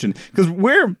paying attention. Because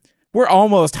we're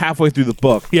almost halfway through the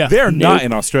book. Yeah. They're not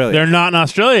in Australia. They're not in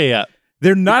Australia yet.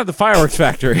 They're not at the fireworks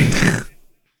factory.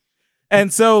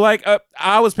 And so, like,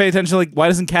 I was paying attention, like, why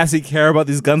doesn't Cassie care about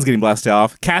these guns getting blasted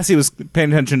off? Cassie was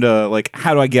paying attention to, like,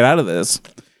 how do I get out of this?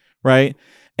 Right?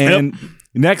 And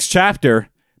next chapter,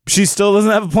 she still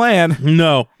doesn't have a plan.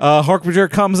 No. Hork-Bajir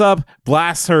comes up,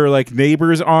 blasts her, like,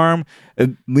 neighbor's arm,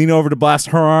 and lean over to blast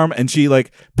her arm, and she,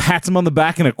 like, pats him on the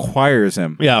back and acquires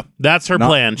him. Yeah, that's her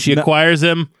plan. She acquires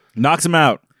him. Knocks him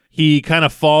out. He kind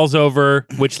of falls over,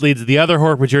 which leads the other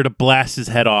Hork-Bajir to blast his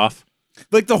head off.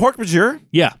 Like the Hork-Bajir?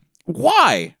 Yeah.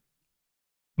 Why?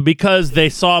 Because they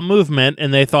saw movement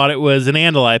and they thought it was an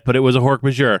Andalite, but it was a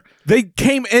Hork-Bajir. They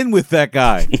came in with that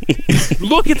guy.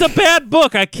 Look, it's a bad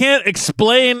book. I can't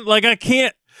explain. Like,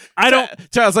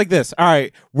 Charles, like this. All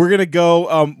right, we're going to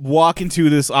go walk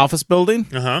into this office building.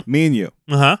 Uh-huh. Me and you.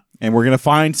 Uh-huh. And we're going to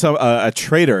find a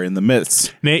traitor in the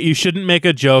midst. Nate, you shouldn't make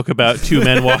a joke about two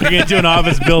men walking into an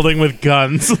office building with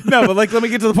guns. No, but, like, let me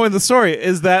get to the point of the story.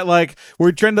 Is that, like,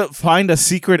 we're trying to find a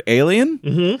secret alien.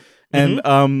 Mm-hmm. And,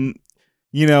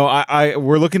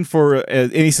 we're looking for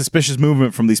any suspicious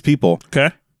movement from these people.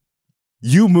 Okay.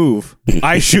 You move.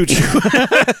 I shoot you.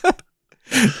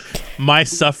 My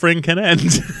suffering can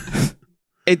end.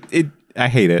 I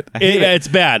hate it. It's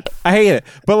bad. I hate it.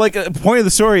 But, like, the point of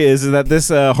the story is that this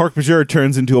Hork-Bajir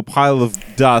turns into a pile of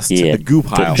dust, a goo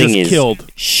pile. The thing is, killed.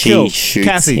 She shoots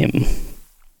Cassie. him.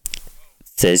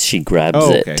 Says she grabs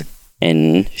it.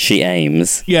 And she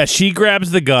aims. Yeah, she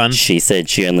grabs the gun. She said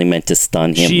she only meant to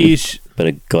stun him, but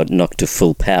it got knocked to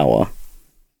full power.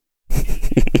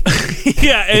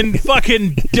 Yeah, and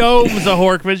fucking domes a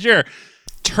Hork-Bajir.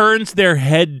 Turns their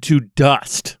head to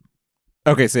dust.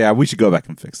 Okay, so yeah, we should go back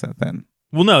and fix that then.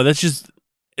 Well, no, that's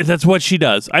what she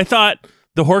does. I thought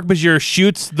the Hork-Bajir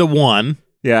shoots the one.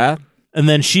 Yeah. And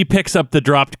then she picks up the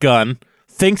dropped gun,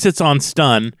 thinks it's on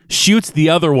stun, shoots the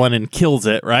other one and kills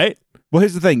it, right? Well,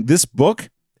 here's the thing. This book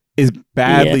is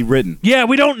badly written. Yeah,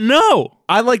 we don't know.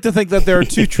 I like to think that there are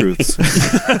two truths.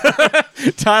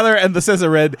 Tyler and the Scissor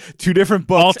read two different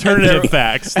books. Alternative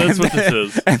facts. That's what this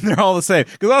is. And they're all the same.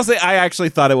 Because honestly, I actually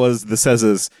thought it was the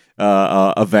Scissors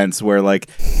events where, like,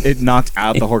 it knocked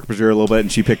out the Hork-Bajir a little bit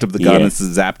and she picked up the gun and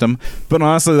zapped him. But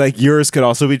honestly, like, yours could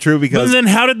also be true because... But then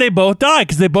how did they both die?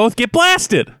 Because they both get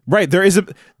blasted. Right. There was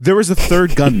a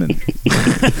third gunman.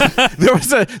 there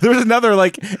was another,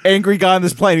 like, angry guy on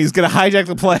this plane. He's going to hijack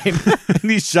the plane.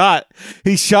 And he shot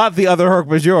the other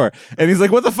Hork-Bajir. And he's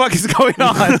like, what the fuck is going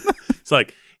on? It's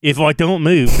like, if I don't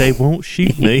move, they won't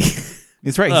shoot me.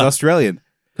 It's right. He's Australian.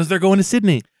 Because they're going to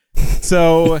Sydney.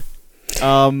 So...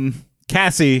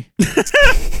 Cassie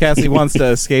wants to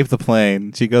escape the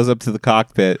plane. She goes up to the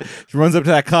cockpit. She runs up to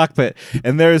that cockpit,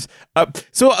 and there's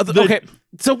so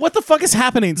what the fuck is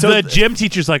happening? So the gym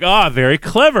teacher's like, very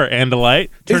clever, Andalite,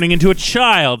 turning into a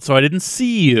child, so I didn't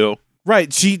see you.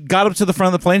 Right. She got up to the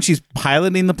front of the plane. She's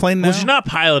piloting the plane now? Well, she's not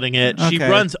piloting it. She Okay.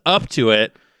 runs up to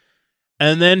it.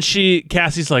 And then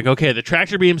Cassie's like, okay, the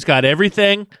tractor beam's got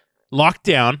everything locked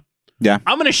down. Yeah.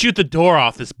 I'm going to shoot the door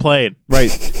off this plane.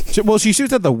 Right. Well, she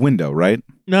shoots at the window, right?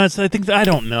 No, I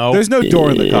don't know. There's no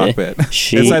door in the Yeah. cockpit.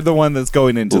 She- Inside the one that's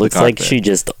going into the Looks cockpit. like she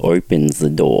just opens the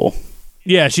door.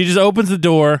 Yeah, she just opens the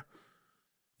door,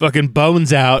 fucking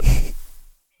bones out,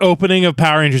 opening of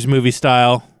Power Rangers movie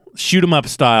style, shoot 'em up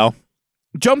style,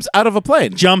 Jumps out of a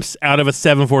plane jumps out of a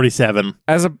 747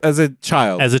 as a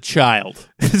child. as a child.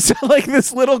 So like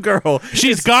this little girl.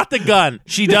 She's got the gun.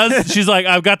 She's like,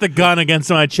 I've got the gun against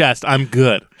my chest. I'm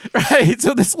good. Right.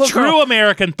 So this little True girl,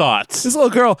 American thoughts. this little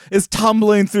girl is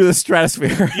tumbling through the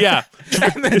stratosphere. Yeah.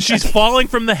 She's falling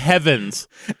from the heavens.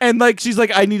 And like she's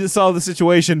like, I need to solve the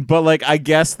situation, but like I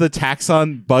guess the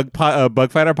Taxon bug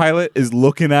fighter pilot is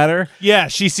looking at her. Yeah,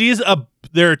 she sees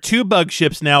there are 2 bug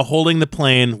ships now holding the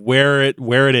plane where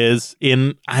it is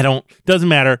in doesn't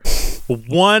matter.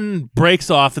 One breaks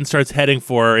off and starts heading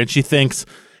for her, and she thinks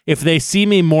if they see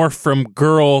me morph from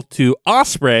girl to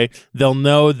Osprey, they'll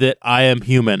know that I am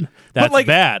human. That's like,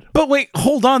 bad. But wait,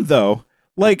 hold on though.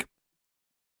 Like,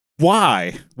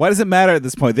 why? Why does it matter at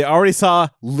this point? They already saw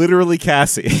literally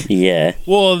Cassie. Yeah.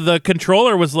 Well, the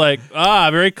controller was like,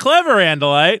 very clever,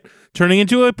 Andalite, turning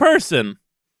into a person.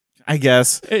 I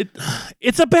guess.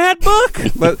 It's a bad book.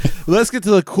 Let's get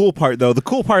to the cool part though. The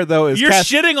cool part though is You're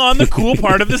shitting on the cool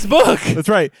part of this book. That's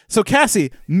right. So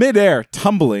Cassie, midair,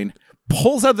 tumbling,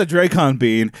 pulls out the Dracon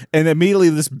beam and immediately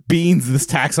just beans this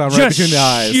Taxon right between the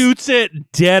eyes. Shoots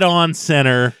it dead on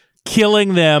center,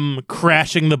 killing them,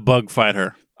 crashing the bug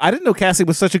fighter. I didn't know Cassie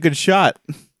was such a good shot.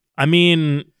 I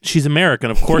mean, she's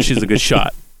American. Of course she's a good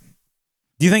shot.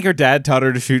 Do you think her dad taught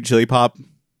her to shoot chili pop?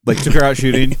 Like took her out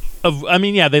shooting?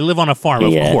 Yeah, they live on a farm,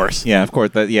 of course. Yeah, of course.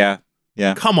 Yeah.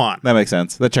 Come on. That makes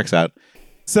sense. That checks out.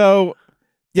 So,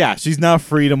 yeah, she's now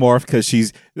free to morph because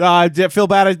she's, I feel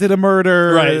bad I did a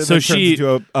murder. Right, so turns she-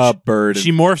 into a bird.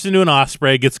 She morphs into an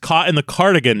osprey, gets caught in the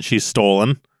cardigan she's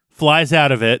stolen, flies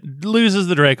out of it, loses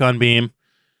the Dracon beam,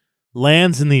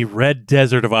 lands in the red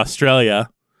desert of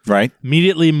Australia, right?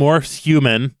 Immediately morphs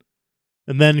human,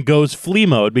 and then goes flea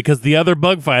mode because the other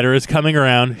bug fighter is coming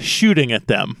around shooting at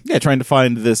them. Yeah, trying to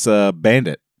find this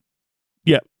bandit.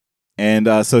 Yeah.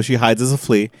 And so she hides as a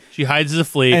flea. She hides as a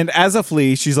flea. And as a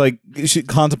flea, she's like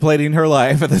contemplating her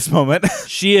life at this moment.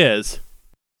 She is.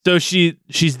 So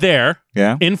she's there.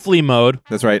 Yeah. In flea mode.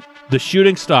 That's right. The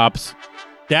shooting stops.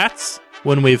 That's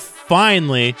when we've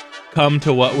finally come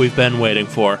to what we've been waiting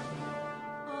for.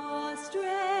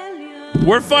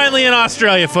 We're finally in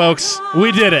Australia, folks.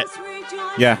 We did it.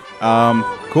 Yeah.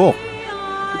 Cool.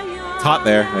 It's hot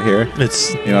there, I hear.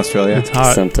 It's in Australia. It's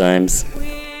hot. Sometimes.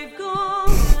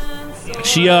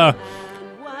 She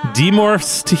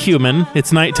demorphs to human.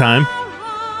 It's nighttime.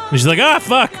 And she's like,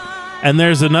 fuck. And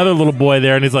there's another little boy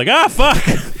there, and he's like, fuck.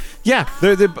 Yeah,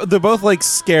 they're both like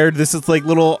scared. This is like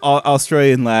little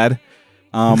Australian lad,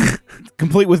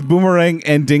 complete with boomerang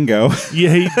and dingo.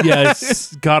 Yeah,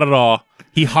 he's got it all.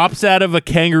 He hops out of a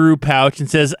kangaroo pouch and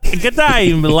says, "Good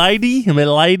day, milady,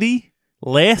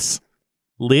 Les.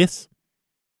 We're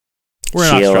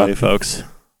in Australia, folks.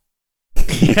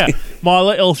 Yeah, my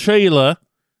little Sheila.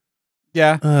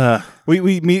 Yeah.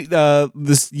 We meet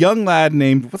this young lad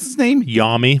named, what's his name?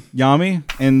 Yami.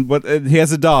 And he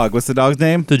has a dog. What's the dog's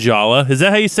name? Tajala. Is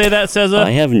that how you say that, Cesar? I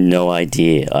have no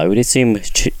idea. I would assume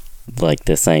like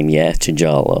the same,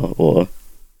 T'Challa or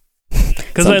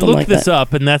because I looked this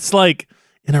up, and that's like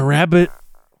an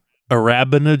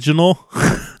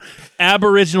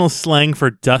Aboriginal slang for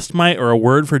dust mite, or a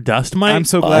word for dust mite. I'm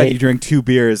so glad you drank 2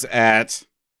 beers at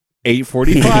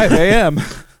 8:45 a.m.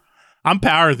 I'm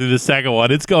powering through the second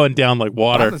one. It's going down like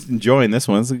water. I'm just enjoying this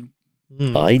one.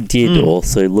 I did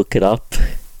also look it up,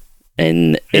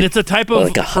 and it's a type of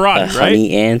like karate, right?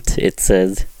 Honey ant. It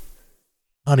says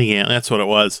honey ant. That's what it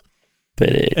was. But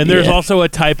and there's also a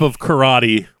type of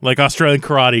karate, like Australian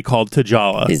karate, called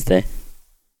T'Challa. Is there?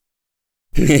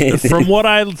 From what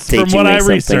I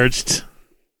researched.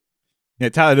 Yeah,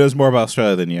 Tyler knows more about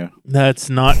Australia than you. That's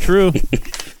not true.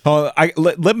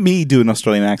 Let me do an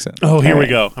Australian accent. Oh, here we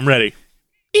go. I'm ready.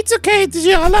 It's okay,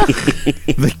 T'Challa.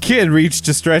 The kid reached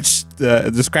to scratch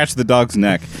the dog's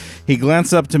neck. He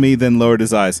glanced up to me, then lowered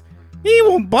his eyes. He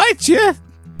won't bite you,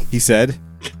 he said.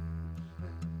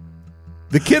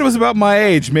 The kid was about my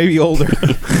age, maybe older.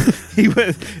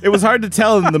 It was hard to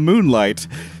tell in the moonlight.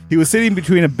 He was sitting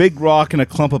between a big rock and a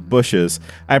clump of bushes.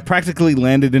 I practically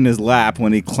landed in his lap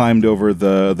when he climbed over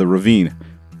the ravine.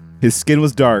 His skin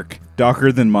was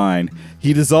darker than mine.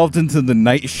 He dissolved into the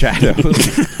night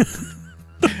shadows.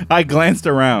 I glanced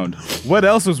around. What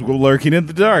else was lurking in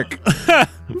the dark?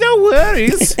 No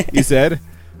worries, he said.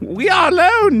 We are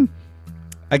alone.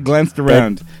 I glanced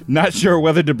around, not sure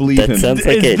whether to believe him. Sounds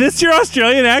like Is this your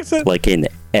Australian accent? like an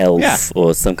elf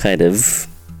or some kind of...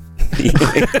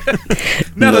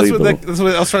 No, that's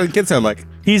what Australian kids sound like.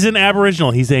 He's an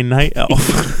Aboriginal. He's a night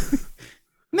elf.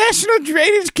 National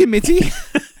Drainage Committee.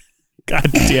 God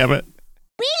damn it.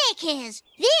 Really cares.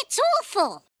 That's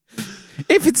awful.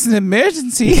 If it's an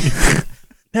emergency.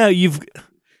 No,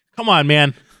 come on,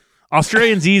 man.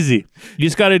 Australian's easy. You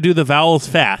just got to do the vowels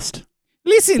fast.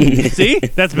 Listen. See?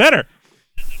 That's better.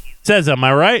 Says, am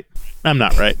I right? I'm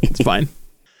not right. It's fine.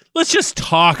 Let's just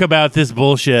talk about this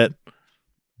bullshit.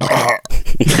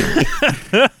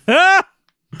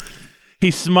 He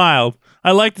smiled.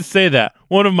 I like to say that.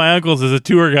 One of my uncles is a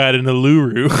tour guide in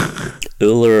Uluru.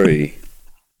 Uluru.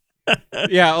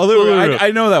 Yeah, Uluru.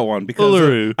 I know that one because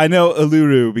Uluru. I know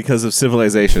Uluru because of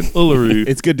Civilization. Uluru.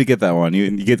 It's good to get that one.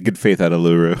 You get good faith out of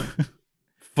Uluru.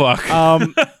 Fuck.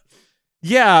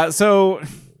 Yeah, so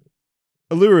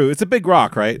Uluru, it's a big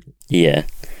rock, right? Yeah.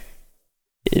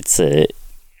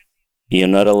 You're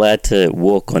not allowed to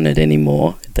walk on it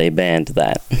anymore. They banned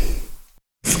that.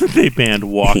 They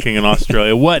banned walking in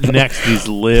Australia. What next, these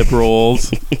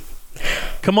liberals?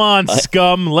 Come on,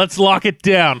 scum. Let's lock it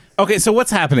down. Okay, so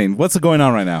what's happening? What's going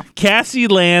on right now? Cassie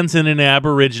lands in an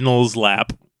Aboriginal's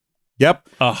lap. Yep.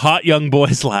 A hot young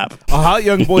boy's lap. A hot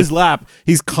young boy's lap.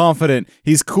 He's confident.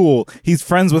 He's cool. He's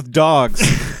friends with dogs.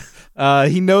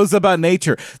 He knows about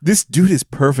nature. This dude is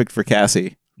perfect for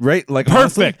Cassie. Right? Like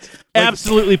perfect. Honestly,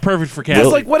 absolutely perfect for Cassie.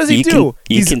 Well, like, what does he do?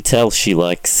 You can tell she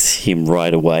likes him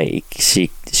right away. She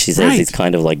says he's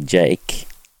kind of like Jake,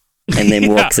 and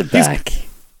then walks it back.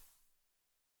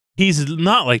 He's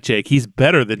not like Jake. He's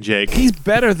better than Jake. He's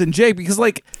better than Jake because,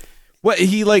 like, what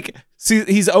he like. See,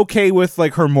 he's okay with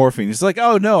like her morphing. He's like,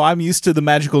 oh no, I'm used to the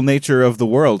magical nature of the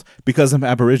world because I'm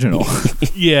Aboriginal.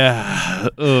 Yeah.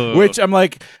 Which I'm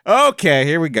like, okay,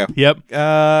 here we go.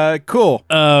 Yep. Cool.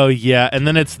 Oh yeah, and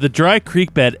then it's the dry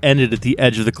creek bed ended at the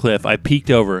edge of the cliff. I peeked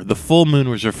over. The full moon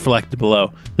was reflected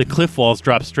below. The cliff walls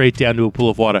dropped straight down to a pool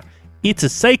of water. It's a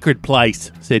sacred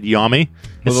place, said Yami.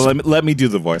 Well, let me do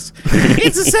the voice.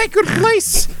 It's a sacred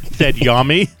place, said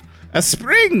Yami. A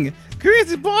spring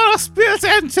created by our spirit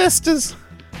ancestors.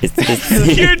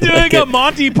 You're doing a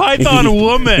Monty Python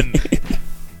woman.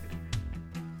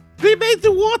 They made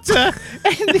the water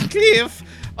and the cliff,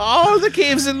 all the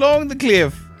caves along the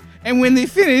cliff. And when they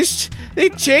finished, they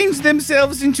changed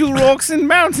themselves into rocks and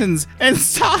mountains and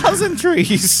stars and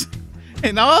trees.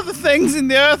 And all the things in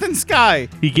the earth and sky.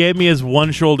 He gave me his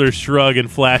one-shoulder shrug and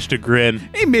flashed a grin.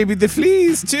 And maybe the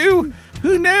fleas, too.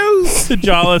 Who knows?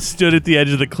 Tajala stood at the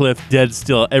edge of the cliff, dead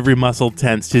still, every muscle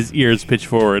tensed, his ears pitched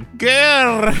forward.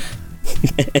 Grr!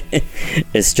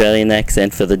 Australian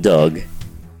accent for the dog.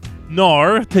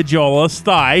 Nor, Tajala,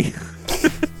 stay.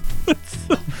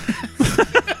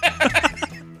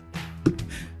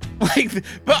 Like,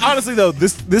 but honestly though,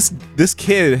 this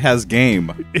kid has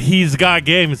game. He's got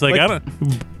game. It's like I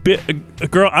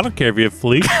don't, girl. I don't care if you have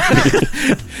flea.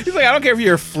 He's like, I don't care if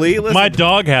you're a flea. Listen, my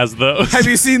dog has those. Have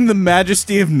you seen The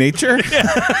Majesty of Nature?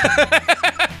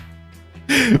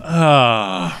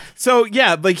 So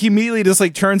yeah, like he immediately just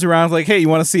like turns around, like, hey, you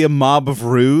want to see a mob of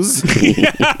ruse?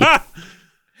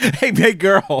 Hey, big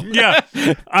girl. Yeah.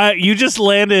 You just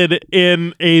landed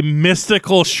in a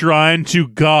mystical shrine to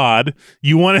God.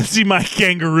 You want to see my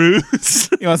kangaroos?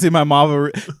 You want to see my mama?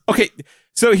 Okay,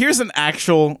 so here's an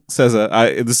actual, this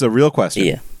is a real question.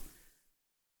 Yeah.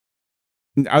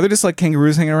 Are there just like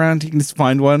kangaroos hanging around? You can just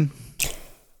find one?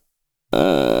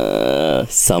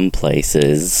 Some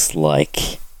places,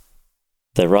 like,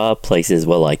 there are places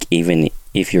where, like, even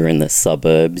if you're in the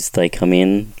suburbs, they come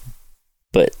in,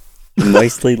 but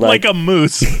mostly like a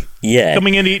moose. Yeah.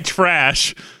 Coming in to eat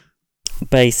trash.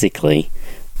 Basically.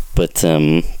 But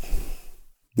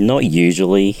not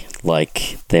usually.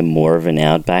 Like, they're more of an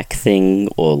outback thing,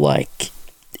 or like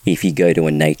if you go to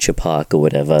a nature park or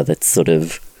whatever, that's sort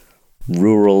of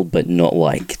rural but not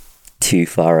like too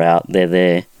far out. They're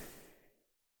there.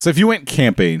 So if you went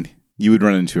camping, you would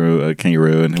run into a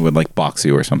kangaroo and it would like box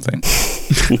you or something.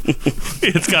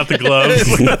 It's got the gloves.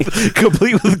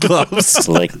 Complete with gloves.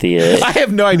 Like the I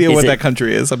have no idea what that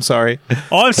country is. I'm sorry.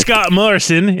 I'm Scott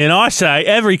Morrison, and I say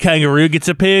every kangaroo gets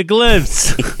a pair of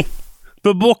gloves.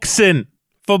 For boxing.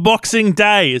 For Boxing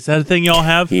Day. Is that a thing y'all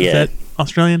have? Yeah. Is that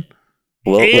Australian?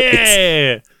 Well,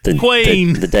 yeah.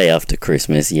 Queen. The day after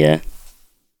Christmas, yeah.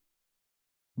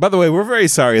 By the way, we're very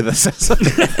sorry this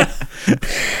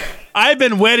I've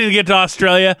been waiting to get to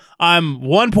Australia. I'm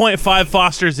 1.5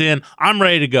 Fosters in. I'm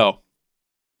ready to go.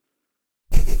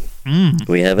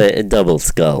 We have a double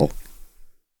skull.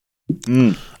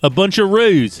 A bunch of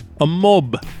roos. A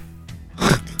mob.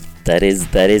 That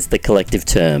is the collective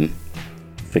term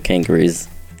for kangaroos.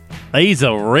 These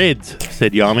are reds,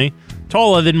 said Yami.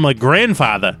 Taller than my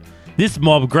grandfather. This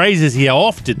mob grazes here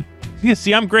often. You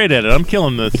see, I'm great at it. I'm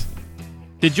killing this.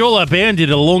 The Jola banded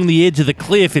along the edge of the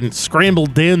cliff and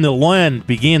scrambled down the line,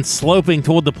 began sloping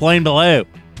toward the plain below.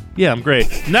 Yeah, I'm great.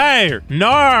 No!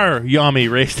 Yami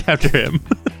raced after him.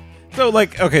 So,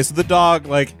 like, okay, so the dog,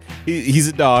 like, he's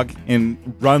a dog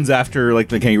and runs after, like,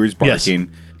 the kangaroo's barking. Yes.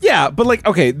 Yeah, but, like,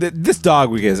 okay, this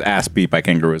dog would get his ass beat by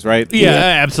kangaroos, right? Yeah,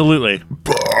 absolutely.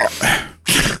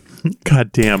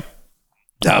 God damn.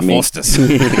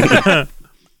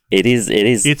 It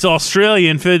is. It's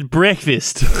Australian for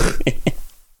breakfast.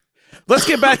 Let's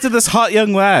get back to this hot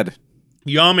young lad.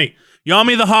 Yami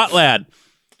the hot lad.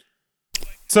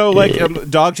 So, like,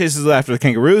 dog chases after the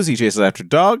kangaroos. He chases after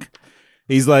dog.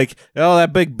 He's like, oh,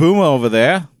 that big boomer over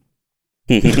there.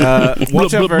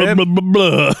 Watch out for him.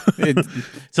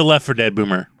 It's a Left 4 Dead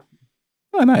boomer.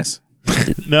 Oh, nice.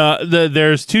 No,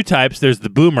 there's two types. There's the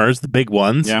boomers, the big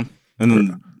ones. Yeah. And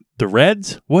then the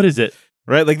reds? What is it?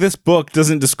 Right, like this book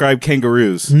doesn't describe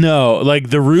kangaroos. No, like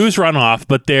the roos run off,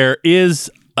 but there is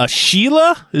a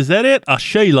Sheila. Is that it? A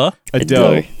Sheila. A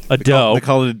doe. A doe. They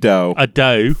call it a doe. A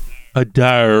doe. A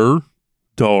doe.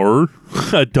 Door.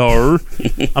 A door.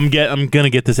 I'm gonna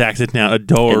get this accent now. A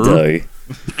door. A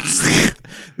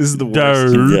This is the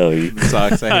worst.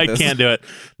 Sucks. I can't do it.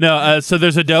 No, so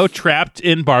there's a doe trapped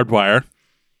in barbed wire.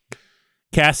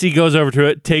 Cassie goes over to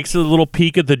it, takes a little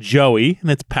peek at the Joey in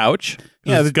its pouch.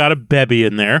 Yeah, it's got a baby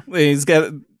in there. Joey's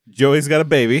got a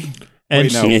baby.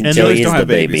 And wait, no. And Joey is the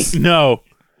baby. No,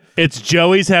 it's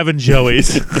Joey's having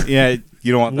Joey's. Yeah,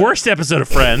 you don't want that. Worst episode of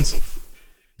Friends.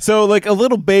 So, like, a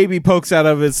little baby pokes out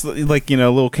of its, like,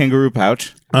 little kangaroo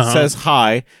pouch, says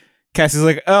hi. Cassie's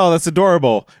like, oh, that's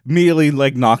adorable. Immediately,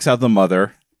 like, knocks out the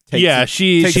mother.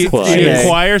 She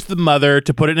acquires the mother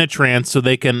to put it in a trance so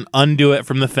they can undo it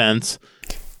from the fence.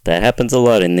 That happens a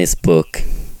lot in this book.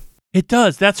 It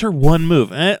does. That's her one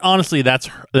move. And honestly, that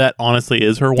honestly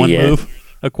is her one move.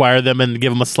 Acquire them and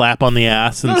give them a slap on the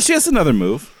ass. And no, she has another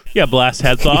move. Yeah, blast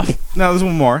heads off. No, there's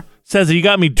one more. Says that you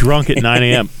got me drunk at 9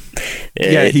 a.m.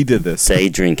 Yeah, he did this. Day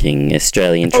drinking,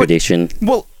 Australian tradition.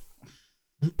 Well,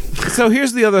 so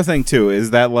here's the other thing too,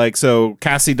 is that, like, so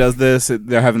Cassie does this,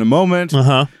 they're having a moment.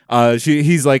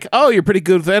 He's like, oh, you're pretty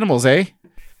good with animals, eh?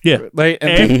 Yeah. Like,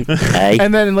 and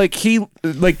then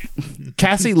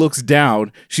Cassie looks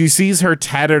down, she sees her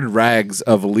tattered rags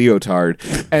of a leotard,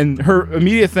 and her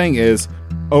immediate thing is,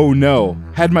 oh no,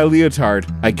 had my leotard.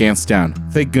 I glanced down.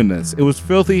 Thank goodness. It was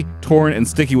filthy, torn, and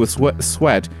sticky with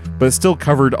sweat, but it still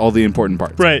covered all the important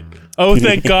parts. Right. Oh,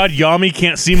 thank God Yami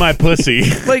can't see my pussy.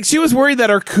 Like, she was worried that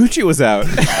her coochie was out.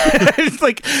 It's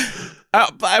like,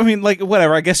 I mean, like,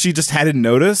 whatever. I guess she just hadn't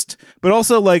noticed. But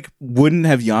also, like, wouldn't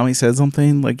have Yami said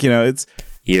something? Like, it's...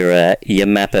 Your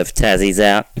map of Tassie's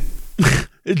out.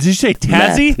 Did you say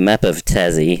Tassie? Map of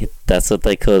Tassie. That's what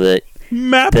they call it.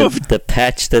 The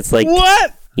patch that's like...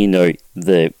 What?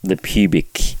 The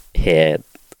pubic hair.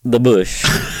 The bush.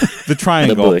 The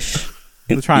triangle. The bush.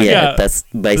 The triangle. Yeah, that's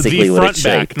basically what it's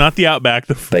shaped. Back, not the outback.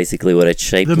 Basically what it's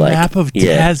shaped like. The map of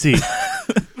Tassie.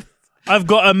 I've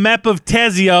got a map of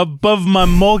Tassie above my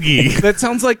moggy. That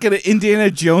sounds like an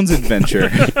Indiana Jones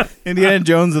adventure. Indiana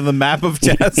Jones and the map of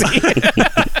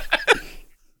Tassie.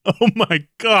 Oh my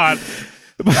God.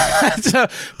 But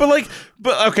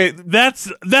okay.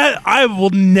 That I will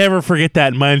never forget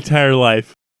that in my entire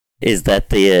life. Is that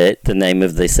the name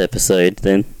of this episode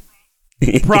then?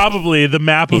 Probably the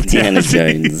map of Indiana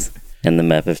Tassie. Jones and the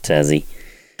map of Tassie.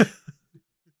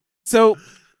 So,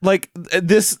 like,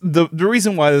 the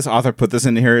reason why this author put this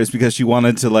in here is because she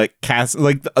wanted to, like,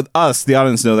 us, the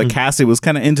audience, know that Cassie was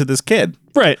kind of into this kid.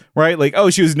 Right. Right? Like,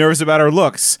 oh, she was nervous about her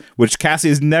looks, which Cassie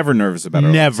is never nervous about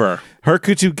her Never. looks. Her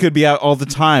coochie could be out all the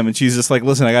time, and she's just like,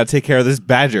 listen, I got to take care of this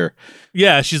badger.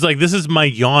 Yeah, she's like, this is my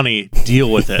Yanni.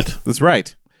 Deal with it. That's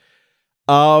right.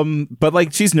 But,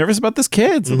 like, she's nervous about this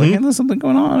kid. So, like, hey, there's something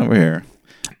going on over here.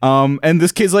 And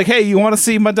this kid's like, hey, you want to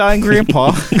see my dying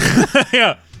grandpa?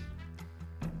 Yeah.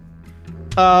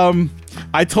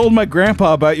 I told my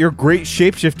grandpa about your great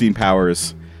shape-shifting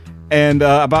powers and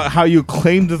about how you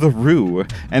claimed the rue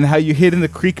and how you hid in the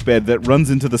creek bed that runs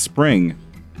into the spring.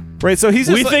 Right, so he's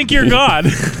just We think you're God.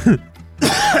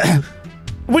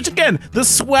 Which, again, the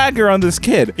swagger on this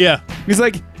kid. Yeah. He's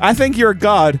like, I think you're a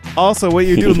god. Also, what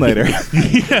you doing later?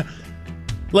 Yeah.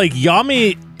 Like,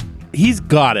 Yami, he's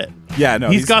got it. Yeah, no.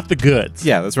 He's got the goods.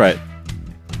 Yeah, that's right.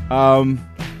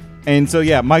 And so,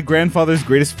 yeah, my grandfather's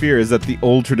greatest fear is that the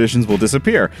old traditions will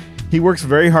disappear. He works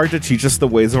very hard to teach us the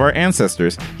ways of our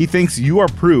ancestors. He thinks you are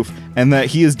proof and that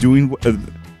he is doing...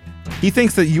 he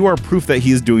thinks that you are proof that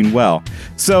he is doing well.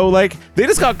 So, like, they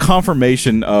just got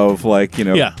confirmation of, like, you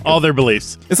know... Yeah, all their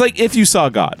beliefs. It's like if you saw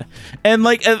God. And,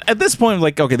 like, at this point, I'm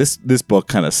like, okay, this book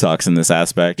kind of sucks in this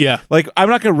aspect. Yeah. Like, I'm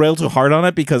not going to rail too hard on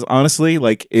it because, honestly,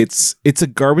 like, it's a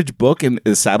garbage book and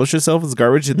established itself as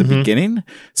garbage at the beginning.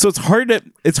 So it's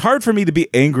hard for me to be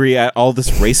angry at all this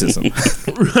racism.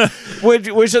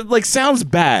 which, like, sounds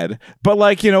bad. But,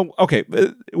 like, you know, okay,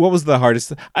 what was the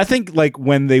hardest? I think, like,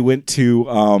 when they went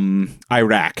to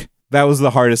Iraq. That was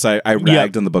the hardest I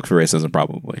ragged on the book for racism,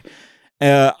 probably.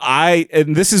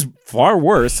 And this is far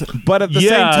worse, but at the same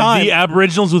time... the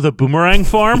Aboriginals with a boomerang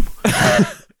farm?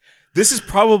 This is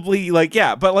probably, like,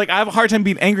 yeah, but, like, I have a hard time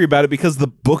being angry about it because the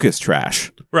book is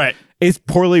trash. Right. It's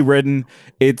poorly written.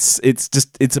 It's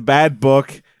a bad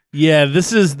book. Yeah,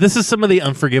 this is some of the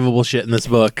unforgivable shit in this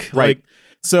book. Right. Like,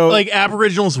 so, like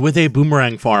Aboriginals with a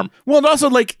boomerang farm. Well, and also,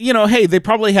 like, you know, hey, they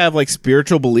probably have, like,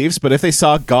 spiritual beliefs, but if they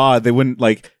saw God, they wouldn't,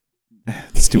 like...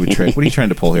 Stupid trick. What are you trying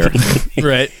to pull here?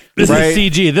 Right. This is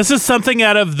CG. This is something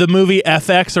out of the movie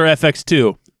FX or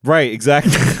FX2. Right,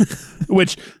 exactly.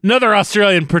 Which, another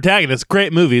Australian protagonist.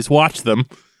 Great movies. Watch them.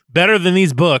 Better than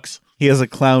these books. He has a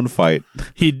clown fight.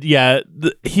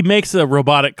 He makes a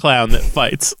robotic clown that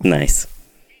fights. Nice.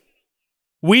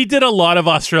 We did a lot of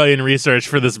Australian research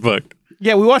for this book.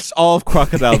 Yeah, we watched all of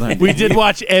Crocodile Dundee. We did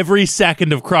watch every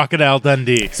second of Crocodile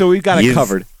Dundee. So we've got it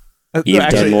covered. You've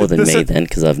done more than me then,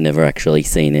 because I've never actually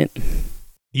seen it.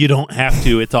 You don't have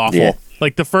to. It's awful. Yeah.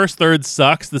 Like, the first third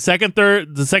sucks. The second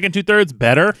 2/3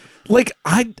 better. Like,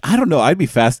 I don't know.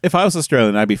 If I was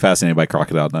Australian, I'd be fascinated by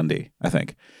Crocodile Dundee, I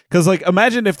think. Because, like,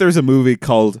 imagine if there's a movie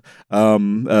called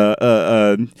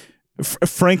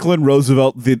Franklin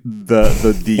Roosevelt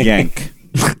the Yank.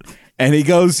 And he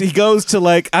goes to,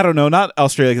 like, I don't know, not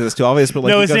Australia because it's too obvious, but like...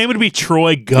 No, his name would be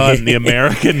Troy Gunn, the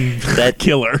American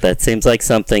killer. That seems like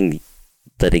something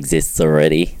that exists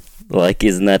already. Like,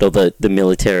 isn't that all the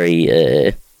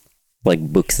military, like,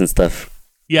 books and stuff?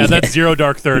 Yeah, that's Zero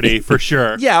Dark 30, for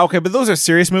sure. Yeah, okay, but those are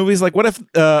serious movies. Like, what if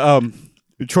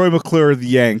Troy McClure, the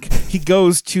Yank, he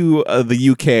goes to the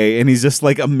UK and he's just,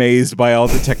 like, amazed by all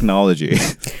the technology.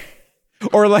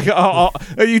 Or like,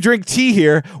 you drink tea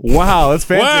here. Wow, that's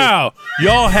fancy. Wow,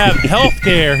 y'all have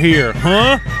healthcare here,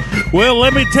 huh? Well,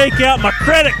 let me take out my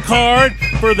credit card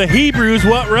for the Hebrews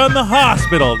what run the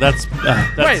hospital. That's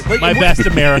right, like, my best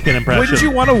American impression. Wouldn't you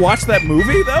want to watch that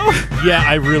movie, though? Yeah,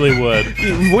 I really would.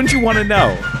 Wouldn't you want to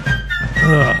know?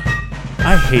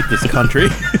 I hate this country.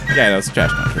 Yeah, no, it's a trash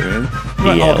country.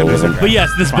 But yes,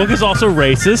 this book is also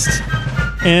racist,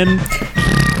 and...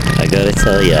 I gotta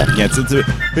tell ya. Yeah, it's a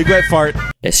big wet fart.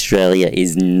 Australia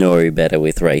is no better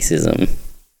with racism.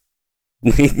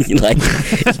 Like,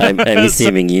 I'm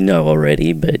assuming you know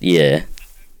already, but yeah.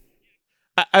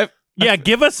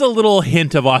 Give us a little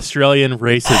hint of Australian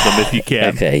racism if you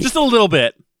can. Okay. Just a little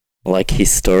bit. Like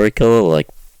historical or like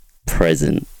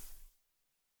present?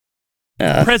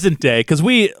 Present day, because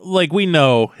we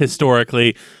know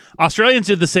historically Australians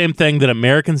did the same thing that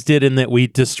Americans did in that we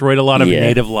destroyed a lot of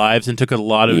native lives and took a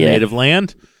lot of native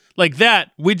land. Like that,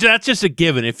 that's just a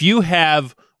given. If you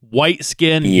have white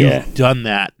skin, you've done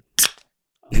that.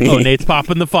 Oh, Nate's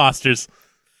popping the Fosters.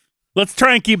 Let's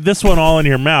try and keep this one all in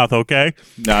your mouth, okay?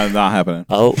 No, not happening.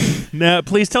 Oh. Now,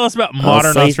 please tell us about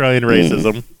modern Australian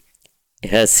racism.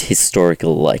 It has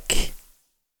historical, like...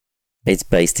 It's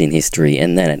based in history,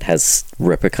 and then it has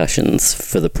repercussions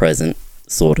for the present,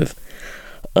 sort of.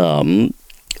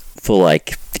 For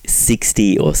like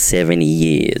 60 or 70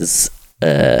 years,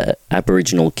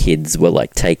 Aboriginal kids were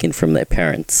like taken from their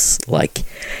parents. Like,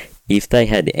 if they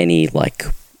had any like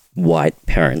white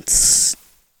parents,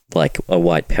 like a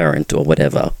white parent or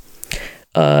whatever,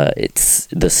 it's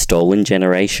the stolen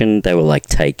generation. They were like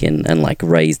taken and like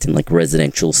raised in like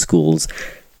residential schools,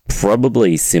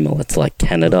 probably similar to like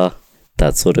Canada,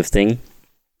 that sort of thing.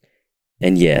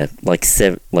 And yeah, like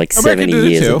 70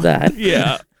 years of that.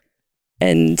 Yeah.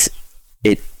 And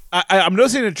it... I'm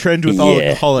noticing a trend with all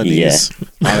the colonies,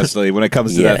 honestly, when it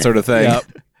comes to that sort of thing. Yep.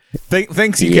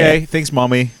 Thanks, UK. Yeah. Thanks,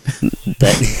 Mommy.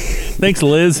 Thanks,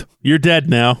 Liz. You're dead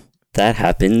now. That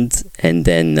happened, and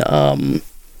then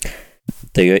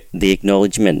the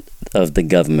acknowledgement of the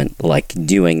government, like,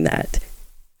 doing that,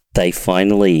 they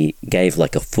finally gave,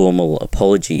 like, a formal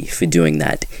apology for doing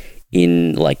that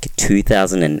in, like,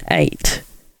 2008.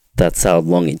 That's how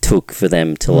long it took for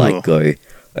them to, like, go,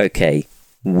 okay,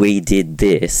 we did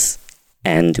this,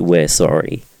 and we're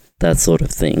sorry. That sort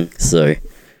of thing, so...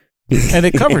 And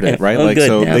they covered it, right? Like,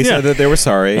 so now. They said that they were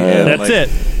sorry. And that's it.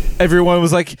 Everyone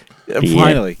was like,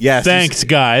 finally, yes. Thanks,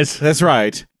 guys. That's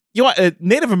right. You know what,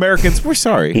 Native Americans, we're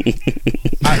sorry.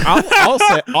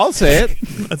 I'll say it.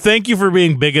 Thank you for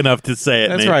being big enough to say it.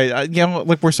 That's Nate. right.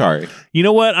 Look, we're sorry. You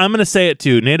know what? I'm going to say it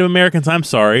too. Native Americans, I'm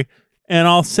sorry, and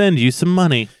I'll send you some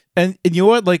money. And you know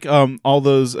what? Like all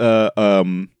those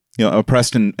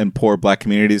oppressed and poor Black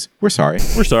communities, we're sorry.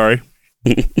 We're sorry.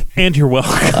 And you're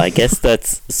welcome. I guess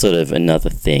that's sort of another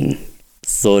thing.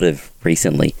 Sort of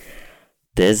recently.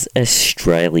 There's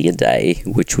Australia Day,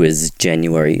 which was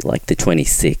January like the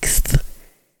 26th.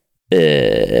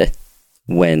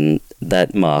 When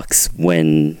that marks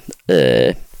when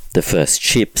the first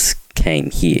ships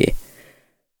came here.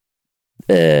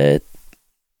 We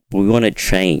want it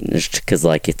changed because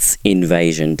like it's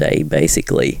Invasion Day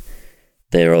basically.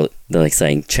 They're like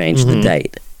saying change the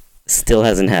date. Still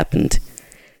hasn't happened.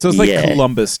 So it's like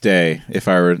Columbus Day, if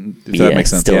that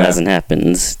makes sense. Still hasn't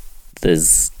happened.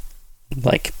 There's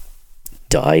like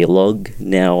dialogue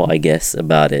now, I guess,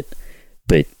 about it,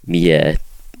 but yeah,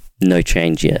 no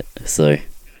change yet. So,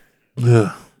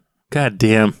 God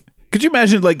damn. Could you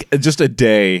imagine like just a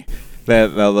day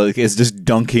that like is just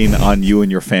dunking on you and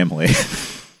your family?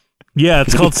 Yeah,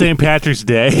 it's called St. Patrick's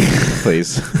Day.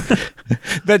 Please.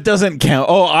 That doesn't count.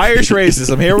 Oh, Irish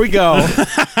racism. Here we go.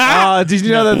 Did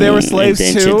you know that they were slaves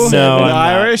too? No, I'm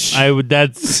Irish.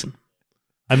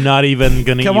 I'm not even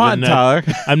gonna. Come on, Tyler.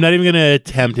 I'm not even gonna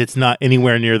attempt. It's not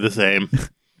anywhere near the same.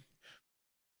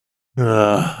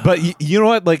 But you know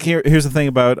what? Like here's the thing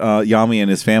about Yami and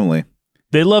his family.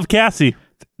 They love Cassie.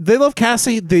 They love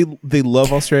Cassie. They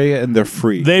love Australia, and they're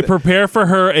free. They prepare for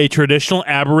her a traditional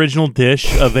Aboriginal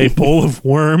dish of a bowl of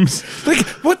worms. Like,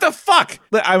 what the fuck?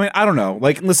 I mean, I don't know.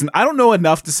 Like, listen, I don't know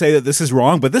enough to say that this is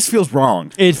wrong, but this feels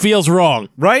wrong. It feels wrong.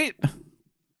 Right?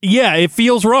 Yeah, it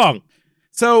feels wrong.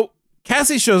 So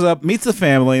Cassie shows up, meets the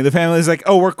family. The family's like,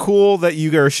 oh, we're cool that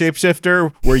you are a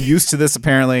shapeshifter. We're used to this,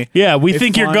 apparently. Yeah, we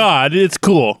think you're God. It's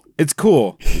cool. It's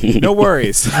cool. No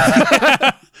worries.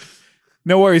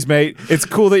 No worries, mate. It's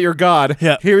cool that you're God.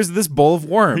 Yeah. Here's this bowl of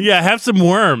worms. Yeah, have some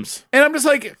worms. And I'm just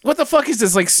like, what the fuck is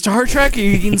this? Like Star Trek? Are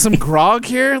you eating some grog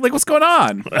here? Like, what's going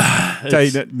on?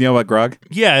 You know about grog?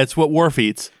 Yeah, it's what Worf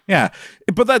eats. Yeah.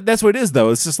 But that's what it is, though.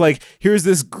 It's just like, here's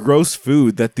this gross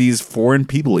food that these foreign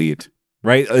people eat.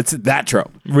 Right? It's that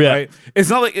trope. Yeah. Right? It's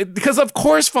not like, because of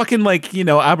course fucking like,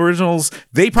 Aboriginals,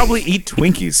 they probably eat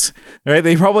Twinkies. Right?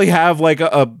 They probably have like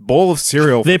a bowl of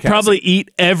cereal. They probably eat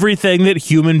everything that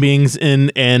human beings in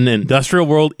an industrial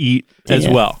world eat as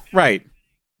well. Right.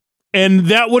 And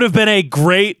that would have been a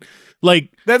great,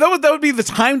 like... That would be the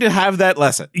time to have that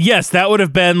lesson. Yes, that would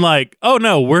have been like, oh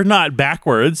no, we're not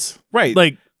backwards. Right.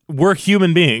 Like, we're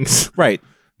human beings. Right.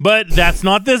 But that's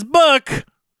not this book.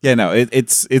 Yeah, no,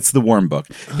 it's the worm book.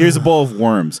 Here's a bowl of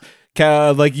worms.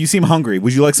 Like, you seem hungry.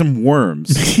 Would you like some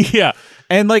worms? Yeah.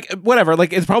 And like, whatever.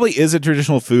 Like, it probably is a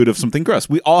traditional food of something gross.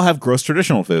 We all have gross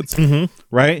traditional foods,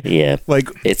 right? Yeah. Like,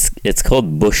 it's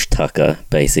called bush tucker,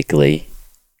 basically.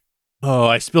 Oh,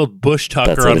 I spilled bush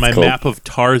tucker on my map of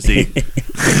Tarzi.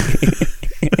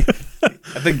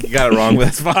 I think you got it wrong, but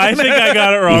that's fine. I think I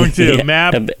got it wrong too. Yeah,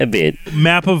 Map a bit.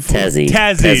 Map of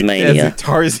Tasmania.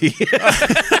 Tarzi.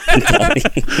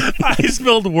 I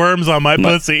spilled worms on my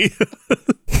pussy.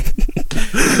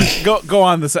 Go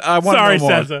on. I want to know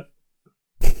more. Sansa.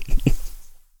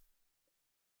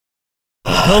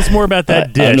 Tell us more about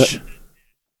that dish.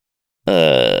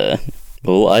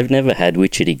 Well, I've never had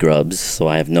witchetty grubs, so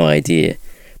I have no idea.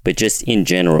 But just in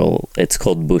general, it's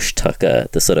called bush tucker,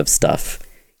 the sort of stuff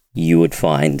you would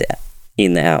find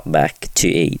in the outback to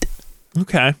eat.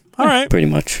 Okay. All right. Pretty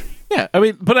much. Yeah, I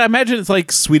mean, but I imagine it's like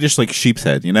Swedish, like sheep's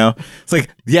head, It's like,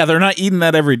 yeah, they're not eating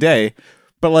that every day,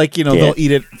 but like, they'll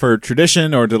eat it for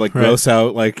tradition or to like gross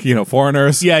out like,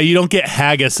 foreigners. Yeah, you don't get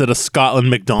haggis at a Scotland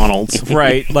McDonald's.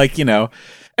 Right, like, And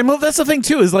well, that's the thing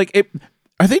too, is like,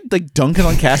 are they like dunking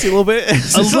on Cassie a little bit?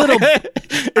 A little.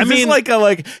 I mean, like,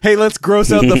 hey, let's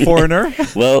gross out the foreigner.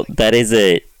 Well, that is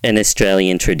an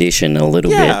Australian tradition a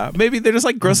little bit. Yeah, maybe they're just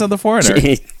like gross out the foreigner.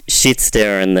 Shit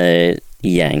stir and the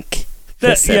yank.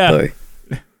 Yeah.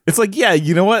 It's like, yeah,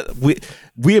 you know what?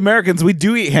 We Americans, we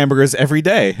do eat hamburgers every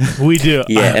day. We do.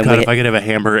 Yeah, God, if I could have a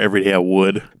hamburger every day, I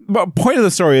would. But point of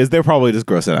the story is they're probably just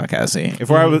grossing out Cassie. If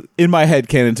I was in my head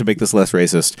canon to make this less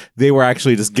racist, they were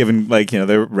actually just giving they're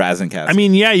razzing Cassie. I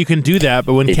mean, yeah, you can do that,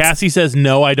 but when Cassie says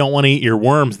no, I don't want to eat your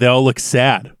worms, they all look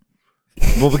sad.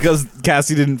 Well, because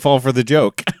Cassie didn't fall for the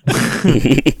joke.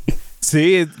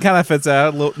 See, it kind of fits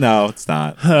out. No, it's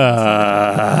not.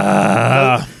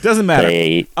 Doesn't matter.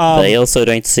 They also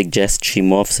don't suggest she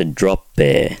morphs a drop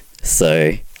bear.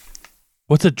 So,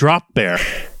 what's a drop bear?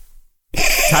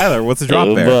 Tyler, what's a drop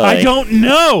bear? Boy. I don't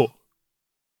know.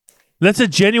 That's a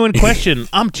genuine question.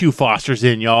 I'm 2 Fosters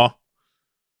in, y'all.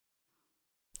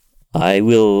 I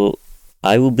will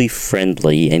be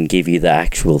friendly and give you the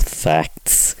actual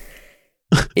facts.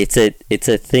 It's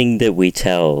a thing that we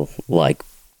tell, like,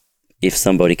 if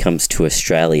somebody comes to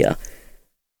Australia,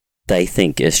 they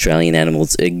think Australian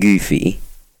animals are goofy,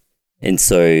 and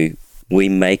so we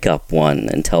make up one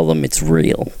and tell them it's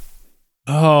real.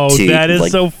 Oh, that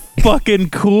is so fucking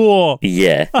cool.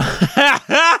 Yeah.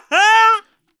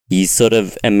 You sort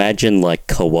of imagine like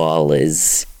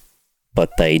koalas,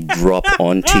 but they drop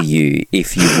onto you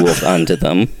if you walk under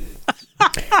them.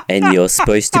 And you're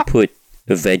supposed to put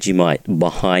a Vegemite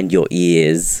behind your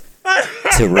ears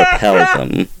to repel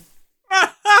them.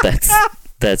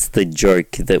 That's the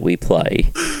joke that we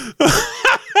play.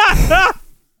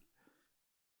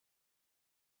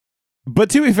 But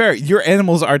to be fair, your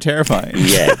animals are terrifying.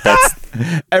 Yeah,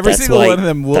 every single one of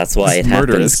them will. That's why it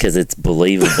happens, because it's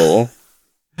believable.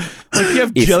 Like you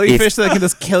have jellyfish that can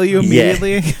just kill you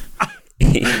immediately.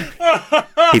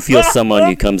 If you're someone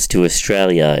who comes to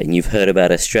Australia and you've heard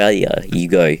about Australia, you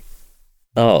go,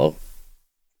 oh,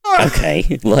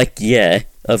 okay, like, yeah,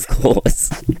 of course.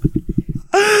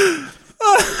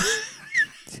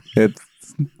 Let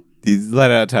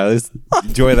it out, Tyler. Just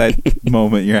enjoy that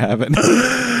moment you're having.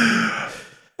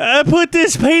 I put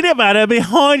this peanut butter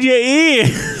behind your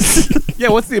ears. Yeah,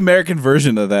 what's the American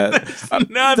version of that?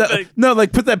 Nothing. No,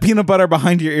 like put that peanut butter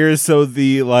behind your ears so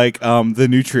the the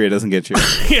nutrient doesn't get you.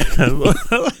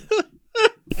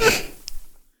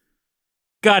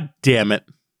 God damn it.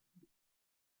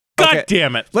 God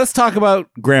damn it. Let's talk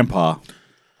about Grandpa.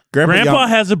 Grandpa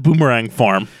has a boomerang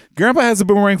farm. Grandpa has a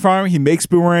boomerang farm. He makes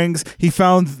boomerangs. He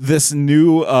found this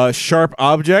new sharp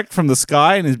object from the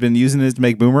sky and has been using it to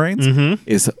make boomerangs. Mm-hmm.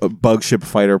 Is bug ship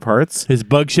fighter parts. His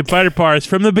bug ship fighter parts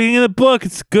from the beginning of the book.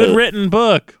 It's a good written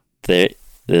book.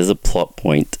 There's a plot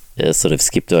point sort of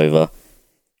skipped over.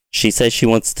 She says she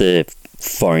wants to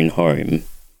phone home.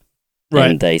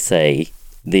 Right. And they say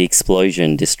the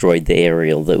explosion destroyed the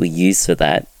aerial that we used for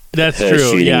that. That's her true.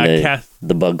 Shooting Yeah,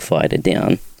 the bug fighter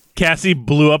down. Cassie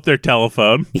blew up their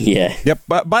telephone. Yeah. Yep.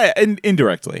 By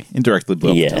indirectly blew up the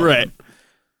telephone. Right.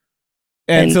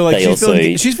 And so like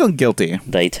she's feeling guilty.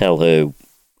 They tell her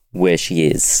where she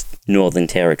is. Northern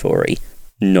Territory,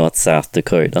 not South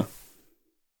Dakota.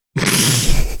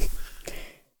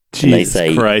 And they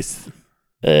say, Christ.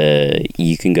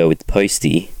 You can go with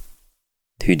Posty,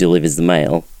 who delivers the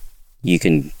mail. You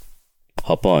can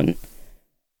hop on.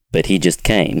 But he just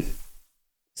came.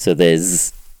 So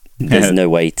there's no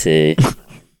way to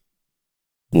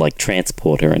like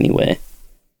transport her anywhere.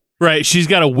 Right, she's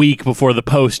got a week before the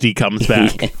Postie comes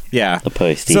back. Yeah. The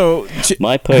Postie. So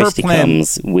my Postie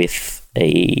comes with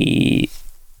a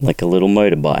little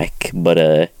motorbike,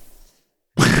 but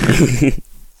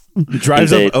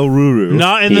drives up Oruru.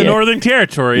 Not in the Northern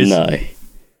Territories. No.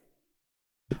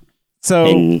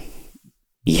 So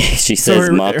she says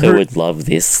Marco would love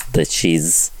this, that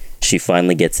she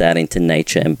finally gets out into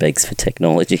nature and begs for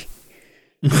technology.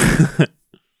 That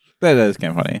is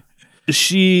kind of funny.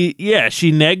 She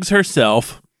negs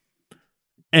herself,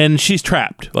 and she's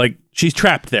trapped. Like, she's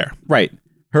trapped there. Right.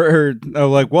 Her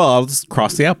like, well, I'll just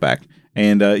cross the outback.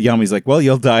 And Yami's like, well,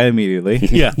 you'll die immediately.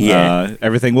 Yeah.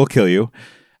 Everything will kill you.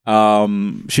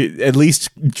 She at least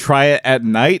try it at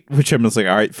night, which I'm just like,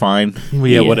 all right, fine.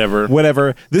 Yeah,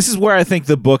 whatever. This is where I think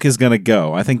the book is gonna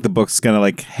go. I think the book's gonna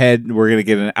we're gonna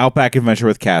get an outback adventure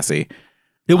with Cassie.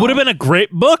 It would have been a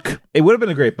great book. It would have been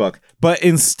a great book, but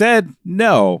instead,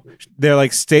 no. They're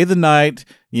like, stay the night.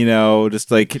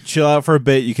 Just like chill out for a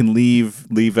bit. You can leave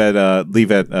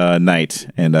at night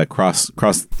and cross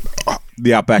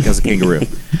the outback as a kangaroo.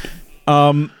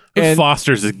 And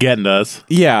Foster's is getting us.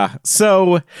 Yeah.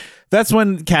 So that's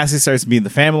when Cassie starts meeting the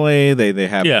family. They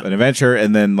have an adventure,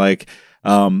 and then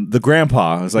the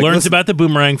grandpa is like, learns about the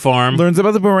boomerang farm.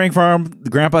 The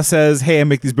grandpa says, hey, I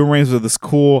make these boomerangs with this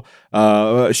cool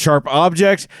sharp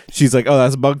object. She's like, oh,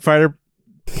 that's a bug fighter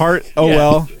part. Oh,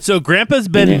 well. So grandpa's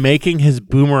been making his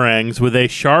boomerangs with a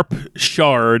sharp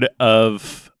shard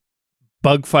of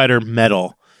bug fighter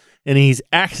metal, and he's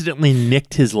accidentally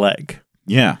nicked his leg.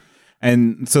 Yeah.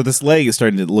 And so this leg is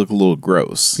starting to look a little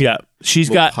gross. Yeah.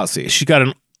 Pussy.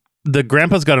 The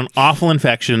grandpa's got an awful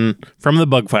infection from the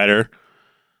bug fighter.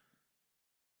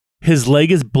 His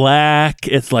leg is black.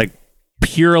 It's like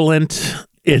purulent.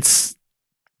 It's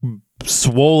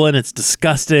swollen. It's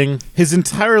disgusting. His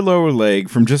entire lower leg,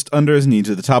 from just under his knee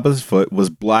to the top of his foot,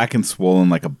 was black and swollen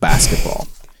like a basketball.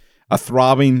 A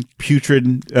throbbing,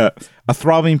 putrefied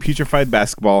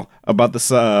basketball about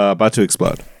to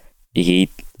explode.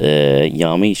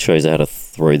 Yami shows how to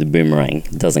throw the boomerang.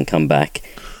 Doesn't come back.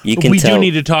 We do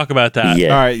need to talk about that.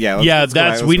 Yeah. All right.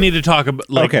 Yeah. We need to talk about.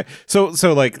 Okay. So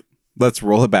let's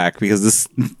roll it back because this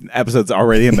episode's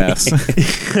already a mess.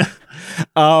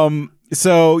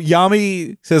 So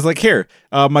Yami says, like, here,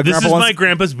 this is my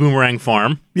grandpa's boomerang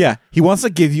farm. Yeah, he wants to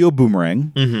give you a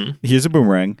boomerang. Mm-hmm. Here's a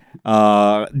boomerang.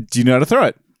 Do you know how to throw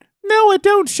it? No, I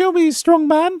don't. Show me, strong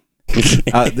man.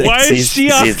 Why is she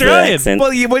Australian?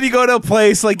 Well, when you go to a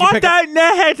place like I don't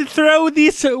know how to throw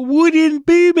this wooden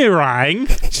boomerang.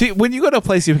 When you go to a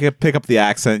place, you pick up the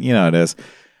accent. You know it is.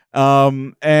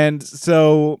 And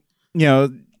so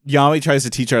Yami tries to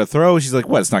teach her how to throw. She's like,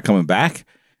 "What? It's not coming back."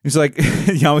 He's like,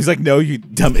 Yami's like, "No, you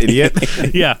dumb idiot."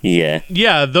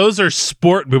 Yeah. Those are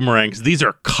sport boomerangs. These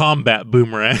are combat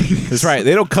boomerangs. That's right.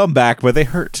 They don't come back, but they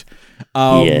hurt.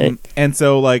 And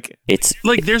so like it's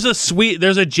like there's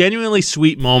a genuinely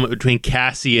sweet moment between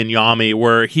Cassie and Yami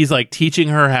where he's like teaching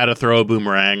her how to throw a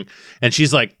boomerang and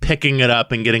she's like picking it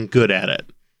up and getting good at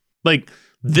it. Like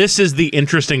this is the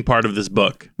interesting part of this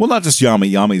book. Well, not just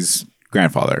Yami's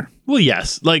grandfather. Well,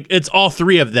 yes, like it's all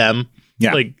three of them.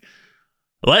 Yeah. Like,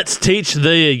 let's teach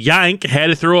the Yank how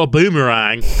to throw a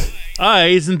boomerang.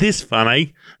 Isn't this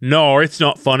funny? No, it's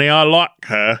not funny. I like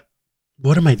her.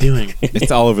 What am I doing?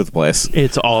 It's all over the place.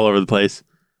 It's all over the place.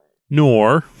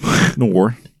 Nor.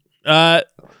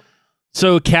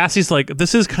 So Cassie's like,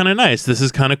 this is kind of nice. This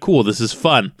is kind of cool. This is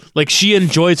fun. Like, she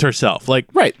enjoys herself. Like,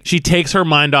 right. She takes her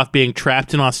mind off being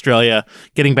trapped in Australia,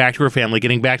 getting back to her family,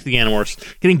 getting back to the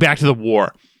Animorphs, getting back to the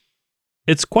war.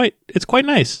 It's quite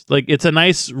nice. Like, it's a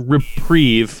nice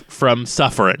reprieve from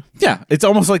suffering. Yeah. It's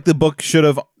almost like the book should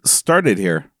have started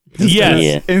here.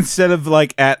 Instead of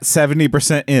like at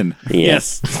 70% in.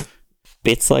 Yes.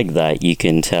 Bits like that, you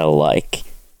can tell, like,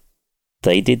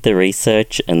 they did the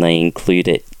research and they include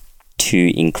it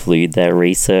to include their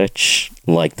research,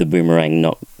 like the boomerang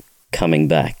not coming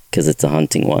back because it's a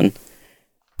hunting one.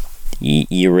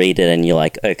 You read it and you're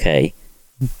like, okay,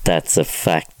 that's a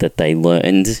fact that they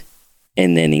learned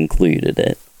and then included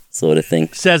it, sort of thing.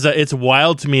 Seza, it's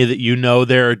wild to me that you know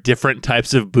there are different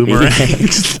types of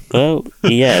boomerangs. Well,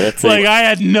 yeah, that's like, I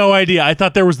had no idea. I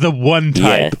thought there was the one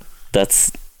type. Yeah,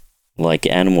 that's like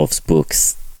Animorphs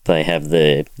books. They have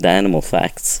the animal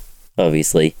facts,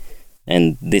 obviously.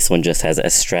 And this one just has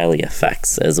Australia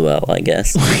facts as well, I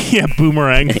guess. Yeah,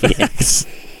 boomerang facts.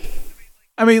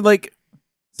 I mean, like,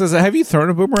 Seza, have you thrown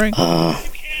a boomerang?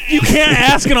 You can't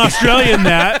ask an Australian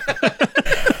that.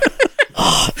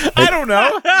 I don't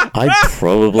know. I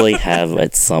probably have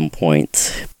at some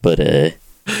point, but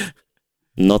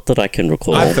not that I can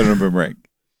recall. I've thrown a boomerang.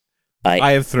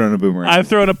 I have thrown a boomerang. I've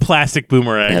thrown a plastic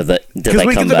boomerang. Because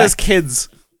we get them as kids.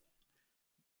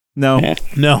 No. Yeah.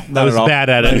 No, I was bad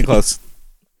at it. Close.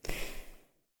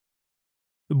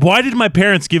 Why did my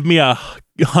parents give me a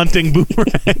hunting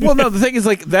boomerang? Well, no, the thing is,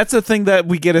 like, that's the thing that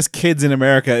we get as kids in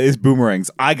America is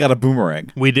boomerangs. I got a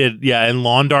boomerang. We did, yeah, and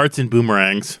lawn darts and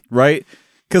boomerangs. Right?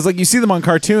 Because, like, you see them on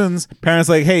cartoons, parents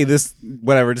like, hey, this,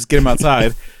 whatever, just get them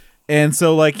outside. And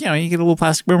so, like, you get a little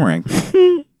plastic boomerang.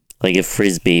 Like a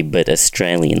Frisbee, but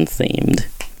Australian themed.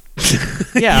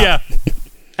 Yeah.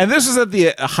 And this was at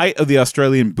the height of the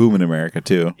Australian boom in America,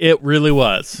 too. It really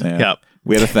was. Yeah. Yep.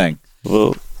 We had a thing.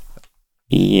 Well,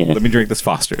 yeah. Let me drink this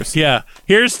Foster's. Yeah.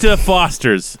 Here's to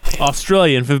Foster's,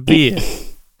 Australian for beer.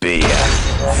 Beer.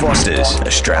 Foster's,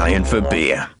 Australian for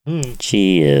beer.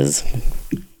 Cheers.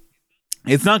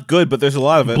 It's not good, but there's a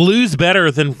lot of it. Blue's better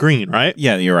than green, right?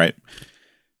 Yeah, you're right.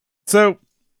 So,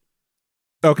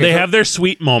 okay. They have their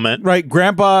sweet moment. Right.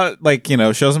 Grandpa, like,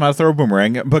 shows him how to throw a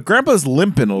boomerang, but Grandpa's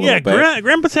limping a little bit. Yeah,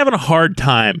 Grandpa's having a hard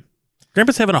time.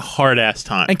 Grandpa's having a hard-ass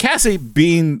time. And Cassie,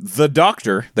 being the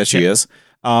doctor that she is,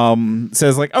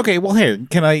 says, like, okay, well, here,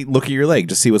 can I look at your leg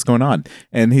to see what's going on?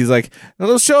 And he's like,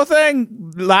 "Little sure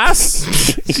thing, lass."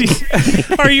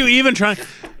 Are you even trying?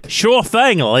 Sure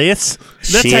thing, lass.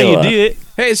 That's how you do it.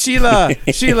 Hey, Sheila,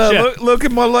 look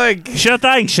at my leg. Sure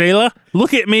thing, Sheila.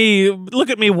 Look at me,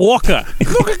 Walker.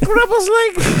 Look at Grandpa's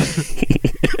leg.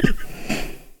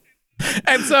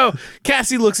 And so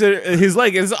Cassie looks at his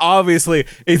leg, and it's obviously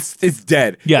it's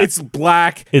dead. Yeah, it's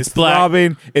black. It's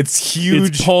throbbing. It's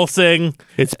huge. It's pulsing.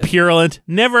 It's purulent.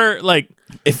 Never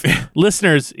if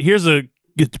listeners. Here's a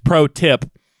pro tip: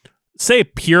 say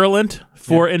purulent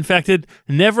for infected.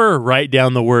 Never write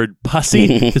down the word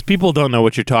pussy because people don't know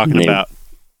what you're talking about.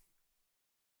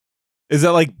 Is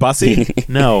that like bussy?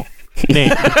 No.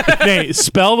 Nate,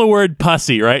 spell the word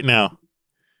pussy right now.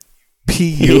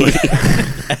 P-U-S-S.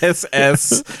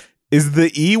 Is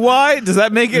the E-Y? Does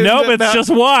that make it? Nope, it's just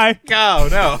Y. Oh,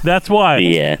 no. That's why.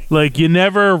 Yeah. Like, you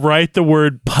never write the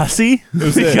word pussy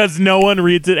because no one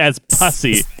reads it as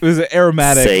pussy. It was an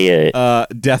aromatic,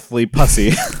 deathly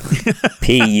pussy.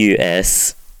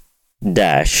 P-U-S-Y.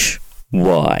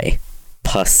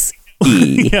 Puss.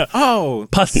 Yeah. Oh,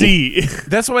 Pussy.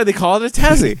 that's why they call it a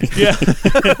Tassie. Yeah.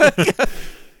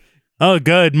 Oh,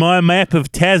 good. My map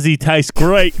of Tassie tastes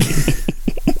great.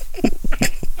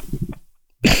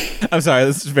 I'm sorry,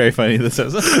 this is very funny. This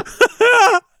is.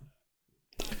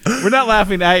 We're not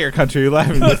laughing at your country, we're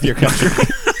laughing with your country.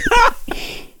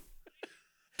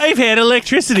 I've had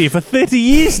electricity for 30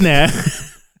 years now.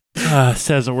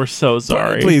 Cesar, we're so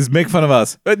sorry. Please make fun of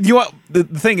us. But you know what? The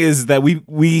thing is that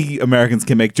we Americans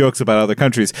can make jokes about other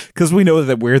countries because we know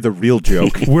that we're the real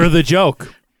joke. We're the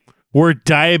joke. We're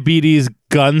diabetes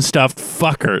gun-stuffed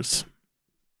fuckers.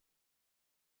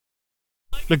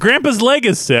 The grandpa's leg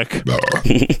is sick.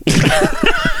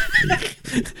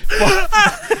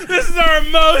 This is our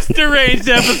most deranged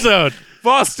episode.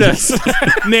 Foster's.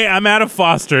 Nate, I'm out of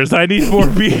Foster's. I need more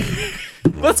beer.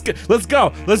 Let's go. Let's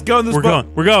go in this boat.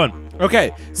 We're going.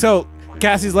 Okay, so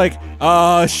Cassie's like,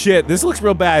 shit, this looks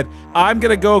real bad. I'm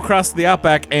gonna go across the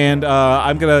outback and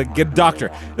I'm gonna get a doctor.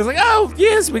 It's like, oh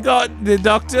yes, we got the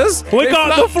doctors. We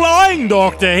got the flying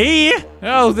doctor here.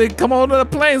 Oh, they come on the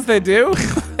planes, they do.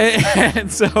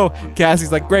 and so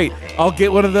Cassie's like, great, I'll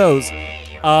get one of those.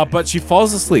 But she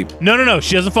falls asleep. No,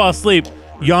 she doesn't fall asleep.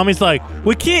 Yami's like,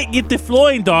 we can't get the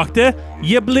flying doctor.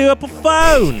 You blew up a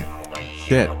phone.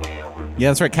 Shit. Yeah,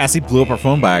 that's right. Cassie blew up her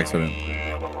phone by accident.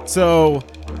 So,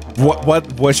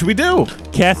 what should we do?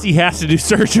 Cassie has to do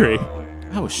surgery.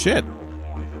 Oh shit!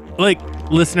 Like,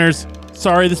 listeners,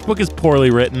 sorry, this book is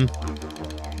poorly written.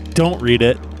 Don't read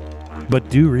it, but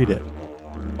do read it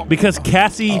because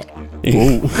Cassie.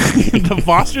 The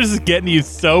Foster's is getting you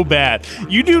so bad.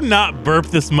 You do not burp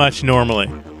this much normally,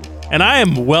 and I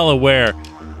am well aware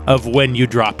of when you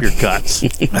drop your guts.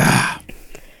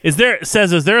 Is there a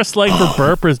slang for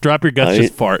burp, or is drop your guts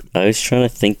just fart? I was trying to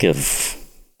think of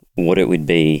what it would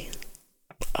be.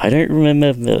 I don't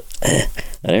remember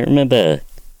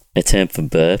a term for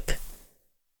burp,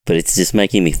 but it's just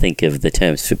making me think of the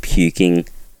terms for puking,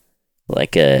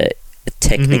 like a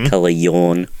technicolor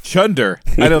yawn. Chunder.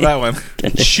 I know that one.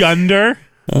 Chunder?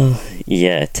 Oh,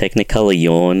 yeah, technicolor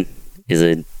yawn is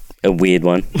a weird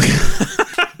one.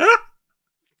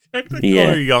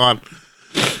 Technicolor yawn.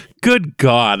 Good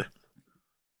God.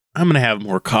 I'm going to have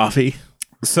more coffee.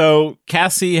 So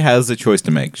Cassie has a choice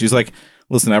to make. She's like,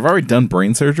 listen, I've already done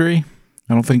brain surgery.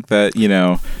 I don't think that,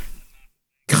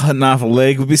 cutting off a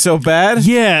leg would be so bad.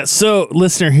 Yeah, so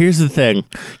listener, here's the thing.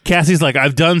 Cassie's like,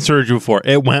 I've done surgery before.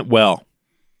 It went well.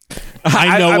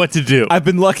 I know what to do. I've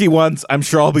been lucky once. I'm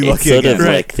sure I'll be lucky again. It's sort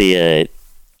of like the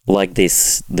like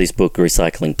this book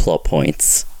recycling plot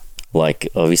points. Like,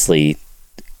 obviously,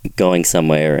 going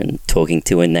somewhere and talking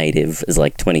to a native is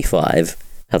like 25.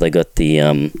 How they got the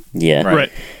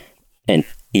right, and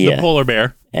the polar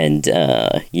bear, and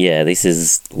this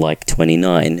is like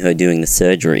 29. Her doing the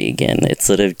surgery again. It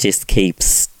sort of just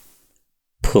keeps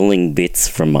pulling bits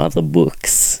from other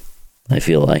books. I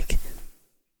feel like,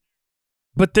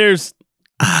 but there's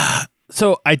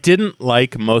so I didn't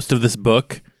like most of this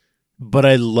book, but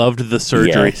I loved the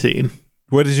surgery scene.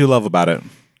 What did you love about it?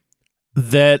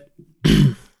 That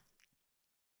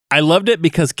I loved it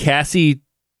because Cassie.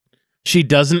 She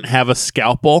doesn't have a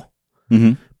scalpel,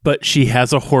 but she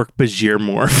has a Hork-Bajir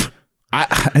morph.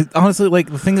 I honestly,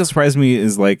 the thing that surprised me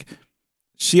is,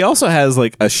 she also has,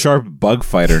 a sharp bug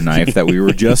fighter knife that we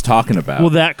were just talking about.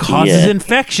 Well, that causes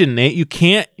infection, Nate. You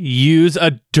can't use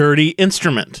a dirty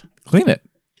instrument. Clean it.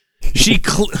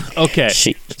 Okay.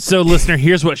 So, listener,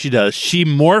 here's what she does. She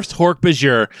morphs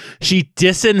Hork-Bajir. She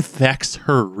disinfects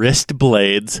her wrist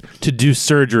blades to do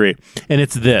surgery. And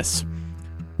it's this.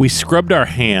 We scrubbed our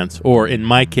hands, or in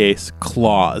my case,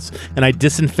 claws, and I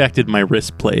disinfected my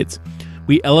wrist blades.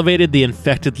 We elevated the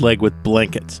infected leg with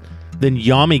blankets. Then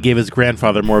Yami gave his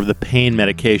grandfather more of the pain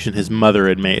medication his mother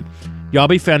had made.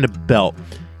 Yami found a belt,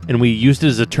 and we used it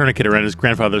as a tourniquet around his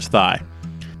grandfather's thigh.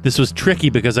 This was tricky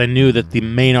because I knew that the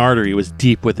main artery was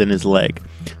deep within his leg.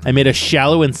 I made a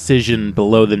shallow incision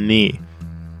below the knee,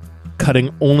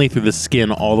 cutting only through the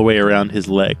skin all the way around his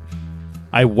leg.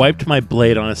 I wiped my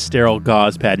blade on a sterile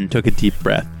gauze pad and took a deep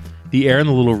breath. The air in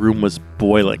the little room was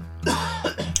boiling.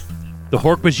 The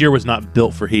Hork-Bajir was not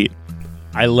built for heat.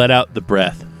 I let out the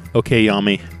breath. Okay,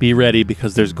 Yami, be ready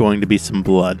because there's going to be some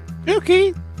blood.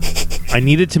 Okay. I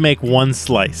needed to make one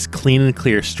slice, clean and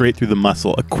clear, straight through the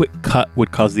muscle. A quick cut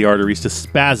would cause the arteries to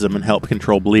spasm and help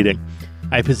control bleeding.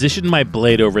 I positioned my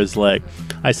blade over his leg.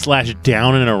 I slashed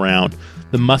down and around.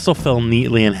 The muscle fell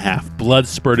neatly in half. Blood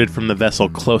spurted from the vessel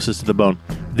closest to the bone.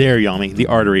 There, Yami, the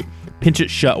artery. Pinch it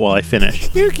shut while I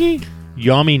finish. Okay.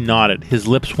 Yami nodded. His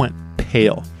lips went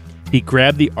pale. He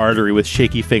grabbed the artery with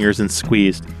shaky fingers and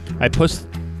squeezed. I pushed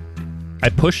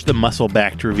the muscle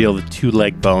back to reveal the two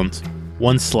leg bones.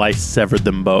 One slice severed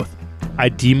them both. I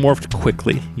demorphed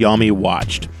quickly. Yami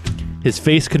watched. His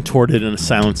face contorted in a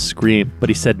silent scream, but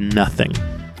he said nothing.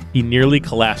 He nearly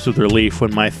collapsed with relief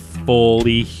when my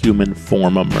fully human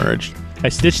form emerged. I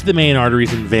stitched the main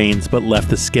arteries and veins, but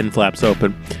left the skin flaps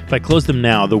open. If I closed them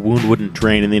now, the wound wouldn't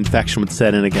drain and the infection would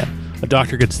set in again. A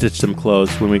doctor could stitch them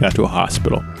closed when we got to a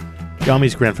hospital.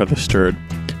 Yami's grandfather stirred.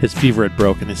 His fever had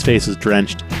broken. His face was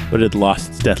drenched, but it had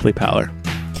lost its deathly pallor.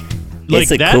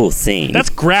 It's a cool scene. That's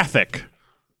graphic.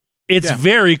 It's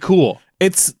very cool.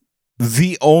 It's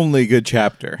the only good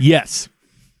chapter. Yes.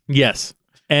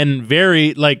 And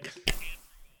very,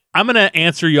 I'm going to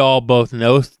answer y'all both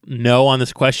no on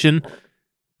this question,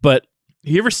 but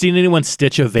have you ever seen anyone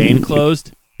stitch a vein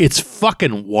closed? It's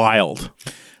fucking wild.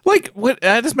 What?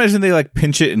 I just imagine they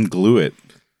pinch it and glue it.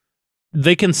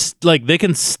 They can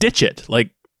stitch it,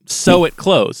 sew it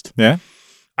closed. Yeah.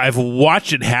 I've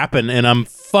watched it happen, and I'm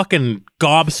fucking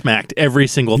gobsmacked every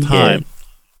single time.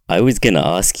 Yeah. I was going to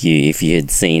ask you if you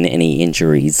had seen any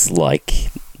injuries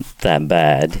that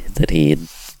bad that he had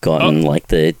gotten,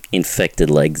 the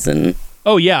infected legs and...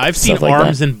 Oh, yeah, I've seen like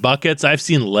arms that. in buckets. I've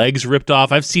seen legs ripped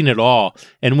off. I've seen it all.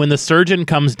 And when the surgeon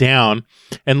comes down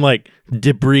and,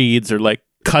 debrides or,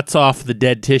 cuts off the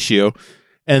dead tissue,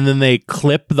 and then they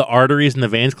clip the arteries and the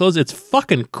veins closed, it's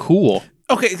fucking cool.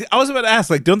 Okay, I was about to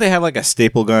ask, don't they have, a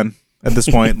staple gun at this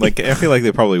point? I feel like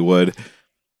they probably would.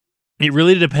 It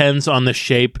really depends on the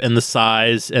shape and the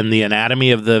size and the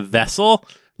anatomy of the vessel.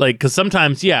 Because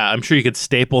sometimes, I'm sure you could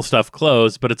staple stuff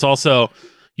closed, but it's also,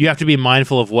 you have to be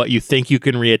mindful of what you think you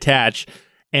can reattach.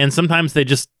 And sometimes they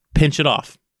just pinch it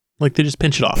off. They just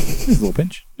pinch it off. Just a little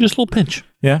pinch. Just a little pinch.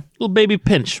 Yeah. Little baby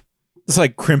pinch.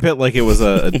 Just crimp it like it was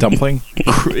a dumpling.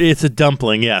 It's a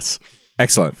dumpling, yes.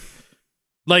 Excellent.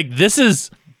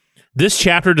 This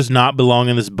chapter does not belong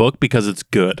in this book because it's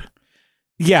good.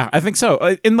 Yeah, I think so.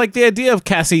 And the idea of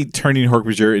Cassie turning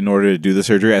Hork-Bajir in order to do the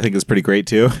surgery, I think is pretty great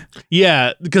too.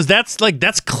 Yeah, because that's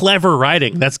clever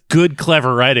writing. That's good,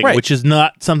 clever writing, right. Which is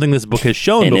not something this book has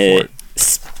shown and before.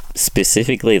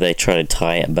 Specifically, they try to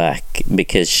tie it back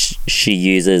because she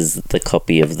uses the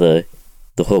copy of the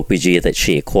Hork-Bajir that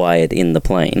she acquired in the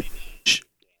plane.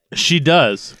 She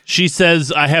does. She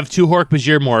says, I have 2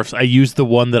 Hork-Bajir morphs. I used the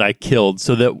one that I killed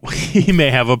so that he may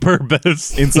have a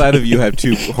purpose. Inside of you have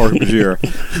 2 Hork-Bajir.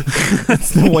 That's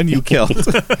the one you killed.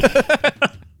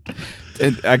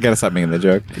 I gotta stop making the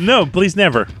joke. No, please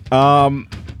never.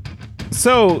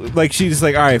 So, she's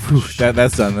all right, whew,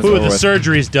 that's done. That's the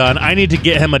surgery's done. I need to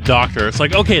get him a doctor. It's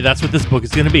okay, that's what this book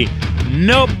is going to be.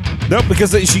 Nope,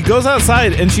 because she goes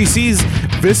outside and she sees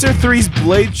Visser 3's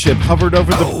blade ship hovered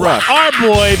over the brush. Our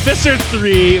boy, Visser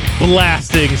 3,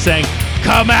 blasting, saying,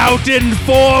 come out in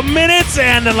 4 minutes,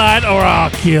 Andalite, or I'll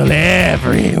kill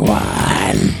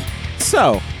everyone.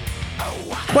 So,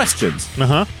 questions.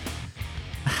 Uh-huh.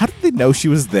 How did they know she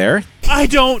was there? I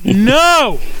don't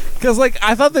know! Because,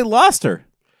 I thought they lost her.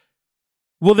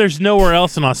 Well, there's nowhere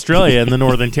else in Australia in the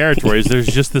Northern Territories. There's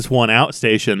just this one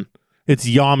outstation. It's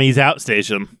Yami's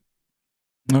outstation.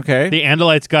 Okay. The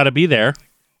Andalites got to be there.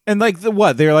 And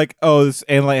what? They're this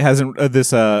Andalite hasn't,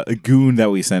 this goon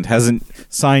that we sent hasn't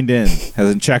signed in,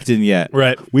 hasn't checked in yet.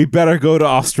 Right. We better go to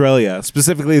Australia,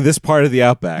 specifically this part of the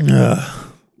outback.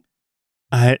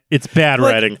 It's bad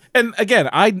writing. And again,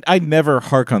 I never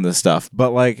hark on this stuff,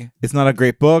 but it's not a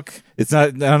great book. It's not,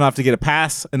 I don't have to get a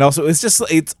pass. And also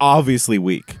it's obviously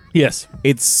weak. Yes.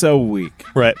 It's so weak.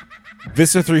 Right.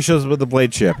 Visser 3 shows up with the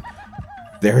blade ship.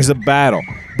 There's a battle.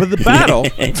 But the battle...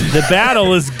 the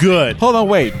battle is good. Hold on,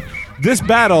 wait. This is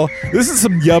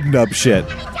some yub-nub shit.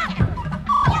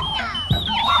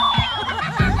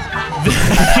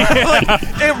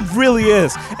 It really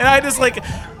is. And I just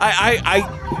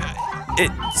it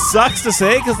sucks to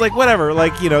say because whatever,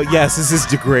 yes, this is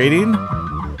degrading,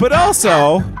 but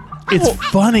also it's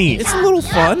funny. It's a little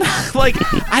fun.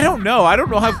 I don't know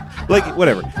how,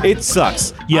 whatever. It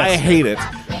sucks. Yes. I hate it.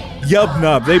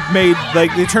 Yub-nub. They made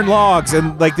they turned logs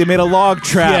and they made a log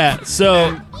trap. Yeah.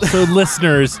 So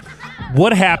listeners,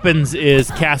 what happens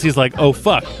is Cassie's oh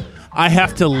fuck, I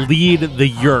have to lead the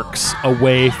Yeerks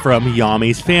away from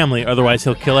Yami's family, otherwise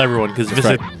he'll kill everyone. Because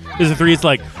Visser 3 is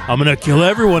I'm gonna kill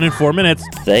everyone in 4 minutes.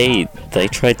 They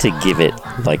tried to give it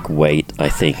weight. I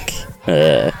think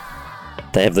they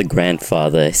have the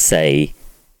grandfather say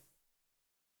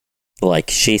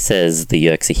she says the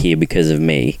Yeerks are here because of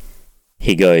me.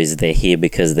 He goes, they're here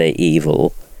because they're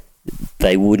evil.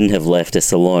 They wouldn't have left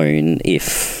us alone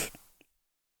if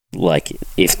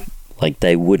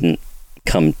they wouldn't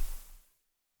come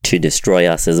to destroy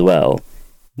us as well.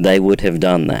 They would have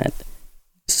done that.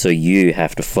 so you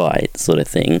have to fight, sort of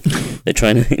thing. They're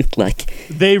trying to, like...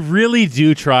 They really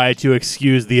do try to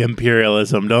excuse the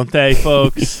imperialism, don't they,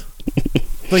 folks?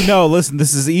 Like, no, listen,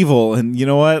 this is evil, and you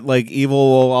know what? Like, evil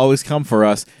will always come for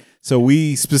us. So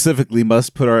we specifically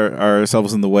must put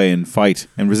ourselves in the way and fight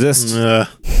and resist.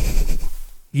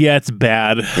 Yeah, it's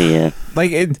bad. Yeah.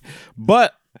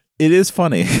 But it is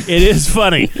funny. It is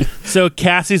funny. So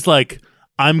Cassie's like,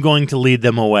 I'm going to lead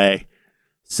them away.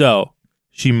 So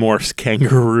she morphs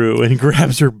Kangaroo and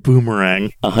grabs her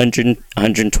boomerang.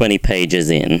 120 pages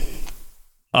in.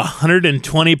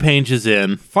 120 pages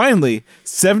in. Finally,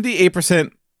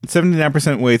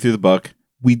 79% way through the book,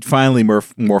 we finally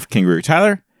morph Kangaroo.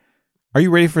 Tyler, are you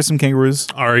ready for some kangaroos?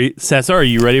 Cesar, are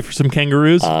you ready for some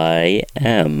kangaroos? I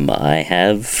am. I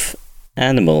have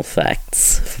animal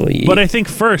facts for you. But I think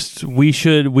first we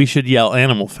should yell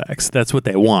animal facts. That's what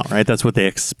they want, right? That's what they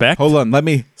expect. Hold on, let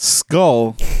me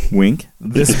skull wink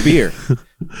this beer.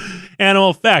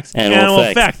 Animal facts.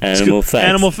 Animal facts. Animal facts.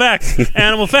 Animal facts.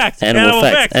 Animal facts. Animal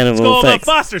facts. Animal Skull facts. the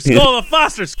Fosters. Skull the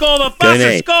Fosters. Skull the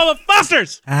Fosters. Skull the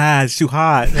Fosters. Ah, it's too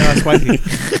hot. No, it's spicy. Animal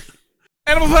facts.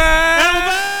 Animal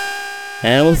facts.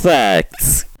 Animal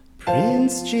facts.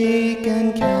 Prince Jake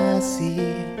and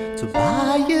Cassie,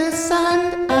 Tobias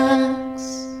and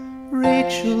Axe,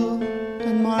 Rachel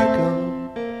and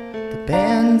Margot, the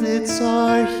bandits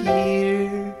are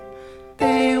here.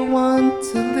 They want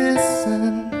to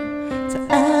listen to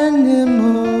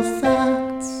animal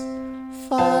facts.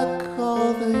 Fuck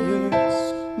all the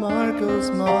yerks,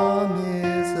 Margot's mom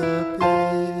is a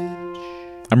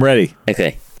bitch. I'm ready.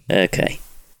 Okay.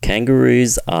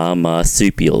 Kangaroos are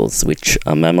marsupials, which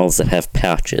are mammals that have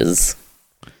pouches.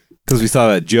 Because we saw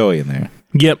that Joey in there.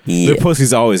 Yep. Their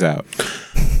pussy's always out.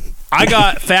 I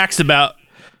got facts about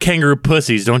kangaroo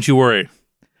pussies. Don't you worry.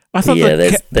 I thought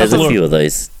there's a few of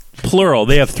those. Plural.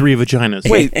 They have 3 vaginas.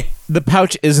 Wait, the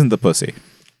pouch isn't the pussy.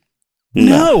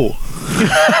 No.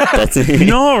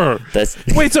 No.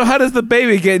 Wait, so how does the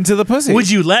baby get into the pussy?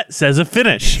 Would you let Cesar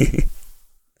finish?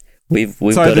 We've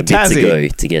got a bit to go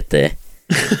to get there.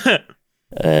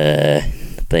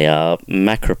 They are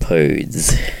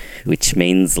macropods, which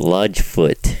means large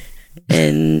foot.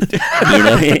 And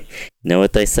you know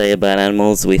what they say about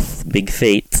animals with big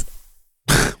feet?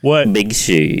 What? Big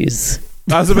shoes.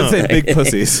 I was about to say big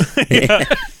pussies. Yeah.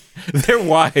 They're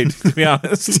wide, to be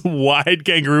honest. Wide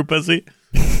kangaroo pussy.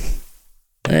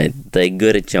 They're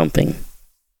good at jumping,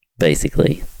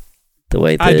 basically. The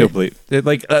way I don't believe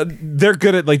they're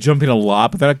good at jumping a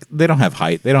lot, but they don't have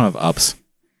height. They don't have ups.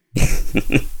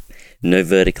 No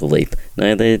vertical leap.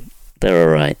 No, they're all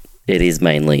right. It is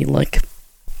mainly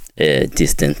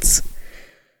distance.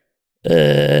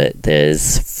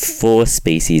 There's 4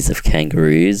 species of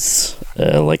kangaroos.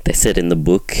 Like they said in the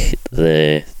book,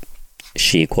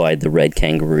 she acquired the red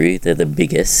kangaroo. They're the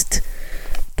biggest.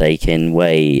 They can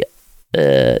weigh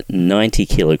 90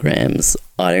 kilograms.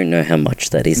 I don't know how much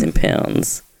that is in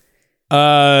pounds.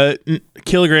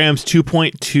 Kilograms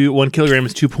 2.2. 1 kilogram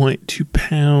is 2.2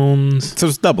 pounds. So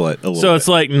it's double it a little. So it's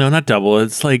no, not double.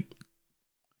 It's a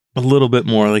little bit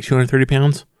more, 230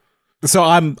 pounds. So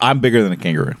I'm bigger than a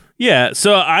kangaroo. Yeah.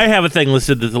 So I have a thing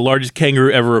listed that the largest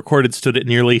kangaroo ever recorded stood at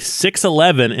nearly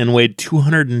 6'11" and weighed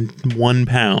 201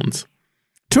 pounds.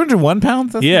 201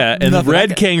 pounds? That's and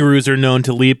red kangaroos are known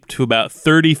to leap to about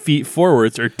 30 feet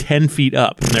forwards or 10 feet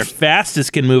up. And their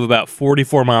fastest can move about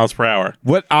 44 miles per hour.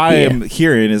 What I am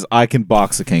hearing is I can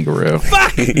box a kangaroo.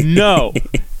 Fuck! No.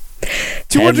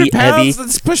 200 pounds?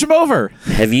 Let's push him over.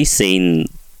 Have you seen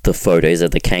the photos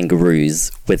of the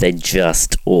kangaroos where they're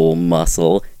just all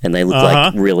muscle and they look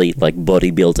like really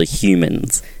bodybuilder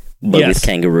humans, but with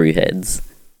kangaroo heads?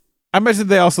 I imagine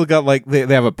they also got they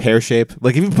have a pear shape.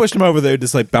 If you push them over, they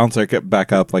just bounce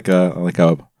back up like a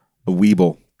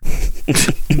weeble.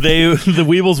 The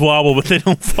weebles wobble, but they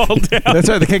don't fall down. That's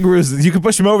right. The kangaroos, you can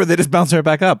push them over, they just bounce right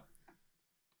back up.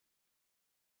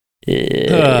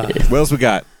 What else we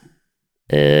got?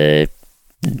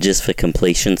 Just for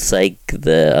completion's sake,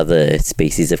 the other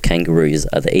species of kangaroos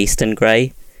are the eastern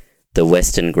grey, the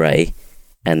western grey,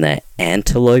 and the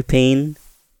antilopine,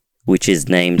 which is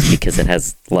named because it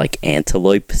has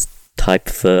antelope type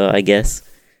fur, I guess.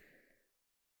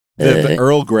 The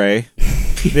Earl Grey.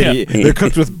 They're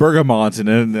cooked with bergamot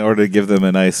in order to give them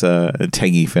a nice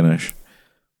tangy finish.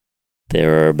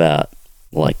 There are about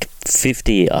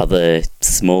 50 other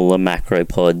smaller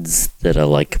macropods that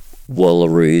are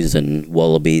wallaroos and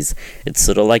wallabies. It's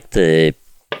sort of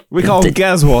we call them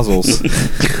gazwazzles.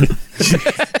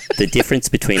 The difference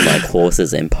between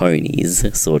horses and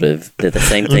ponies, sort of. They're the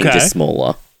same thing, just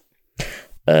smaller.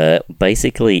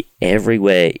 Basically,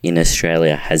 everywhere in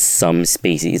Australia has some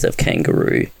species of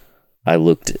kangaroo. I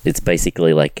looked. It's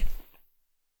basically like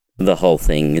the whole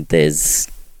thing. There's,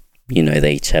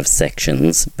 they each have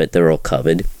sections, but they're all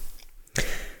covered.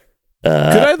 Could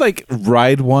I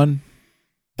ride one?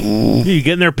 You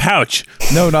get in their pouch.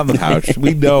 No, not in the pouch.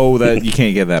 We know that you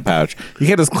can't get in that pouch. You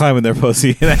can't just climb in their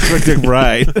pussy and expect to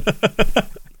ride.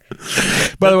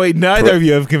 By the way, neither of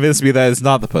you have convinced me that it's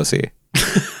not the pussy.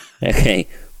 Okay.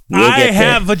 I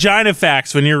have vagina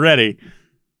facts when you're ready.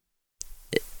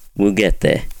 We'll get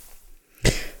there.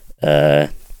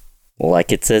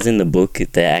 Like it says in the book,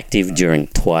 they're active during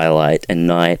twilight and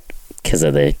night because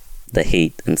of the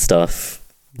heat and stuff.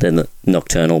 They're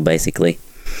nocturnal, basically.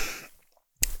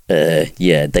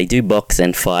 They do box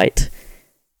and fight,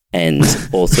 and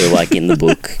also in the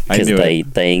book because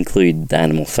they include the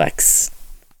animal facts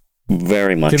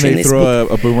very much. Can in they this throw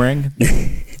book. a boomerang?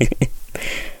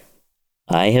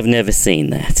 I have never seen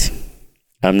that.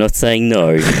 I'm not saying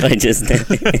no. I just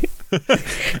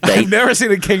I've never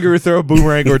seen a kangaroo throw a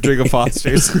boomerang or drink a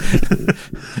Foster's.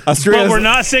 But we're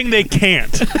not saying they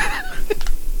can't.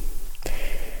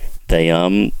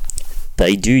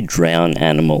 They do drown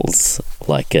animals,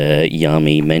 like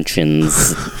Yami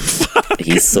mentions.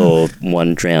 He saw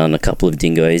one drown a couple of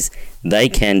dingoes. They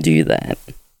can do that.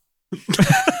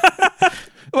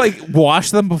 Wash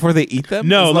them before they eat them?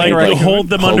 No, hold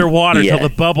them underwater till the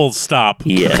bubbles stop.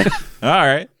 Yeah. All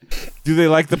right. Do they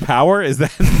like the power? Is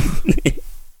that...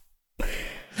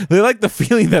 They like the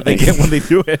feeling that they get when they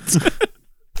do it.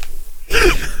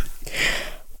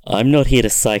 I'm not here to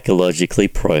psychologically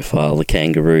profile the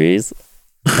kangaroos.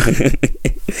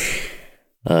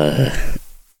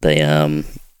 They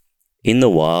in the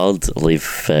wild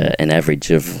live an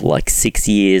average of 6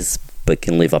 years, but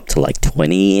can live up to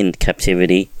 20 in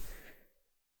captivity.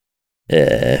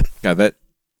 God, that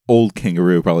old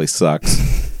kangaroo probably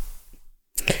sucks.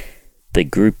 The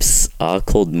groups are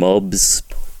called mobs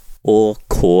or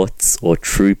courts or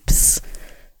troops.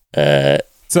 So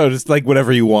just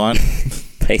whatever you want.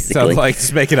 Basically. Sounds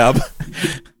just make it up.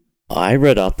 I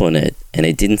read up on it, and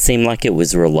it didn't seem like it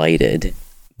was related,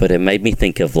 but it made me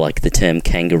think of the term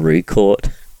kangaroo court.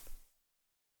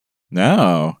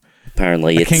 No.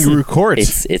 Apparently, it's kangaroo court.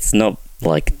 It's not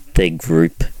their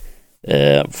group.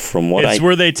 From what it's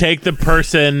where they take the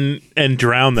person and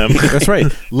drown them. That's right.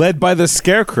 Led by the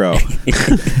scarecrow.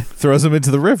 Throws them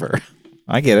into the river.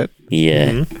 I get it. Yeah.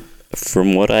 Mm-hmm.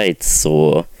 From what I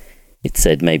saw, it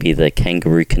said maybe the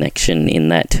kangaroo connection in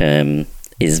that term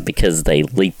is because they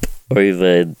leap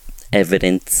over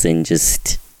evidence and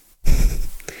just,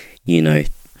 no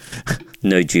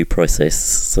due process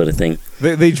sort of thing.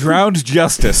 They drowned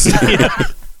justice.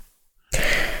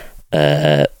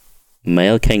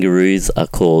 Male kangaroos are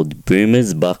called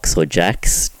boomers, bucks, or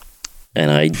jacks,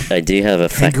 and I do have a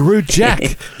fact. Kangaroo jack.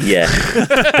 Yeah,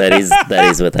 that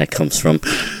is where that comes from.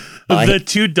 The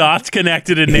two dots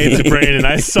connected in Nate's brain, and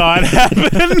I saw it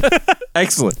happen.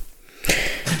 Excellent.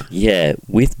 Yeah,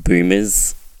 with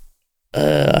boomers,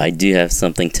 I do have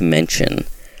something to mention.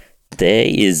 There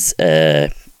is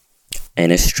an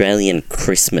Australian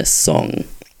Christmas song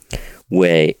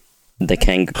where the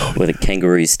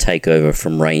kangaroos take over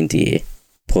from reindeer,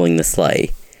 pulling the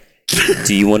sleigh.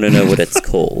 Do you want to know what it's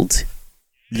called?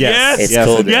 Yes. It's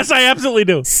called Yes, I absolutely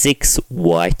do. 6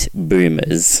 White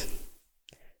Boomers.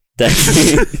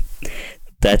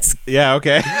 That's yeah,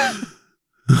 okay.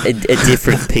 a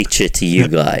different picture to you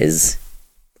guys.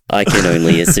 I can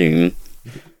only assume.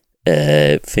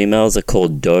 Females are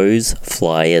called does,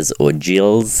 flyers, or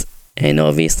jills, and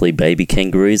obviously baby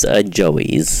kangaroos are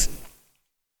joeys.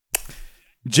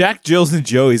 Jack, Jills, and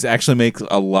Joeys actually make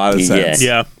a lot of sense.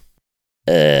 Yeah.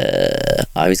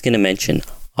 I was going to mention,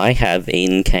 I have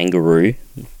eaten kangaroo.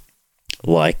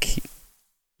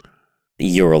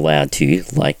 You're allowed to.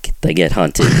 They get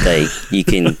hunted. You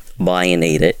can buy and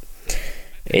eat it.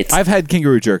 I've had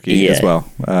kangaroo jerky as well.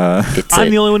 I'm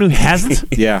the only one who hasn't?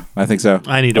 Yeah, I think so.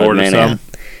 I need to order some.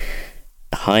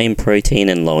 High in protein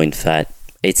and low in fat.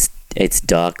 It's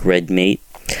dark red meat.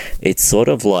 It's sort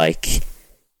of like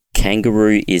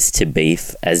kangaroo is to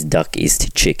beef as duck is to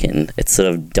chicken. It's sort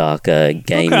of darker,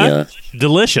 gamier. Okay.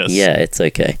 Delicious. Yeah, it's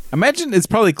okay. Imagine it's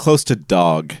probably close to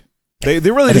dog. They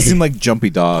really just seem like jumpy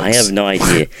dogs. I have no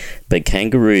idea. But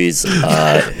kangaroos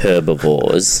are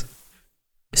herbivores,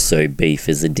 so beef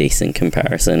is a decent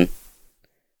comparison.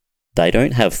 They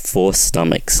don't have 4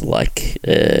 stomachs like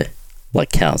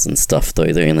cows and stuff,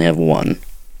 though. They only have 1.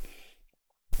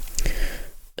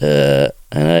 And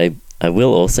I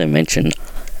will also mention,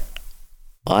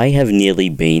 I have nearly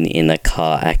been in a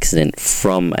car accident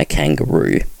from a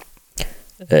kangaroo.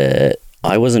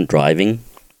 I wasn't driving,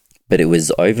 but it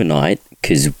was overnight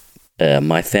because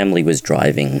my family was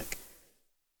driving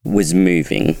was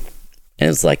moving, and it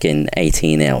was like an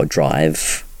 18-hour drive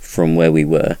from where we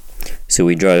were. So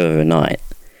we drove overnight.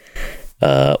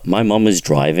 My mom was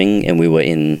driving, and we were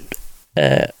in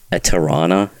a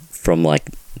Tirana from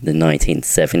like the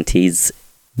 1970s.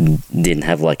 Didn't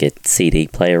have like a CD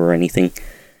player or anything.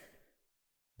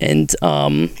 And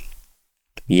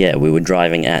yeah, we were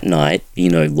driving at night,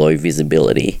 low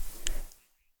visibility.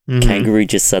 Mm-hmm. Kangaroo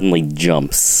just suddenly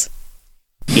jumps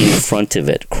in front of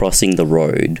it, crossing the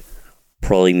road.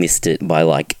 Probably missed it by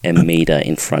like a meter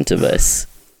in front of us.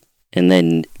 And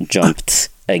then jumped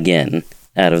again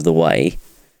out of the way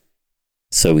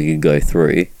so we could go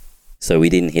through. So we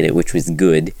didn't hit it, which was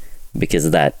good,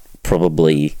 because that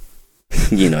probably,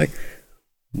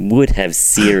 would have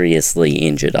seriously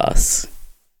injured us.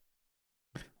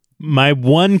 My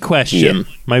one question.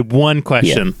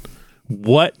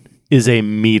 What is a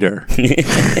meter?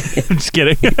 I'm just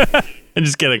kidding.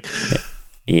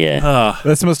 Yeah.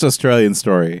 That's the most Australian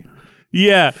story.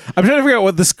 Yeah. I'm trying to figure out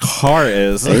what this car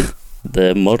is.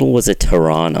 The model was a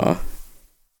Tirana,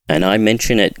 and I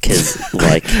mention it because,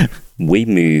 like, we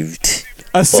moved...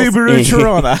 A Subaru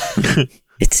Tirana.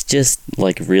 It's just,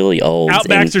 like, really old.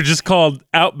 Outbacks are just called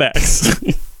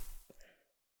Outbacks.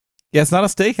 Yeah, it's not a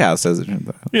steakhouse, as it turns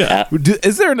out. Yeah.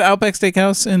 Is there an Outback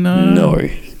Steakhouse in...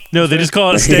 No, they just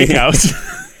call it a steakhouse.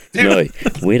 No,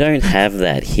 we don't have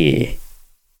that here.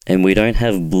 And we don't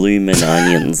have bloomin'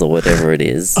 onions or whatever it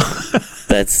is.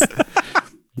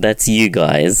 That's you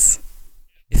guys.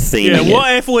 Yeah,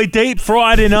 what if we deep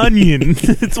fried an onion?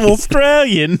 It's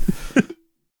Australian.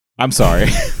 I'm sorry.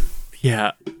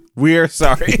 Yeah. We are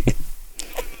sorry.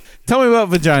 Tell me about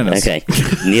vaginas. Okay,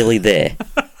 nearly there.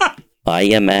 I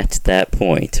am at that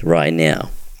point right now.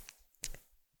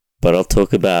 But I'll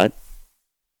talk about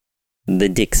the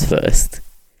dicks first.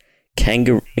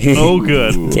 Kangaroo. Oh,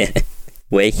 good. Yeah,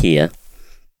 we're here.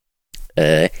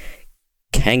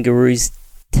 Kangaroos'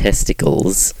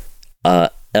 testicles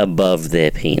are above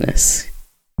their penis.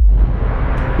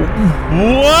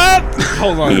 What?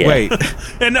 Hold on, wait.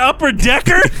 An upper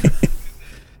decker?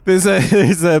 There's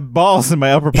a balls in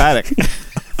my upper paddock.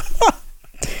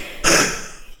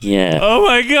 Yeah. Oh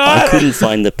my god. I couldn't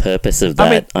find the purpose of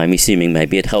that. I'm assuming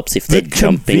maybe it helps if they're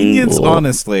jumping. Convenience,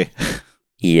 honestly.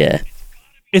 Yeah.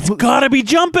 It's gotta be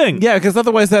jumping. Yeah, because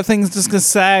otherwise that thing's just gonna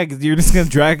sag. You're just gonna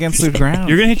drag against the ground.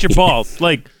 You're gonna hit your balls.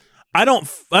 Like, I don't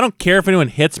care if anyone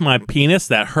hits my penis.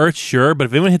 That hurts, sure. But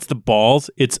if anyone hits the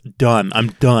balls, it's done. I'm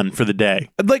done for the day.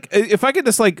 Like, if I could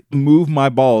just like move my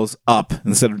balls up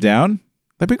instead of down,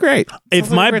 that'd be great. If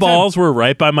my balls were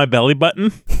right by my belly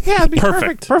button, yeah, it'd be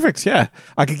perfect. Perfect. Yeah,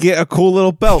 I could get a cool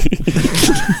little belt.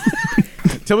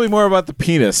 Tell me more about the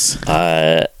penis.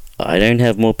 I don't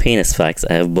have more penis facts.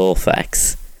 I have ball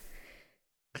facts.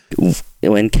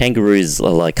 When kangaroos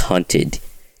are like hunted,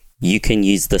 you can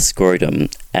use the scrotum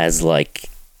as like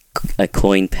a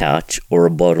coin pouch or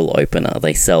a bottle opener.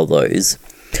 They sell those.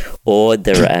 Or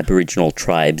there are Aboriginal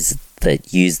tribes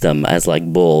that use them as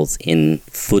like balls in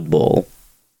football,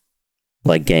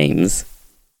 like games.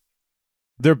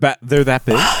 They're that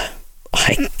big?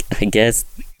 I guess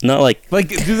not like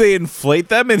do they inflate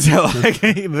them until like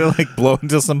they like blow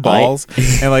into some balls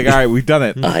and like, all right, we've done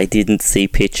it. I didn't see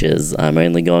pictures. I'm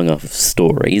only going off of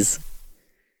stories.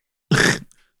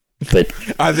 But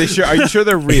are they sure? Are you sure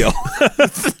they're real?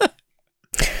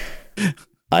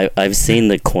 I've seen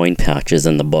the coin pouches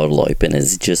and the bottle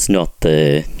openers, just not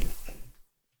the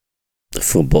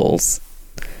footballs.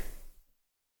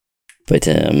 But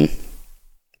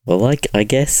well, like I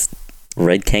guess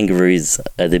red kangaroos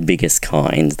are the biggest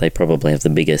kind. They probably have the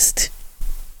biggest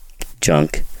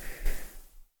junk.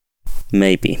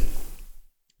 Maybe.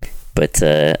 But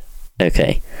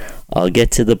okay, I'll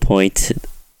get to the point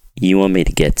you want me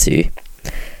to get to.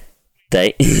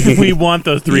 We want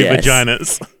those 3 yes.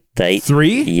 vaginas.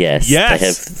 3? Yes. They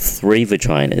have 3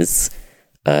 vaginas.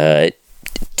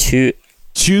 2.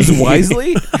 Choose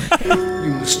wisely?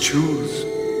 You must choose.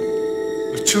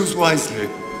 But choose wisely.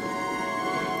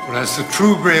 For as the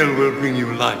true grail will bring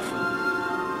you life,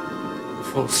 the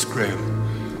false grail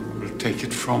will take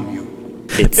it from you.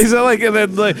 Is that like, and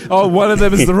then like, oh, one of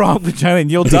them is the wrong vagina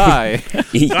and you'll die?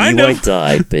 you won't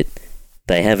die, but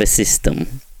they have a system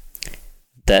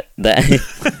that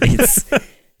it's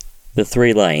the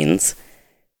 3 lanes.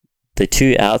 The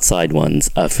 2 outside ones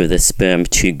are for the sperm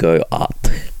to go up,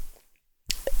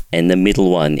 and the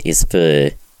middle one is for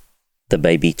the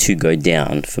baby to go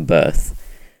down for birth.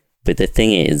 But the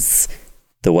thing is,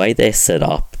 the way they're set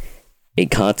up,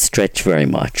 it can't stretch very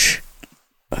much.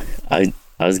 I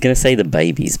was going to say the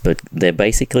babies, but they're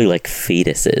basically like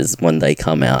fetuses when they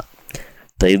come out.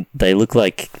 They look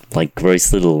like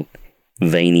gross little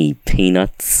veiny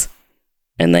peanuts,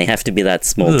 and they have to be that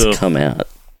small to come out.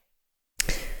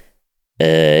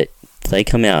 They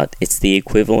come out. It's the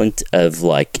equivalent of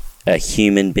like a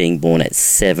human being born at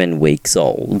 7 weeks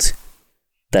old.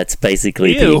 That's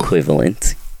basically the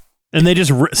equivalent. And they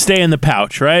just stay in the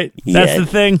pouch, right? That's the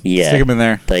thing? Yeah. Stick them in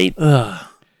there. They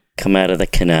come out of the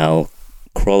canal,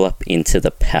 crawl up into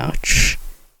the pouch,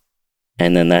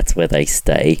 and then that's where they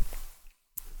stay.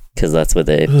 Because that's where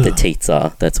the teats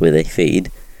are. That's where they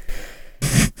feed.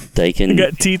 They can... I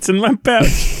got teats in my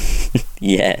pouch.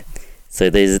 Yeah. So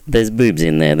there's boobs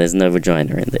in there. There's no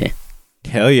vagina in there.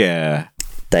 Hell yeah.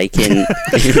 They can...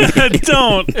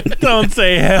 Don't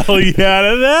say hell yeah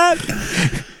to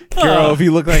that. Girl, if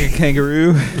you look like a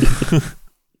kangaroo.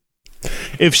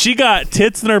 If she got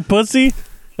tits in her pussy,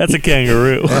 that's a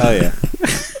kangaroo. Hell yeah.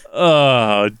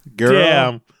 Oh,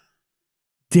 girl.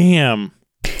 Damn.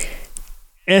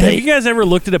 And have you guys ever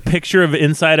looked at a picture of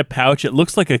inside a pouch? It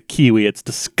looks like a kiwi. It's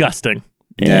disgusting.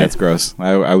 Yeah, it's gross.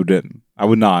 I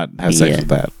would not have sex with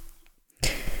that.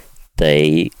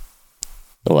 They,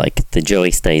 like, the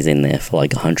joey stays in there for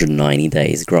like 190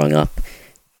 days growing up.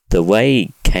 The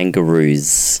way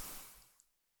kangaroos,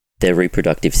 their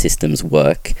reproductive systems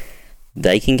work,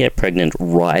 they can get pregnant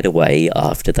right away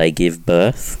after they give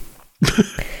birth.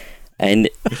 And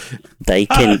they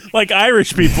can... like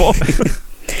Irish people.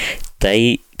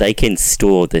 They can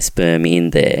store the sperm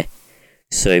in there.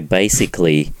 So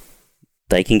basically,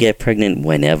 they can get pregnant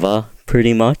whenever,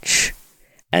 pretty much.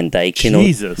 And they can...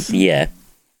 Jesus. Yeah.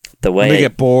 The way when they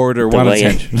get bored or want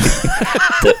attention.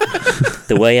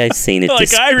 The way I've seen it...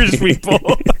 like Irish people.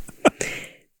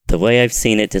 The way I've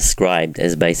seen it described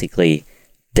as basically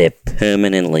they're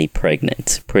permanently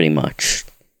pregnant, pretty much.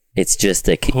 It's just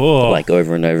like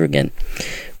over and over again.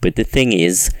 But the thing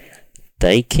is,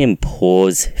 they can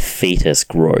pause fetus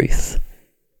growth.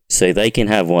 So they can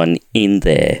have one in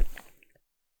there,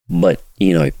 but,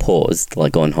 paused,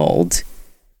 like on hold.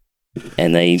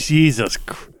 And they... Jesus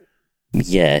Christ.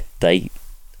 Yeah,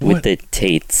 with the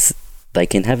teats, they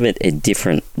can have it at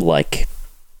different, like,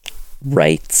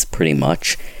 rates, pretty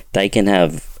much. They can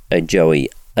have a joey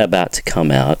about to come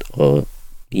out, or,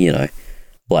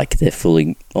 like they're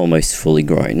almost fully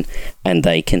grown, and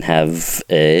they can have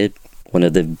one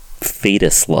of the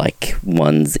fetus-like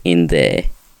ones in there.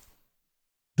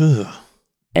 Ugh.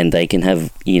 And they can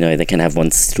have,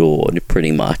 one stored,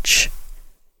 pretty much.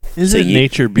 Isn't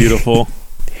nature beautiful?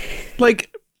 Like...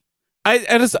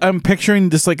 I'm picturing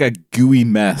just like a gooey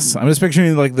mess. I'm just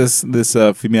picturing like this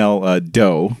female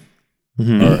doe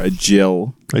or a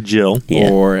Jill,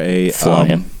 or a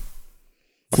flyer,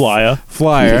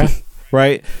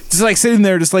 right? Just like sitting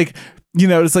there, just like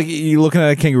just like you're looking at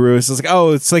a kangaroo. It's just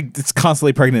like it's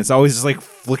constantly pregnant. It's always just like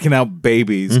flicking out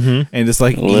babies and just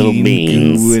like little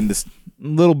beans and just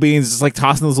little beans, just like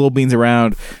tossing those little beans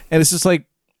around, and it's just like,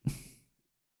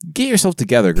 get yourself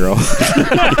together, girl.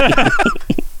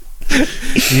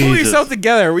 Pull yourself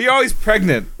together. We're always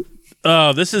pregnant.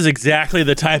 Oh, this is exactly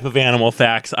the type of animal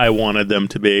facts I wanted them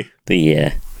to be.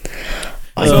 Yeah.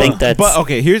 I think that's... But,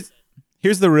 okay, here's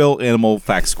the real animal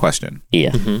facts question.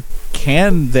 Yeah. Mm-hmm.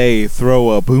 Can they throw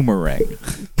a boomerang?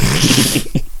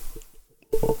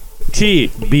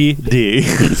 TBD.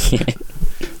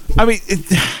 I mean,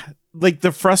 like,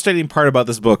 the frustrating part about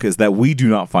this book is that we do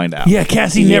not find out. Yeah,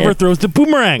 Cassie never throws the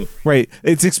boomerang. Right.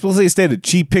 It's explicitly stated.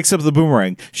 She picks up the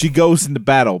boomerang. She goes into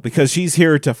battle because she's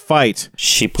here to fight.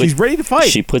 She's ready to fight.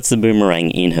 She puts the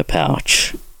boomerang in her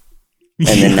pouch.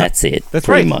 And then that's it. That's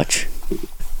pretty right. much.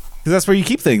 Because that's where you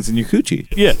keep things in your coochie.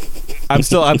 Yeah. I'm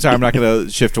sorry, I'm not going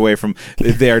to shift away from,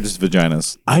 they are just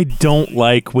vaginas. I don't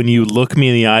like when you look me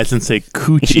in the eyes and say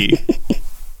coochie.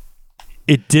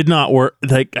 It did not work.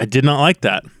 Like, I did not like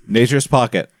that. Nature's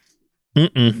pocket.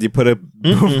 You put a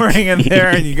boomerang in there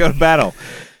and you go to battle.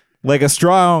 Like a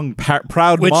strong,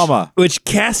 proud mama. Which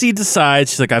Cassie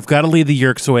decides, she's like, I've got to lead the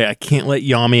Yerks away. I can't let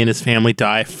Yami and his family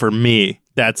die for me.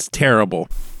 That's terrible.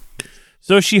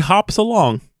 So she hops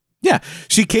along. Yeah.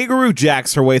 She kangaroo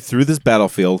jacks her way through this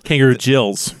battlefield. Kangaroo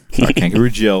Jills. Not kangaroo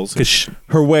Jills.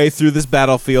 Her way through this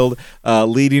battlefield,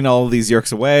 leading all of these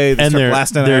Yerks away. And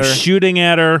they're shooting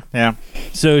at her. Yeah.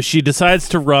 So she decides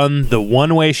to run the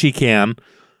one way she can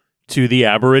to the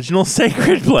Aboriginal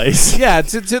sacred place. Yeah,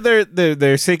 to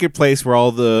their sacred place where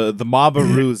all the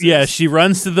Mabaroos is. Yeah, she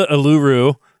runs to the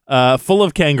Uluru, full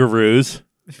of kangaroos.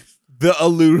 The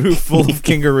Uluru full of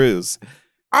kangaroos.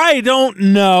 I don't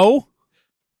know.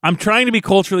 I'm trying to be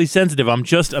culturally sensitive. I'm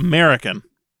just American.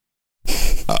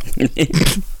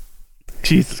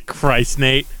 Jesus Christ,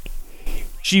 Nate.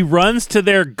 She runs to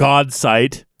their god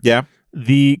site. Yeah.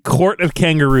 The court of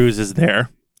kangaroos is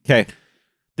there. Okay.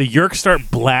 the Yeerks start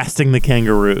blasting the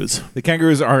kangaroos. The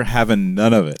kangaroos aren't having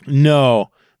none of it.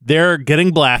 No, they're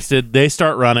getting blasted. They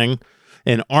start running.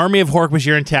 An army of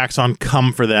Hork-Bajir and Taxon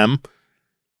come for them.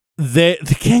 The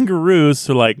kangaroos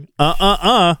are like,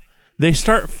 They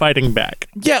start fighting back.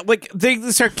 Yeah, like they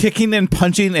start kicking and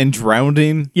punching and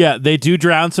drowning. Yeah, they do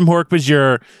drown some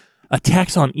Hork-Bajir. A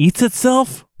Taxon eats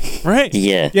itself, right?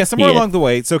 Yeah, somewhere along the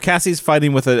way. So Cassie's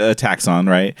fighting with a Taxon,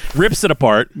 right? Rips it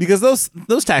apart. Because those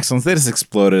Taxons, they just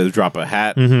explode at a drop of a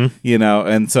hat, Mm-hmm. you know?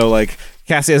 And so, like,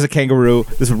 Cassie has a kangaroo,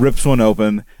 this rips one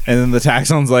open, and then the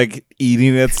Taxon's, like,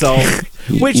 eating itself.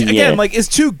 Which, again, like, is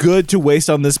too good to waste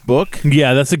on this book.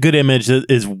 Yeah, that's a good image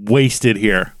that is wasted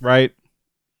here. Right?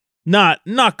 Not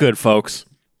good, folks.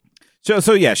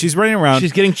 So yeah, she's running around.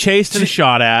 She's getting chased and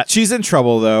shot at. She's in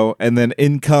trouble, though, and then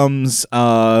in comes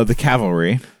the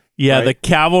cavalry. Yeah, right? the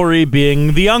cavalry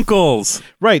being the uncles.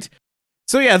 Right.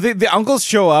 So yeah, the uncles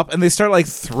show up, and they start, like,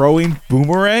 throwing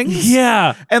boomerangs.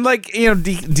 Yeah. And, like, you know,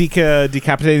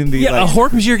 decapitating the... Yeah, like, a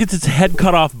Hork-Bajir gets its head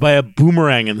cut off by a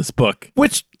boomerang in this book.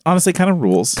 Which, honestly, kind of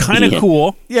rules. Kind of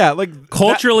cool. Yeah, like...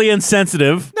 Culturally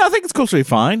insensitive. No, I think it's culturally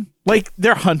fine. Like,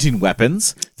 they're hunting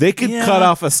weapons. They could cut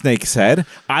off a snake's head.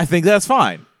 I think that's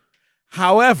fine.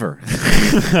 However,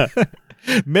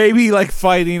 maybe, like,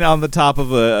 fighting on the top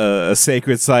of a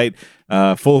sacred site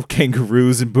full of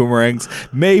kangaroos and boomerangs,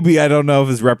 maybe, I don't know if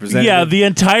it's representative. Yeah, the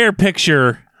entire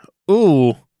picture.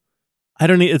 Ooh. I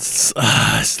don't need...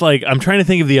 It's like... I'm trying to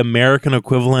think of the American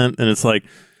equivalent, and it's like...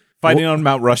 Fighting on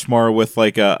Mount Rushmore with,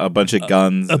 like, a bunch of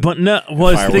guns. I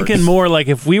was thinking more like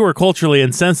if we were culturally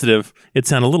insensitive, it'd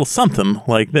sound a little something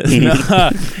like this.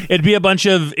 It'd be a bunch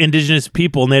of indigenous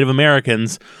people, Native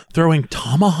Americans, throwing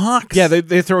tomahawks. Yeah,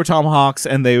 they throw tomahawks,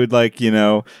 and they would, like, you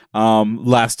know,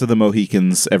 last of the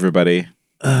Mohicans, everybody.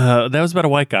 That was about a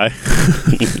white guy.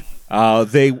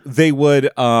 They would...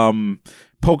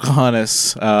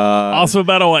 Pocahontas. Also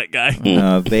about a white guy.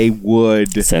 They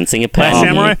would... Sensing a Last pattern.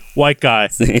 Samurai, white guy.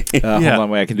 Hold on,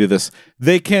 wait, I can do this.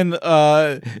 They can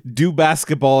do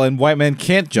basketball and white men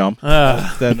can't jump.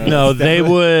 No, they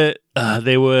would... I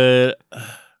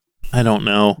don't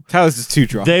know. Tyler's just too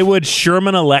drunk. They would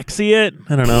Sherman Alexi it?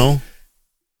 I don't know.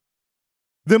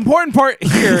 The important part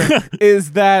here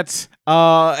is that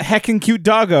heckin' cute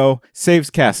doggo saves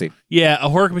Cassie. Yeah, a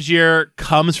Hork-Bajir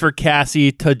comes for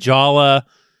Cassie. T'Jalla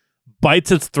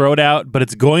bites its throat out, but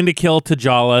it's going to kill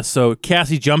T'Jalla, so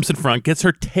Cassie jumps in front, gets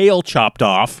her tail chopped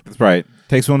off. That's right.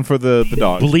 Takes one for the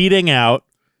dog. Bleeding out.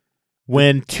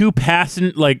 When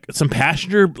some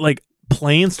passenger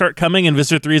planes start coming, and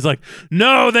Visitor 3 is like,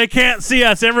 no, they can't see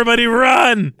us. Everybody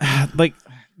run. Like,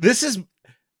 this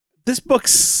book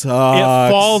sucks.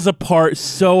 It falls apart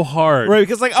so hard. Right,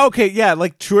 because, like, okay, yeah,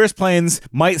 like, tourist planes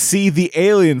might see the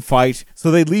alien fight,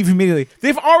 so they leave immediately.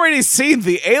 They've already seen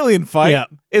the alien fight. Yeah.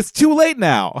 It's too late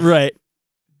now. Right.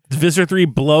 Visitor 3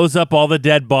 blows up all the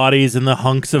dead bodies and the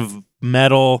hunks of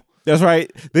metal. That's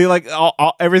right. They, like,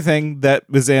 everything that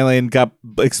was alien got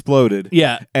exploded.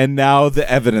 Yeah. And now the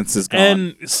evidence is gone.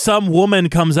 And some woman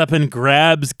comes up and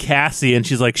grabs Cassie, and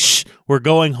she's like, shh, we're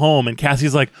going home. And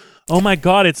Cassie's like, oh my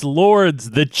God, it's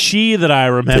Lords, the Chi that I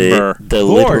remember. The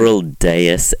literal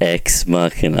Deus Ex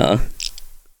Machina.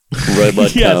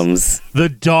 Robot comes. The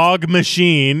dog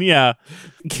machine, yeah.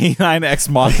 Canine Ex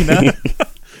Machina.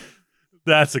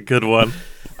 That's a good one.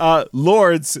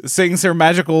 Lords sings her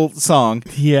magical song.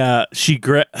 Yeah,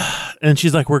 and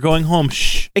she's like, we're going home.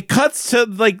 Shh. It cuts to,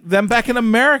 like, them back in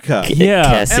America. Yeah.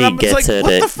 Cassie gets her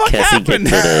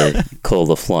to call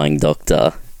the Flying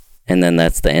Doctor. And then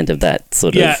that's the end of that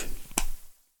sort of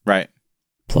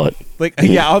plot. Like,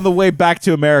 yeah, on the way back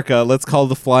to America, let's call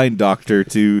the Flying Doctor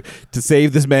to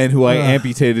save this man who I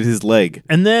amputated his leg.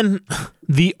 And then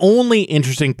the only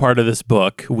interesting part of this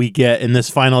book we get in this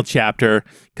final chapter,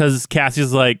 because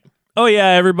Cassie's like, oh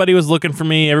yeah, everybody was looking for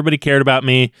me, everybody cared about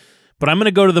me, but I'm going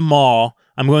to go to the mall.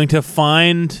 I'm going to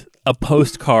find a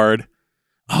postcard.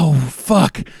 Oh,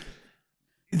 fuck.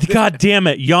 God damn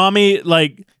it. Yami,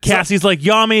 like, Cassie's like,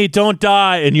 Yami, don't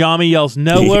die. And Yami yells,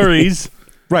 no worries.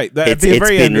 Right. It's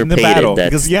very been end in the repeated. battle.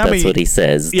 That's what he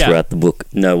says throughout the book.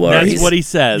 No worries. That's what he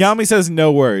says. Yami says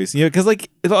no worries. You know, because, like,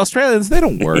 the Australians, they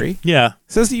don't worry. Yeah.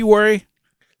 Says, do you worry?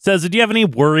 Says, do you have any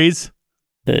worries?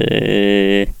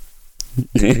 No.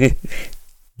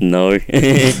 No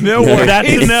worries. That's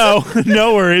a no.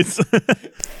 No worries.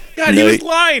 God, he was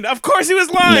lying. Of course he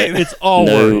was lying. It's all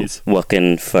worries.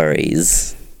 Fucking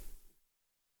furries.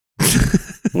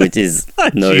 Which is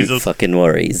no Jesus. fucking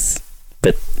worries.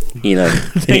 But, you know.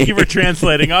 Thank you for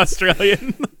translating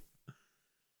Australian.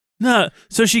 No,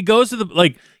 so she goes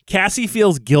to Cassie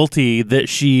feels guilty that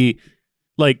she,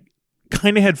 like,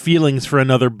 kind of had feelings for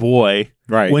another boy.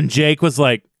 Right. When Jake was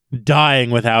like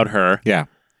dying without her. Yeah.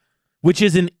 Which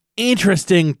is an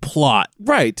interesting plot.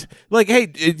 Right. Like, hey,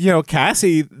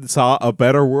 Cassie saw a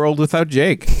better world without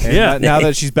Jake. And Yeah. now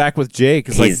that she's back with Jake,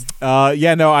 it's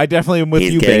I definitely am with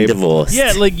he's you, getting babe. divorced.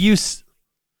 Yeah,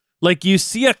 you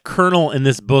see a kernel in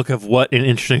this book of what an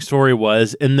interesting story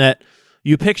was, in that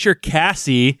you picture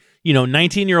Cassie,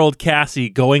 19-year-old Cassie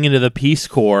going into the Peace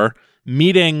Corps,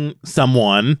 meeting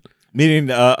someone.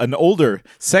 Meeting an older,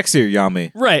 sexier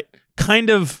Yami. Right. Kind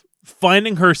of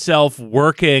finding herself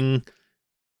working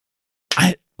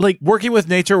with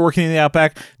nature, working in the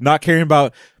outback, not caring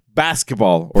about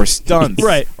basketball or stunts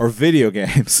Right. or video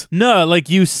games. No, like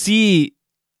you see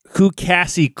who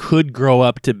Cassie could grow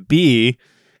up to be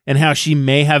and how she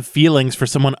may have feelings for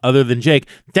someone other than Jake.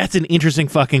 That's an interesting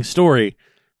fucking story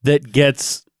that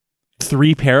gets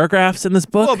 3 paragraphs in this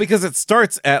book. Well, because it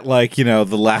starts at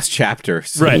the last chapter.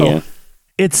 So. Right. Yeah.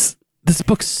 This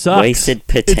book sucks. Wasted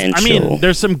potential.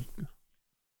 There's some...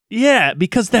 Yeah,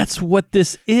 because that's what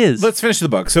this is. Let's finish the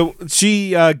book. So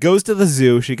she goes to the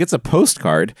zoo. She gets a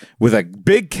postcard with a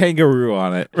big kangaroo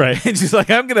on it. Right. And she's like,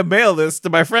 I'm going to mail this to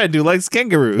my friend who likes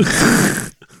kangaroos.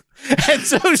 And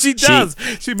so she does.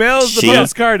 She mails the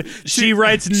postcard. She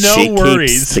writes she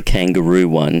worries. Keeps the kangaroo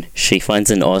one. She finds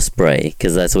an osprey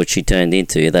because that's what she turned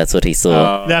into. That's what he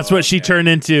saw. That's what she turned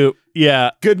into.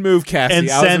 Yeah. Good move, Cassie. And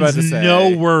I was about to sends say.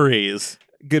 no worries.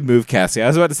 Good move, Cassie. I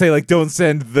was about to say, don't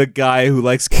send the guy who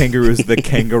likes kangaroos the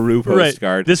kangaroo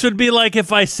postcard. Right. This would be like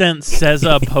if I sent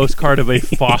Seza a postcard of a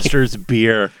Foster's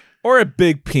beer. Or a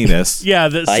big penis. Yeah,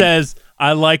 that says,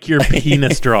 I like your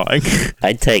penis drawing.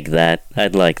 I'd take that.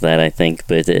 I'd like that, I think,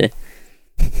 but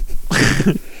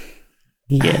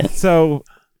yeah. So,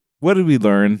 what did we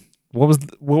learn? What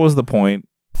was the point?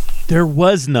 There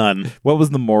was none. What was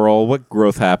the moral? What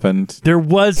growth happened? There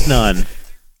was none.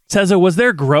 Cesar, was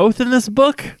there growth in this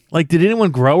book? Like, did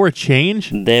anyone grow or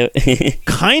change? There,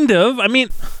 kind of. I mean,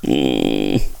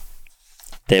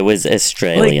 there was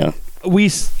Australia. We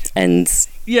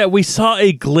saw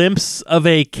a glimpse of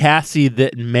a Cassie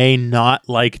that may not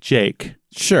like Jake.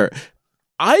 Sure.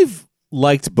 I've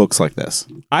liked books like this.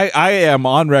 I am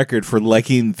on record for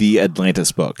liking the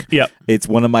Atlantis book. Yep. It's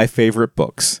one of my favorite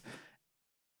books.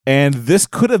 And this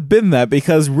could have been that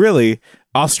because really,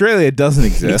 Australia doesn't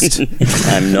exist.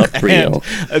 I'm not real.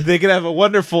 And they could have a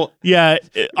wonderful... Yeah,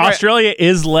 Australia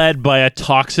is led by a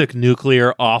toxic,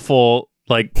 nuclear, awful,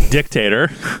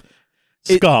 dictator.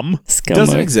 Scum.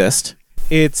 Doesn't exist.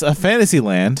 It's a fantasy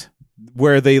land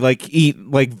where they eat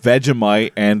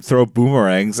Vegemite and throw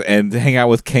boomerangs and hang out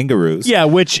with kangaroos. Yeah,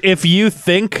 which if you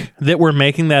think that we're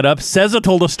making that up, Seza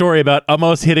told a story about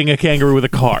almost hitting a kangaroo with a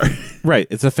car. Right.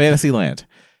 It's a fantasy land.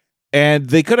 And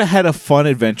they could have had a fun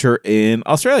adventure in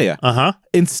Australia. Uh-huh.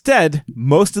 Instead,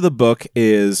 most of the book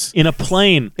is... in a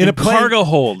plane. In a cargo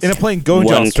hold. In a plane going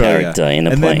to Australia. One character in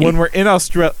a plane. And then when we're in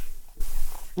Australia...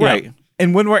 Right. Yeah.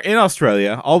 And when we're in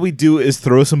Australia, all we do is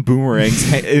throw some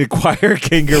boomerangs, acquire a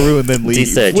kangaroo, and then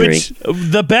leave. Which,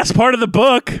 the best part of the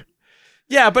book...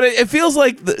 Yeah, but it feels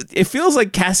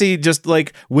like Cassie just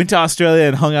went to Australia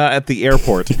and hung out at the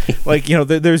airport.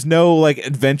 There's no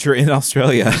adventure in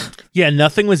Australia. Yeah,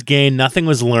 nothing was gained, nothing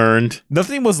was learned,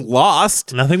 nothing was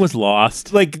lost. Nothing was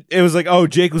lost. It was oh,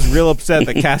 Jake was real upset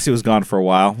that Cassie was gone for a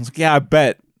while. I was yeah, I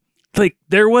bet.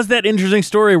 There was that interesting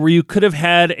story where you could have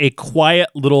had a quiet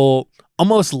little,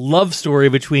 almost love story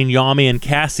between Yami and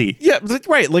Cassie. Yeah,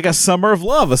 right, like a summer of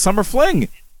love, a summer fling.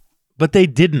 But they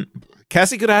didn't.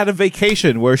 Cassie could have had a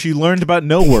vacation where she learned about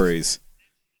no worries.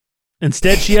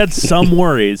 Instead, she had some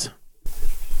worries.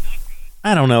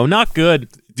 I don't know. Not good.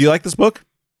 Do you like this book?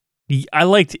 I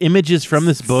liked images from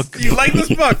this book. You like this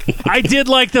book? I did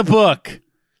like the book.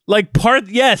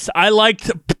 Yes, I liked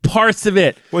parts of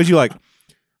it. What did you like?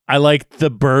 I liked the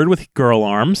bird with girl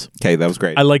arms. Okay, that was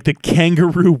great. I liked the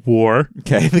kangaroo war.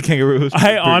 Okay, the kangaroo was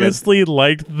I honestly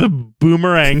liked the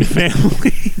boomerang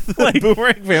family.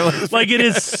 Boomerang family.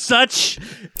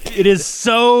 It is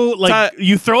so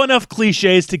you throw enough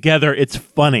cliches together, it's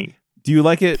funny. Do you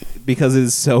like it because it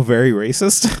is so very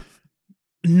racist?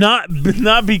 Not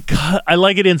because I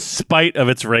like it in spite of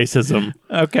its racism.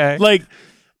 Okay.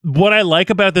 What I like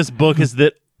about this book is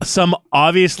that some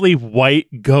obviously white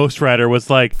ghostwriter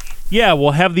was like, yeah, we'll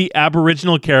have the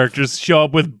Aboriginal characters show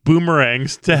up with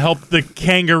boomerangs to help the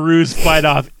kangaroos fight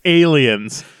off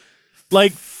aliens.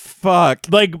 Fuck.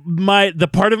 The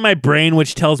part of my brain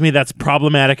which tells me that's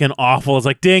problematic and awful is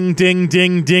ding, ding,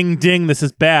 ding, ding, ding. This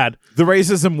is bad. The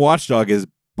racism watchdog is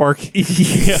barking.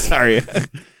 Yeah. Sorry.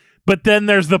 But then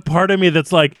there's the part of me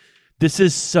that's this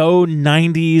is so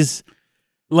 90s,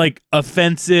 like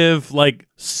offensive, like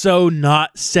so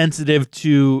not sensitive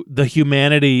to the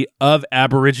humanity of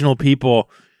Aboriginal people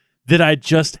that I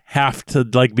just have to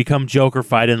like become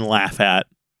Joker-fied and laugh at.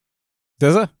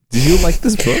 Deza, did you like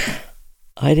this book?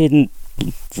 I didn't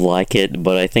like it,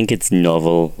 but I think it's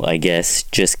novel, I guess,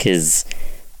 just because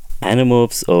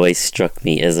Animorphs always struck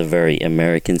me as a very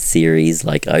American series.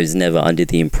 Like, I was never under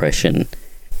the impression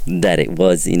that it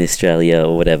was in Australia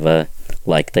or whatever.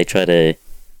 Like, they try to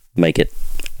make it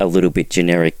a little bit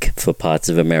generic for parts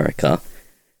of America,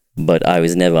 but I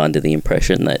was never under the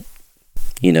impression that,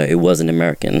 you know, it wasn't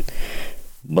American.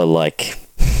 But, like,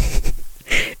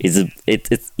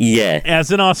 it's yeah.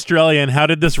 As an Australian, how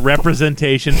did this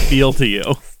representation feel to you?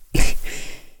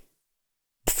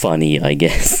 Funny, I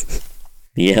guess.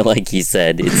 Yeah, like you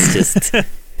said, it's just...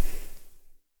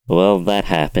 well, that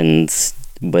happens,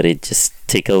 but it just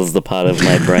tickles the part of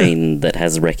my brain that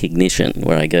has recognition,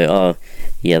 where I go, oh,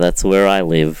 yeah, that's where I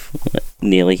live.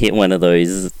 Nearly hit one of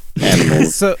those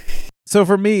animals. So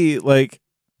for me, like,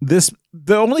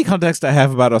 the only context I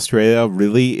have about Australia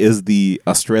really is the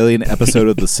Australian episode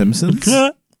of The Simpsons.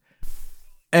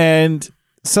 And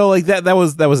so, like, that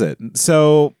was it.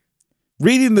 So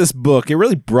reading this book, it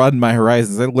really broadened my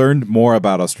horizons. I learned more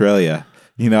about Australia.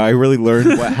 You know, I really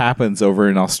learned what happens over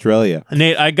in Australia.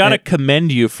 Nate, I gotta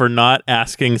commend you for not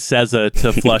asking Seza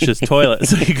to flush his toilet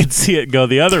so you could see it go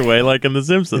the other way, like in The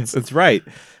Simpsons. That's right.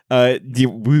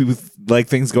 We like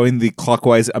things going the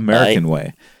clockwise American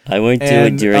way. I won't do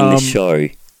it during the show,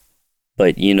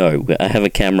 but you know, I have a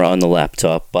camera on the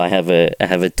laptop. I have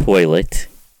a toilet.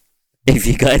 If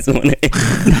you guys want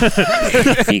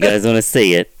to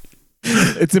see it.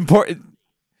 It's important.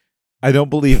 I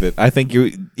don't believe it. I think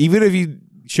even if you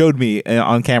showed me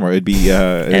on camera, it'd be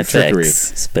trickery.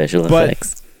 Special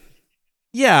effects.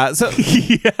 Yeah, so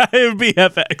yeah, it would be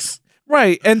FX.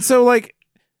 Right. And so like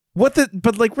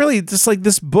but like really just like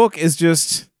this book is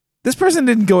just this person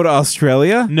didn't go to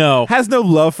Australia. No. Has no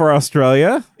love for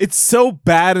Australia. It's so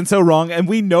bad and so wrong, and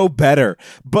we know better.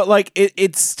 But like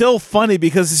it's still funny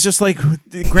because it's just like,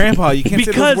 Grandpa, you can't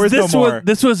say those words no more.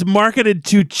 This was marketed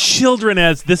to children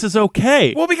as this is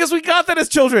okay. Well, because we got that as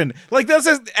children. Like this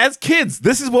as kids,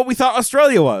 this is what we thought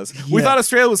Australia was. Yeah. We thought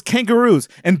Australia was kangaroos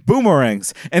and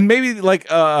boomerangs. And maybe like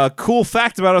a cool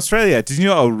fact about Australia. Did you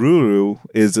know Uluru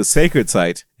is a sacred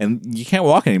site and you can't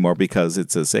walk anymore because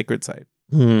it's a sacred site?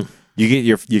 Hmm. You get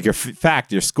your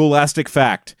fact, your scholastic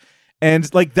fact.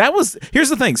 And like here's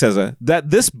the thing, Seza, that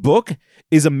this book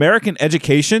is American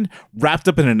education wrapped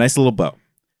up in a nice little bow.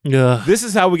 Yeah. This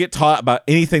is how we get taught about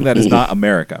anything that is not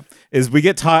America. Is we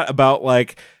get taught about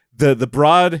like the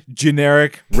broad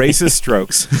generic racist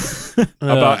strokes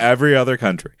about every other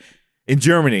country. In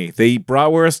Germany, they eat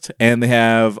bratwurst and they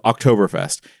have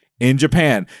Oktoberfest. In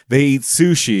Japan, they eat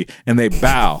sushi and they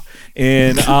bow.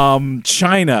 In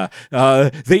China,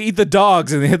 they eat the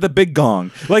dogs and they hit the big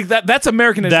gong. Like that's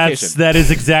American education. That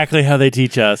is exactly how they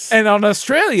teach us. And on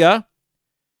Australia,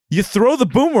 you throw the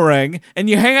boomerang and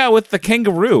you hang out with the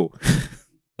kangaroo.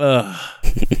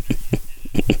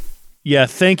 Yeah,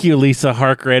 thank you, Lisa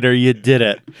Harkrader. You did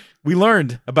it. We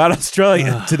learned about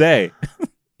Australia today.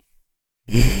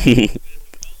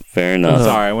 Fair enough.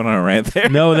 Sorry, I went on a rant there.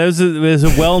 No, that was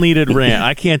a well-needed rant.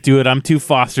 I can't do it. I'm too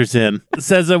Foster's in.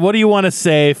 Seza, what do you want to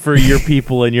say for your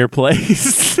people in your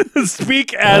place?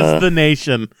 Speak as the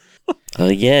nation. Oh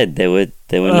yeah, there were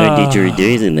no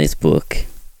didgeridoos in this book.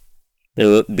 There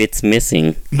were bits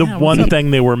missing. The one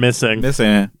thing they were missing.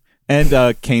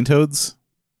 And cane toads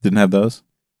didn't have those.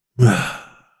 Not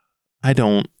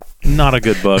a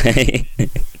good book.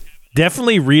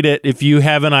 Definitely read it if you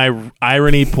have an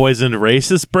irony-poisoned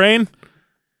racist brain,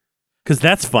 because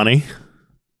that's funny.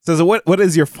 So what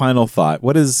is your final thought?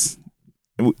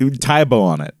 Tie a bow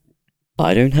on it.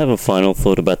 I don't have a final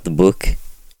thought about the book,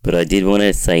 but I did want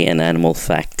to say an animal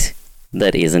fact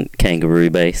that isn't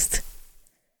kangaroo-based.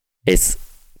 It's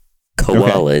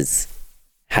koalas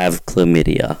have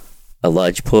chlamydia. A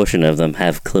large portion of them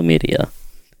have chlamydia.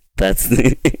 That's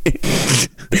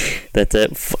that's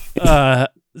it.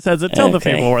 Seza, tell the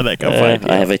people where they can find you.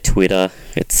 I have a Twitter.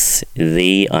 It's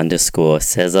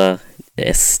 _Seza,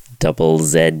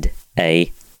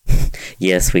 SZZA.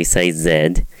 Yes, we say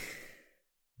Z.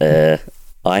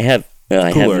 I have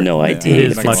no idea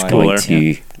if it's going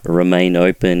to remain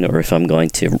open or if I'm going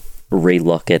to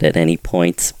relock it at any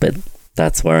point, but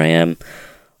that's where I am.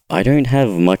 I don't have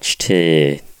much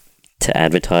to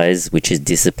advertise, which is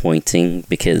disappointing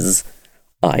because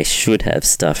I should have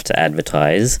stuff to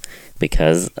advertise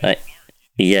because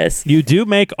yes. You do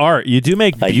make art. You do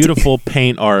make beautiful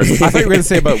paint art. I thought you were going to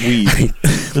say about weed.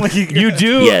 You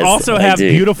do also have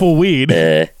beautiful weed.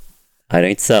 I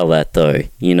don't sell that though,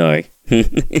 you know.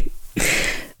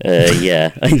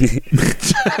 Yeah.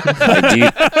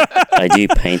 I do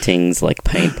paintings like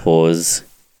paint pours,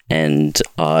 and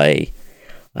I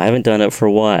haven't done it for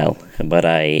a while, but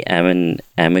I am an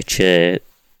amateur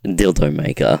dildo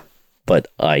maker. But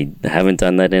I haven't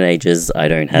done that in ages. I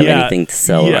don't have anything to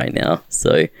sell right now.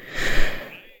 So,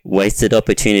 wasted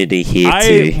opportunity here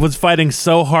I was fighting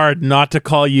so hard not to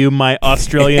call you my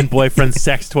Australian boyfriend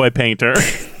sex toy painter.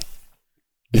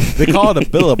 They call it a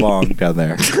billabong down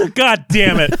there. God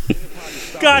damn it.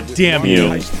 God damn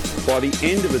you. By the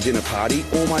end of the dinner party,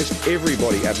 almost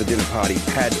everybody at the dinner party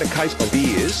had a case of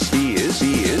beers.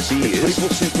 People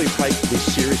simply take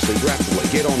this seriously, rapidly.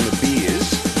 Get on the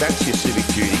beers. That's your civic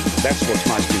duty. That's what's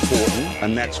most important,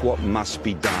 and that's what must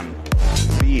be done.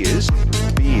 Beers.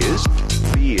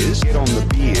 Get on the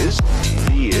beers.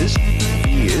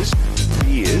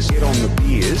 Get on the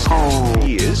beers.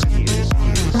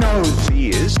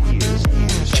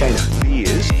 China.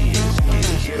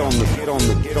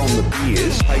 Get on the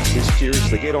beers. Take this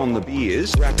seriously. Get on the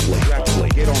beers. Rapidly.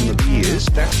 Get on the beers.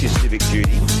 That's your civic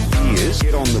duty. Beers.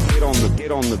 Get on the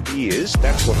beers.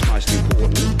 That's what's most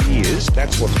important. Beers.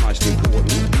 That's what's most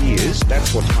important. Beers.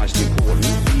 That's what's most important.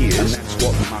 Beers. And that's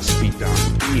what must be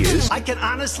done. Beers. I can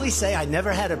honestly say I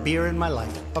never had a beer in my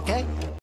life, okay?